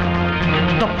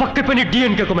त पक्कै पनि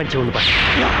डिएनके को मान्छे हुनुपर्छ।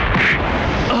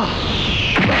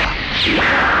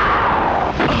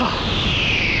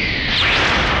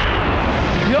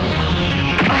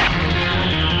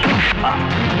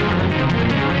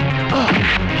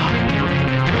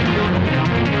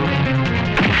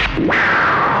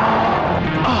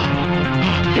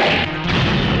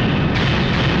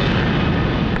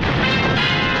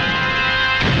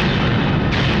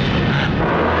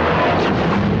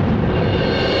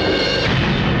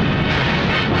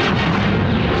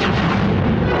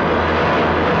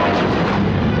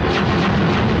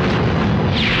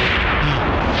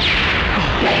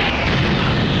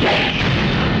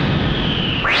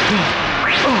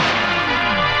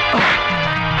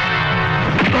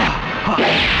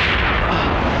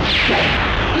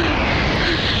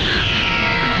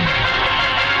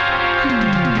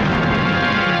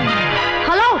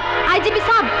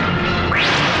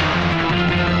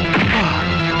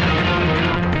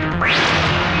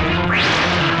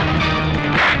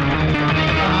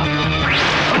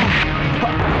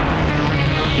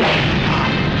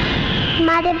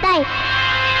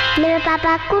 मेरो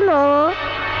पापा कुन हो?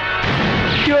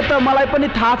 त्यो त मलाई पनि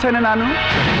थाहा छैन नानु।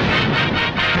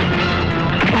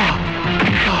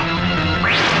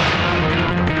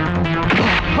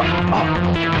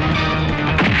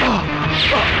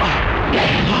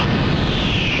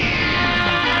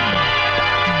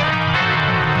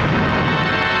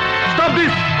 Stop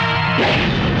this!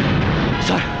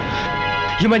 सर,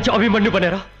 यो मान्छे अभिमन्यु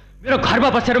बनेर मेरो घरमा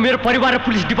बसेर मेरो परिवार र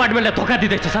पुलिस डिपार्टमेन्टलाई धोका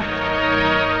दिँदैछ सर।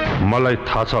 मलाई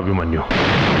थाहा छ अभिमन्यु।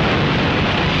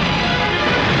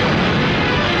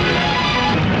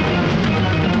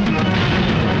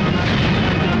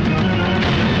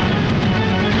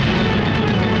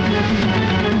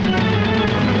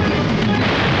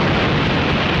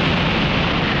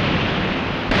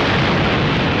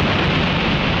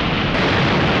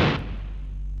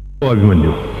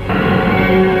 अभिमन्यु,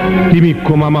 तिमी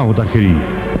कोमामा हुँदाखेरि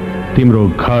तिम्रो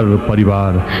घर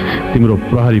परिवार तिम्रो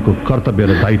प्रहरीको कर्तव्य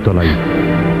र दायित्वलाई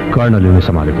कर्णले नै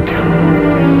सम्हालेको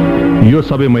थियो। यो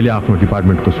सबै मैले आफ्नो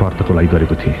डिपार्टमेन्टको स्वार्थको लागि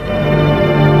गरेको थिएँ।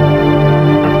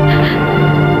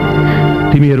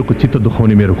 तिमीहरूको चित्त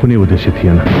दुखाउने मेरो कुनै उद्देश्य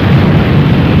थिएन।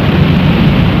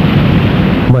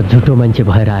 म झुटो मान्छे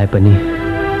भएर आए पनि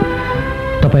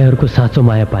तपाईहरूको साँचो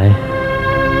माया पाएँ।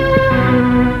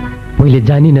 मैले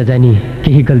जानी नजानी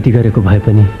केही गल्ती गरेको भए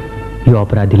पनि यो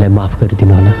अपराधीलाई माफ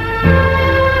गरिदिनु होला।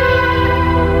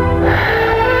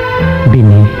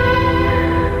 बिनी,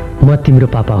 म तिम्रो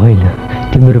पापा होइन,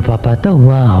 तिम्रो पापा त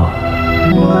उहाँ हो।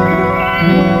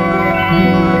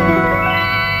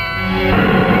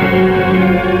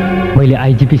 मैले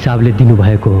आइजिपी साहबले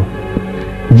दिनुभएको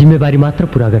जिम्मेवारी मात्र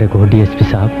पुरा गरेको हो डीएसपी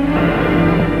साहब।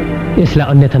 यसलाई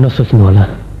अन्यथा नसोच्नु होला।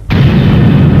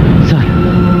 सर,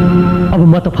 अब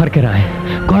म त फर्केर आएँ।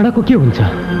 कर्णको के हुन्छ?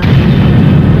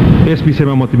 यस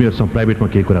विषयमा म तिमीहरूसँग प्राइभेटमा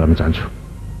केही कुरा गर्न चाहन्छु।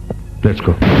 Let's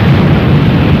go.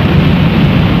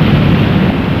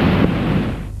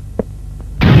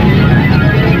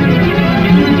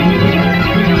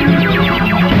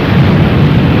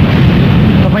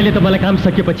 तपाईँले त मलाई काम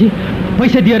सकिएपछि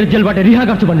पैसा दिएर जेलबाट रिहा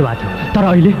गर्छु भन्नुभएको थियो, तर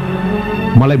अहिले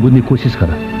मलाई बुझ्ने कोसिस गर।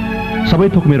 सबै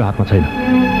थोक मेरो हातमा छैन।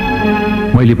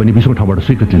 मैले पनि विश्व ठाउँबाट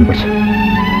स्वीकृति लिनुपर्छ।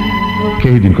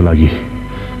 केही दिनको लागि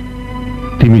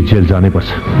तिमी जेल जानै पर्छ।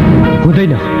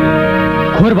 हुँदैन।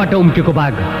 खोरबाट उम्केको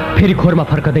बाघ फेरि खोरमा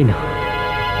फर्कदैन।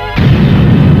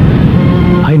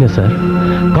 होइन सर,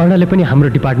 कर्णले पनि हाम्रो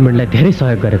डिपार्टमेन्टलाई धेरै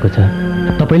सहयोग गरेको छ।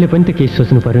 तपाईँले पनि त केही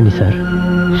सोच्नु पर्यो नि सर।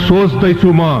 सोच्दैछु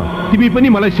म, तिमी पनि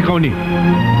मलाई सिकाउने।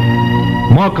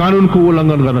 म कानुनको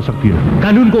उल्लङ्घन गर्न सक्दिनँ।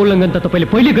 कानुनको उल्लङ्घन त तपाईँले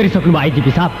पहिले गरिसक्नु भयो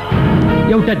आइजिपी साहब।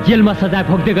 एउटा जेलमा सजाय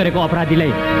भोग्दै गरेको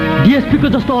अपराधीलाई डिएसपीको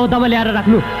जस्तो अहदामा ल्याएर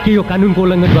राख्नु के यो कानुनको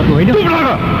उल्लङ्घन गर्नु होइन?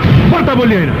 पर्ता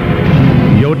बोल्ने होइन।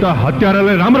 एउटा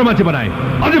हत्यारालाई राम्रो मान्छे बनाए,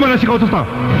 अझै मलाई सिकाउँछस् त?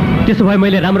 त्यसो भए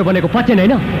मैले राम्रो बनेको पचेन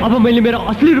होइन? अब मैले मेरो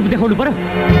असली रूप देखाउनु पर्यो।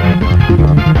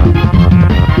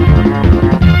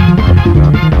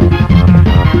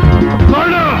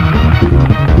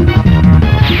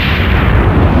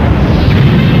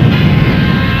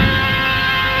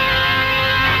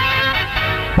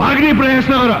 भाग्ने प्रयास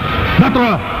नगर,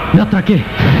 नत्र के?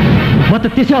 म त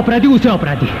त्यसै अपराधी उसै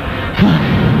अपराधी।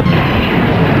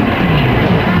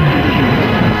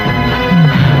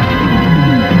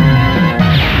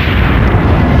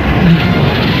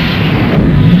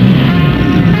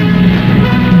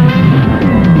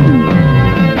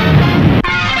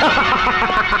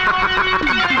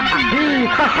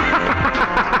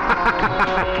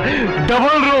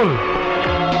 डबल रोल,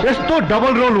 यस्तो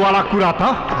डबल रोल वाला कुरा त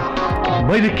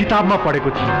मैले किताबमा पढेको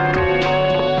थिएँ,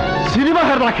 सिनेमा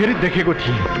हेर्दाखेरि देखेको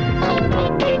थिएँ,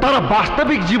 तर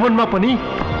वास्तविक जीवनमा पनि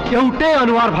एउटै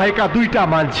अनुहार भएका दुईटा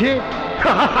मान्छे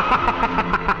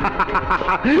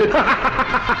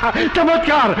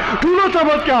चमत्कार, ठुलो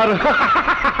चमत्कार।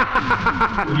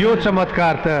 यो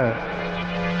चमत्कार त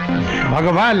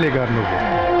भगवानले गर्नुभयो,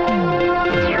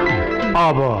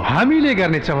 अब हामीले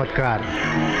गर्ने चमत्कार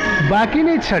बाँकी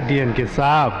नै छ डिएनके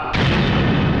साहब।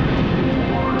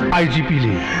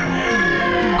 आइजिपीले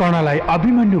कर्णलाई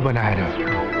अभिमन्यु बनाएर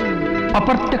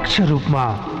अप्रत्यक्ष रूपमा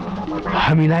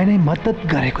हामीलाई नै मद्दत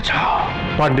गरेको छ।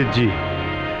 पण्डितजी,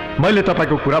 मैले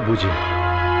तपाईँको कुरा बुझेँ।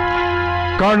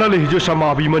 कर्णले हिजोसम्म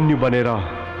अभिमन्यु बनेर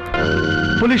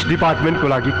पुलिस डिपार्टमेन्टको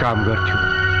लागि काम गर्थ्यो,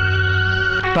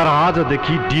 तर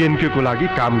आजदेखि डिएनके को लागि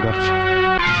काम गर्छ।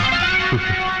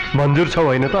 मन्जुर छ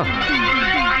होइन त?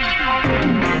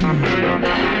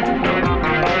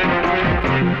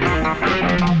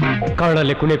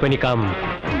 कर्णले कुनै पनि काम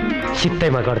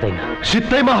सित्तैमा गर्दैन।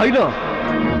 सित्तैमा होइन,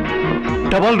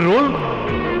 डबल रोल,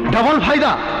 डबल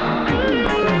फाइदा।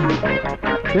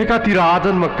 एकातिर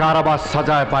आजन्म कारावास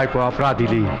सजाय पाएको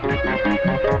अपराधीले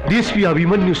डिएसपी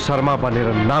अभिमन्यु शर्मा बनेर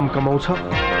नाम कमाउँछ,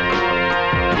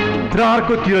 र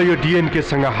अर्कोतिर यो डिएनके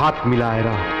सँग हात मिलाएर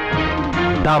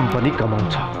दाम पनि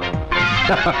कमाउँछ।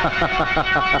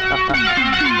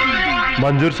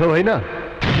 मन्जुर छ होइन?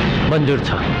 मन्जुर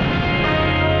छ।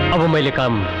 अब मैले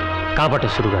काम कहाँबाट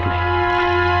सुरु गर्ने?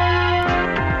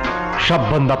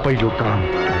 सबभन्दा पहिलो काम,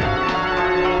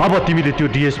 अब तिमीले त्यो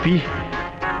डिएसपी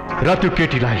र त्यो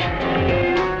केटीलाई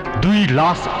 2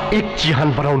 लास एक चिहान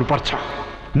बनाउनु पर्छ।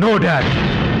 नो ड्याड,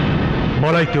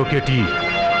 मलाई त्यो केटी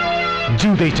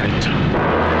जिउँदै चाहिन्छ।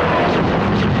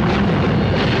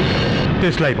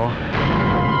 त्यसलाई म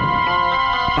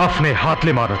आफ्नै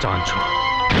हातले मार्न चाहन्छु।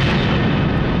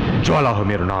 ज्वाला हो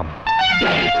मेरो नाम।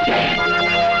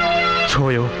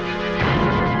 छोयो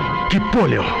कि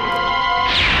पोल्यो?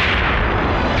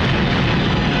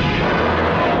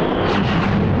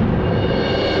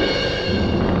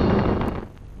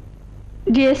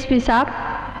 डिएसपी साहब,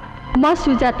 म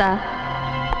सुजाता।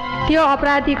 त्यो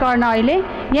अपराधी कर्ण अहिले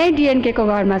यही डिएनके को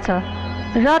घरमा छ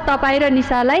र तपाईँ र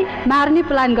निशालाई मार्ने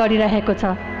प्लान गरिरहेको छ,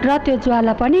 र त्यो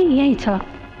ज्वाला पनि यही छ।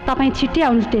 तपाईँ छिट्टै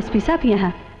आउनुहोस् डिएसपी साहब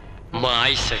यहाँ। म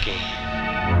आइसकेँ।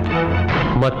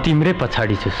 म तिम्रै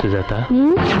पछाडि छु सुजाता।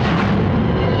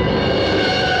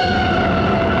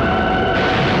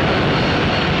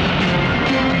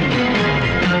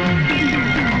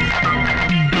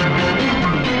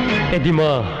 यदि म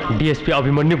डिएसपी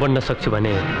अभिमन्यु बन्न सक्छु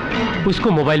भने उसको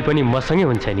मोबाइल पनि मसँगै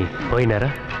हुन्छ नि, होइन र?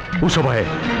 उसो भए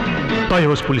तै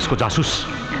होस् पुलिसको जासुस।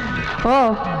 हो,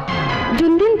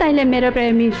 जुन दिन तैँले मेरो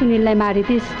प्रेमी सुनिललाई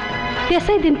मारिदिस्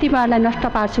त्यसै दिन तिमीहरूलाई नष्ट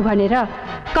पार्छु भनेर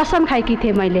कसम खाएकी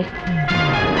थिएँ मैले।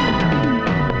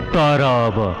 तर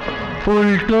अब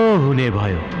उल्टो हुने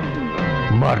भयो।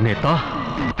 मर्ने त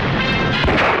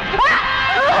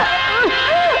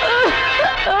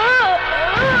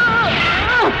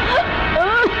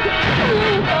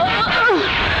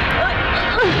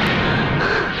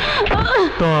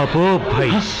भाइ,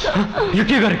 यो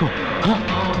के गरेको?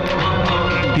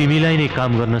 तिमीलाई नै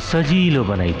काम गर्न सजिलो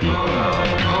बनाइदिए।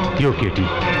 यो केटी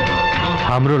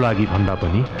हाम्रो लागि भन्दा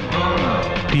पनि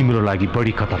तिम्रो लागि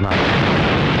बढी खतरनाक।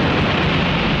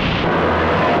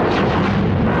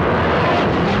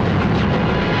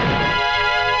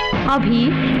 अभी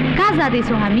कहाँ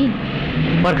जाँदैछौँ हामी?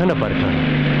 पर्ख न पर्ख,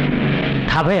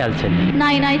 थाहा भइहाल्छ नि।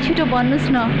 नाइ नाइ, छिटो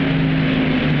भन्नुहोस् न।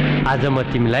 आज म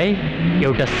तिमीलाई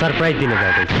एउटा सरप्राइज दिन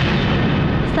जाँदैछु।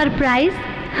 सरप्राइज?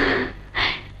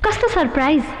 कस्तो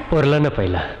सरप्राइज? ओर्ल न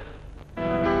पहिला।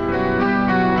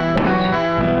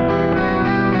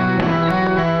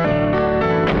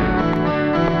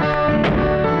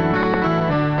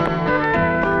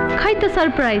 त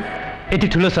सरप्राइज। यति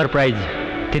ठुलो सरप्राइज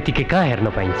त्यतिकै कहाँ हेर्न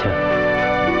पाइन्छ?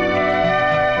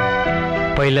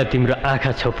 पहिला तिम्रो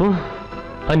आँखा छोपु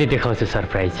अनि देखाउँछु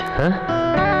सरप्राइज।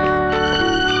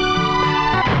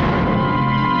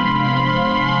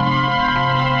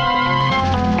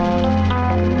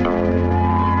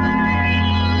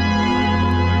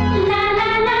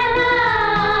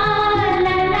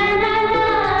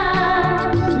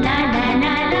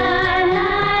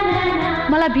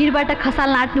 मलाई भिडबाट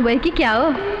खसाल्न आँट्नु भयो कि क्या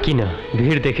हो? किन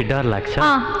भिडदेखि डर लाग्छ?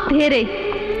 धेरै।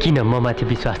 किन म माथि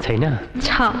विश्वास छैन? छ,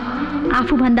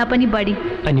 आफू भन्दा पनि बढी।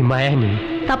 अनि माया नि?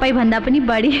 तपाईँ भन्दा पनि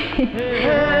बढी।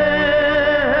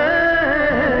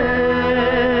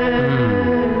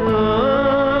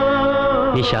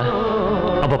 निशा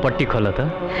अब पट्टी खोल त।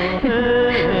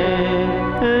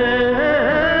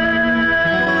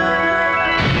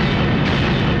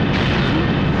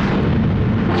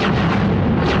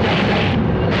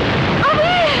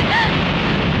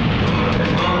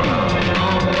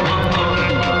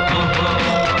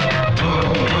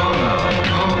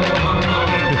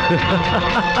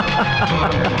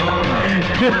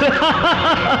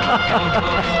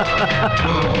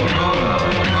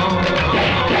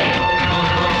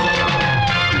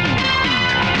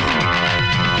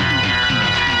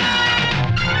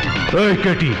 ओए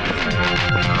केटी,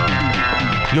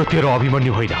 यो तेरो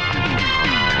अभिमन्यु होइन,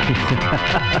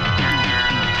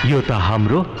 यो त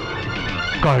हाम्रो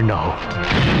कर्ण हो।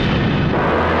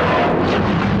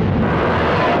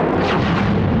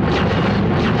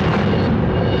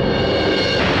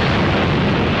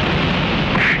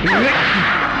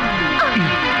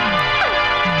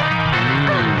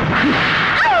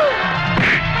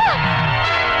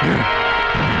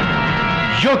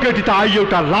 यो केटी त आई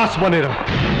एउटा लास बनेर,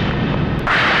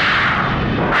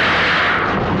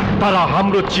 तर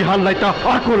हाम्रो चिहानलाई त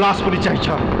अर्को लास पनि चाहिन्छ,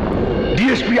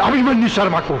 डीएसपी अभिमन्यु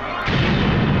शर्माको।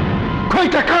 खोइ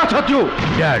त कहाँ छ त्यो?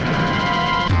 ड्याड,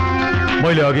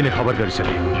 मैले अघि नै खबर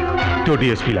गरिसकेँ त्यो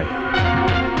डीएसपीलाई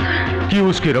कि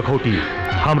उसकी रखौटी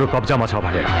हाम्रो कब्जामा छ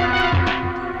भनेर,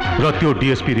 र त्यो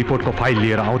डीएसपी रिपोर्टको फाइल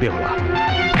लिएर आउँदै होला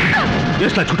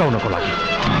यसलाई छुटाउनको लागि।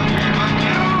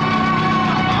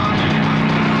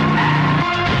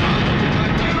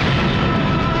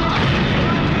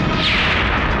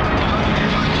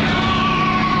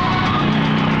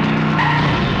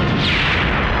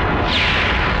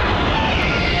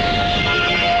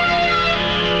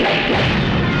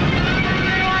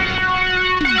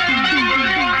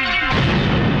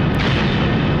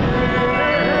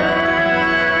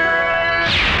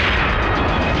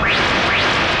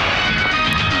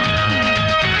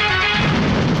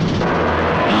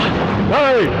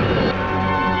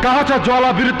 कहाँ छ ज्वाला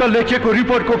विरुद्ध लेखिएको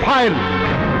रिपोर्टको फाइल?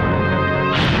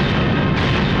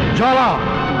 ज्वाला,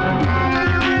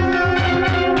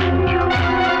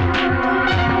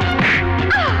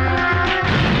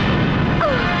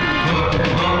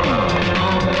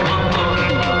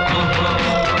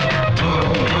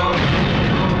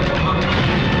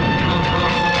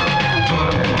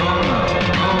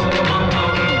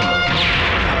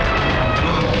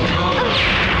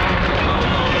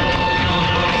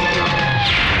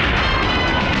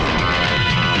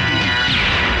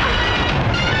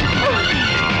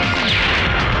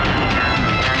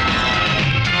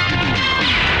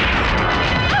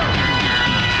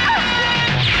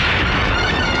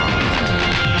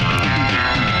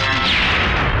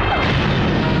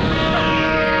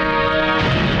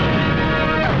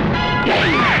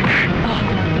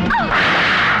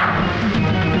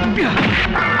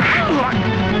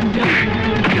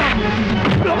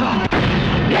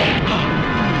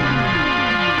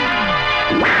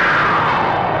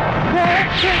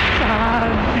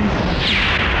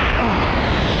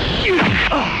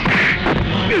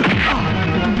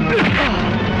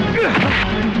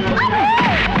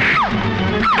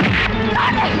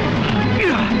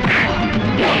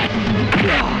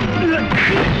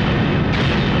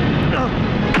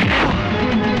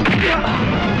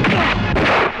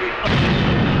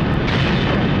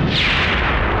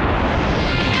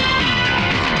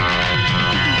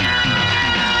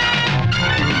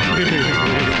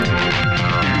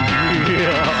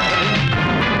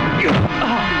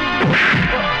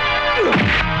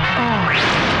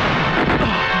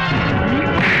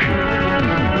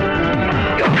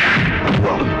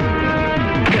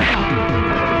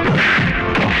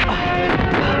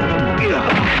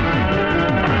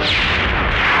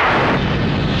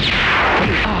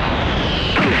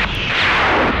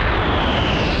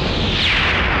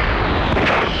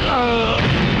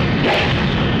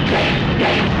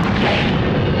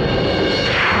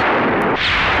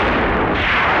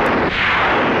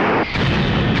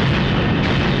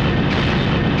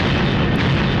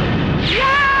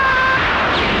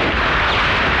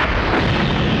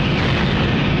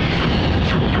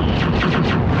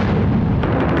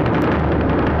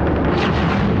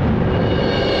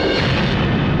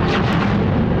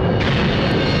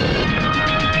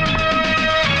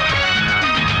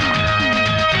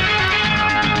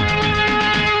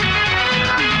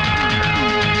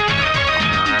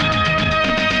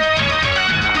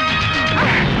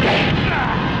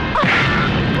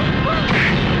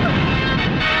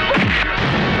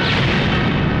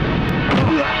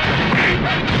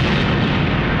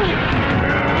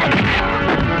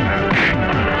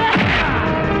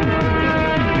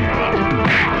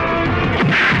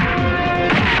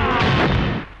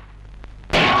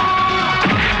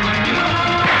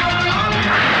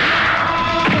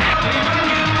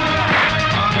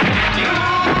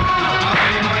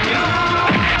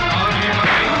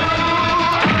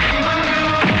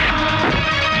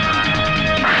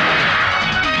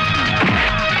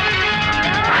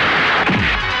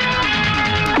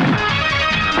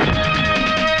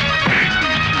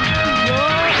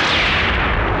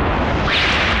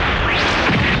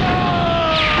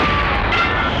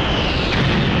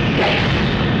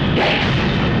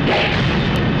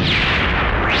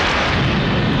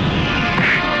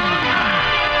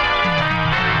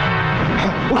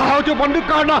 उठाओ त्यो बन्दुक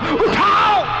गर्न,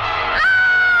 उठाओ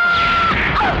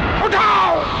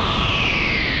उठाओ।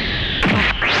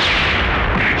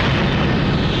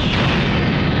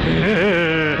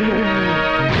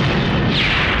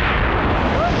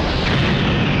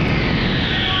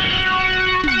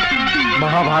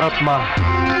 महाभारतमा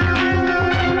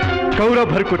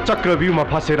कौरवहरूको चक्रव्यूहमा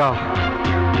फसेर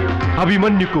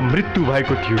अभिमन्युको मृत्यु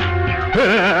भएको थियो।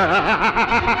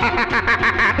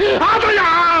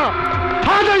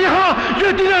 आज यहाँ यो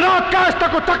दिन रात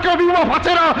कायस्थको चक्रव्यूहमा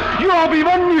फसेर यो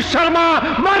अभिमन्यु शर्मा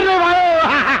मर्ने भयो।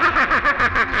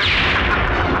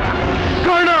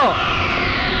 कर्ण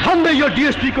हान्दै यो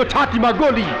डिएसपी को छातीमा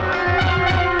गोली,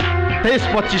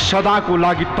 त्यसपछि सदाको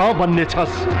लागि त बन्ने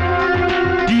छस्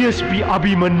डिएसपी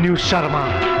अभिमन्यु शर्मा।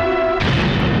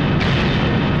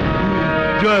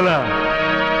 ज्वाला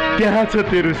त्यहाँ छ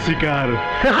तेरो शिकार।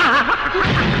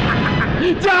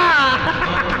 जा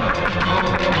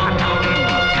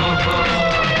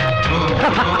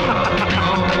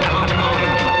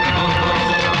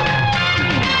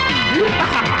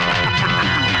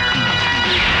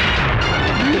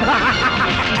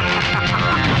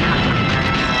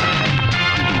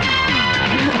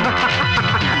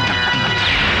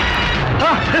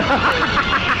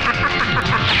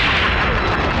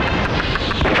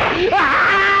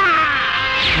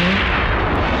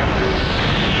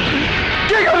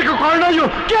के गरेको कर्ण? यो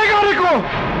के गरेको?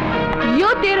 यो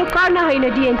तेरो कर्ण होइन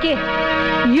डिएनके,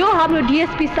 यो हाम्रो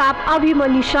डिएसपी साहब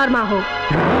अभिमन्यु शर्मा हो।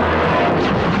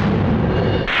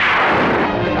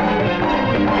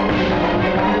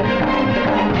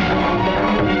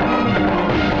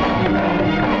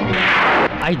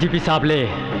 आइजिपी साहबले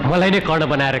मलाई नै कर्ण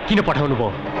बनाएर किन पठाउनु भयो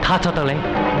थाहा छ तँलाई?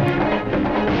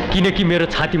 किनकि मेरो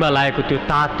छातीमा लागेको त्यो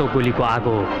तातो गोलीको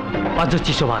आगो अझ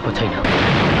चिसो भएको छैन।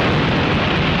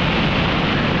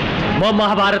 म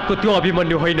महाभारतको त्यो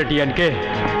अभिमन्यु होइन डिएनके,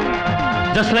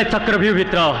 जसलाई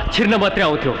चक्रव्यूहभित्र छिर्न मात्रै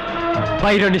आउँथ्यो,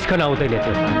 बाहिर निस्कन आउँदैन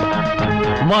थियो।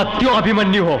 म त्यो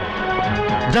अभिमन्यु हो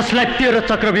जसलाई तेरो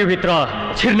चक्रव्यूहभित्र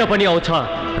छिर्न पनि आउँछ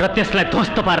र त्यसलाई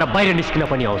ध्वस्त पारेर बाहिर निस्किन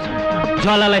पनि आउँछ।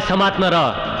 ज्वालालाई समात्न र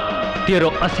तेरो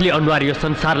असली अनुहार यो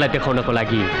संसारलाई देखाउनको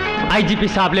लागि आइजिपी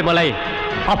साहबले मलाई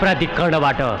अपराधी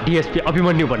कर्णबाट डिएसपी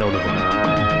अभिमन्यु बनाउनु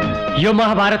भयो। यो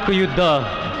महाभारतको युद्ध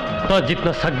त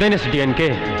जित्न सक्दैनस् डिएनके,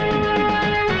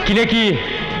 किनकि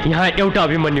यहाँ एउटा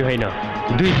अभिमन्यु होइन,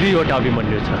 दुईवटा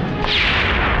अभिमन्यु छ।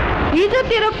 हिजो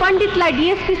तेरो पण्डितलाई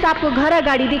डिएसपी साहबको घर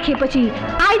अगाडि देखेपछि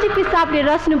आइजिपी साहबले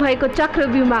रच्नु भएको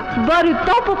चक्रव्यूहमा बरु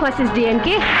तँ पो फसिस्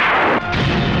डिएनके।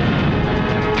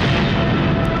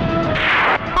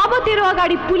 अब तेरो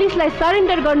अगाडि पुलिसलाई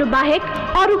सरेन्डर गर्नु बाहेक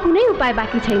अरू कुनै उपाय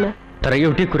बाँकी छैन। तर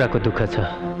एउटै कुराको दुःख छ,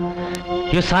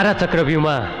 यो सारा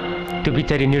चक्रव्यूहमा त्यो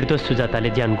बिचारी निर्दोष सुजाताले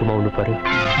ज्यान गुमाउनु पर्यो।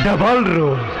 डबल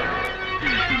रोल,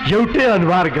 एउटै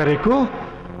अनुहार गरेको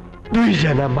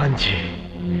दुईजना मान्छे।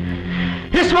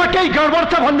 यसमा केही गडबड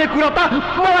छ भन्ने कुरा त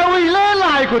मलाई उहिले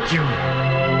लागेको थियो।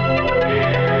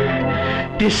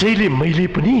 त्यसैले मैले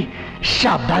पनि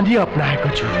सावधानी अपनाएको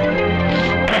छु।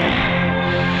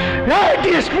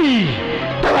 डिएसपी,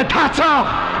 तपाईँ थाहा छ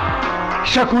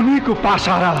शकुनीको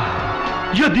पासा र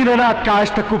यो दिननाथ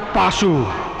कायस्थको पासो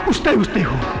उस्तै उस्तै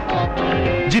हो।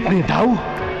 जित्ने दाउ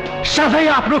सधैँ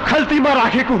आफ्नो खल्तीमा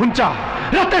राखेको हुन्छ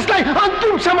र त्यसलाई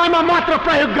अन्तिम समयमा मात्र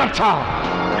प्रयोग गर्छ।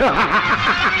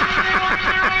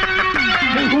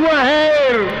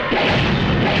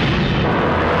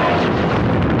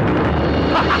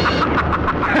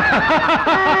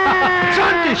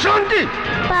 शान्ति शान्ति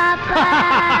पापा।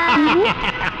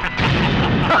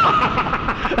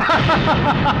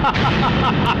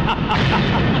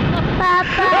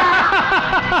 पापा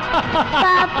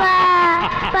पापा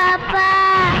पापा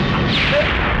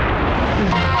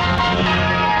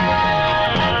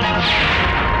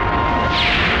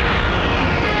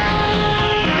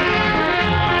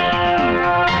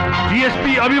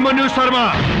DSP Abhimanyu Sharma,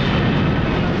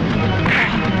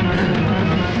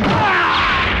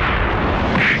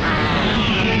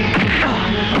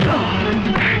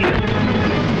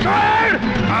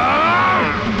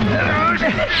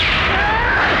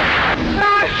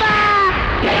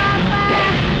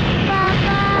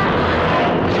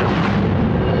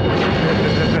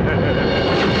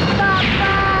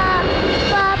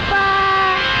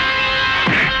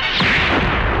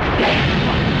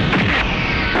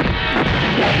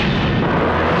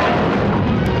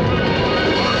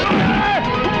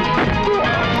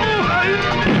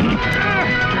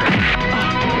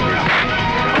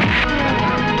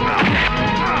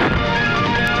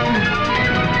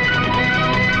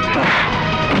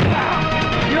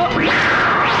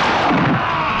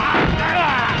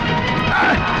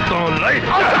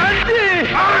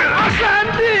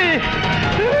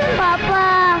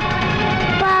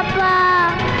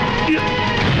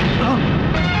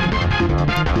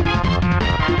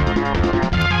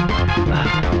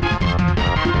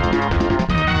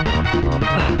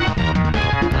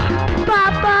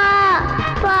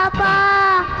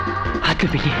 thank you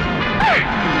बिनी।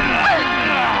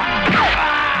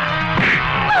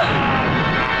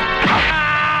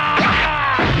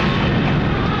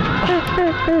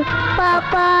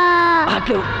 पापा हात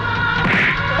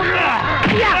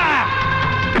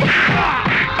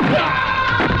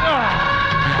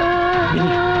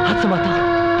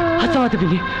समात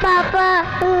बिनी। पापा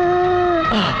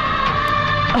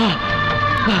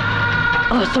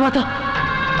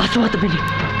समात बिनी।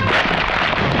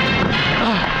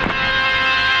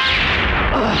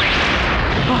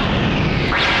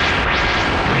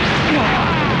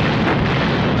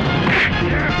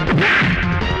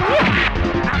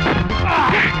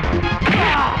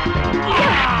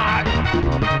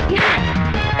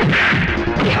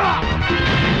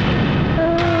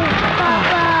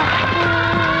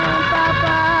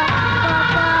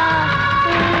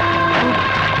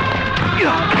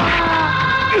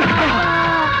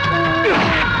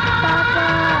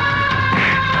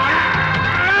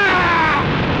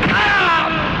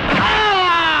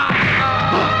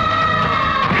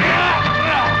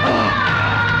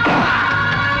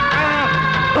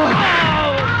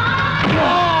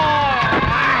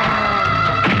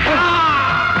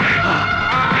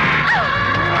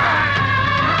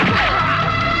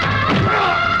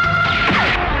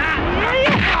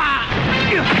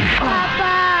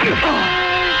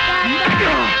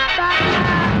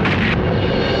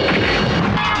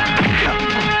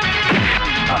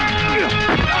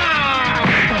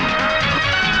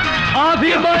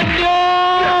 अभिमन्यु!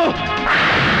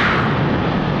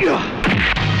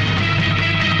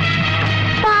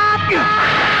 पापा!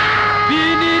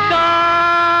 विनीता!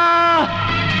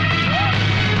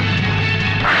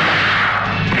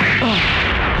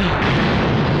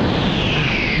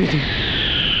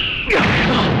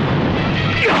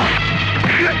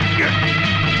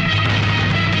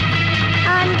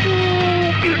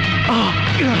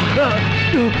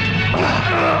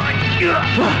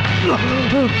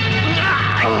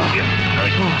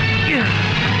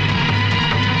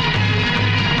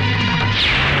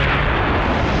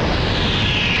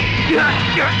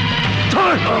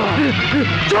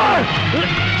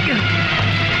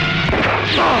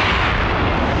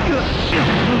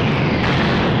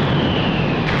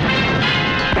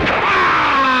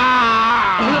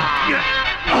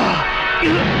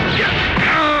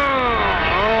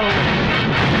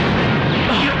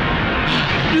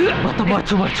 म त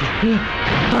मर्छु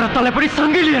तर तँलाई पनि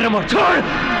सँगै लिएर मर्छु।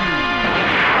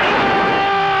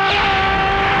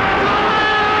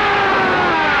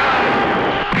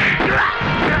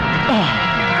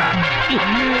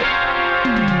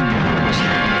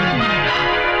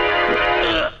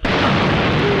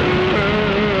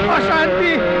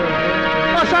 अशान्ति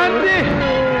अशान्ति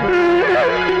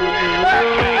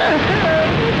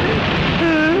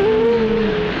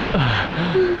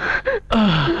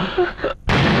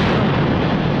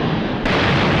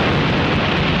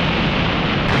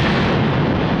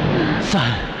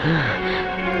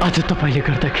आज तपाईँले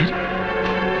गर्दाखेरि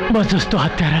म जस्तो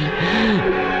हत्याराले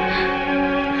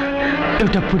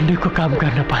एउटा पुण्यको काम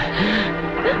गर्न पाए।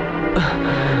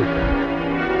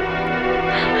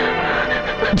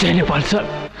 जय नेपाल सर।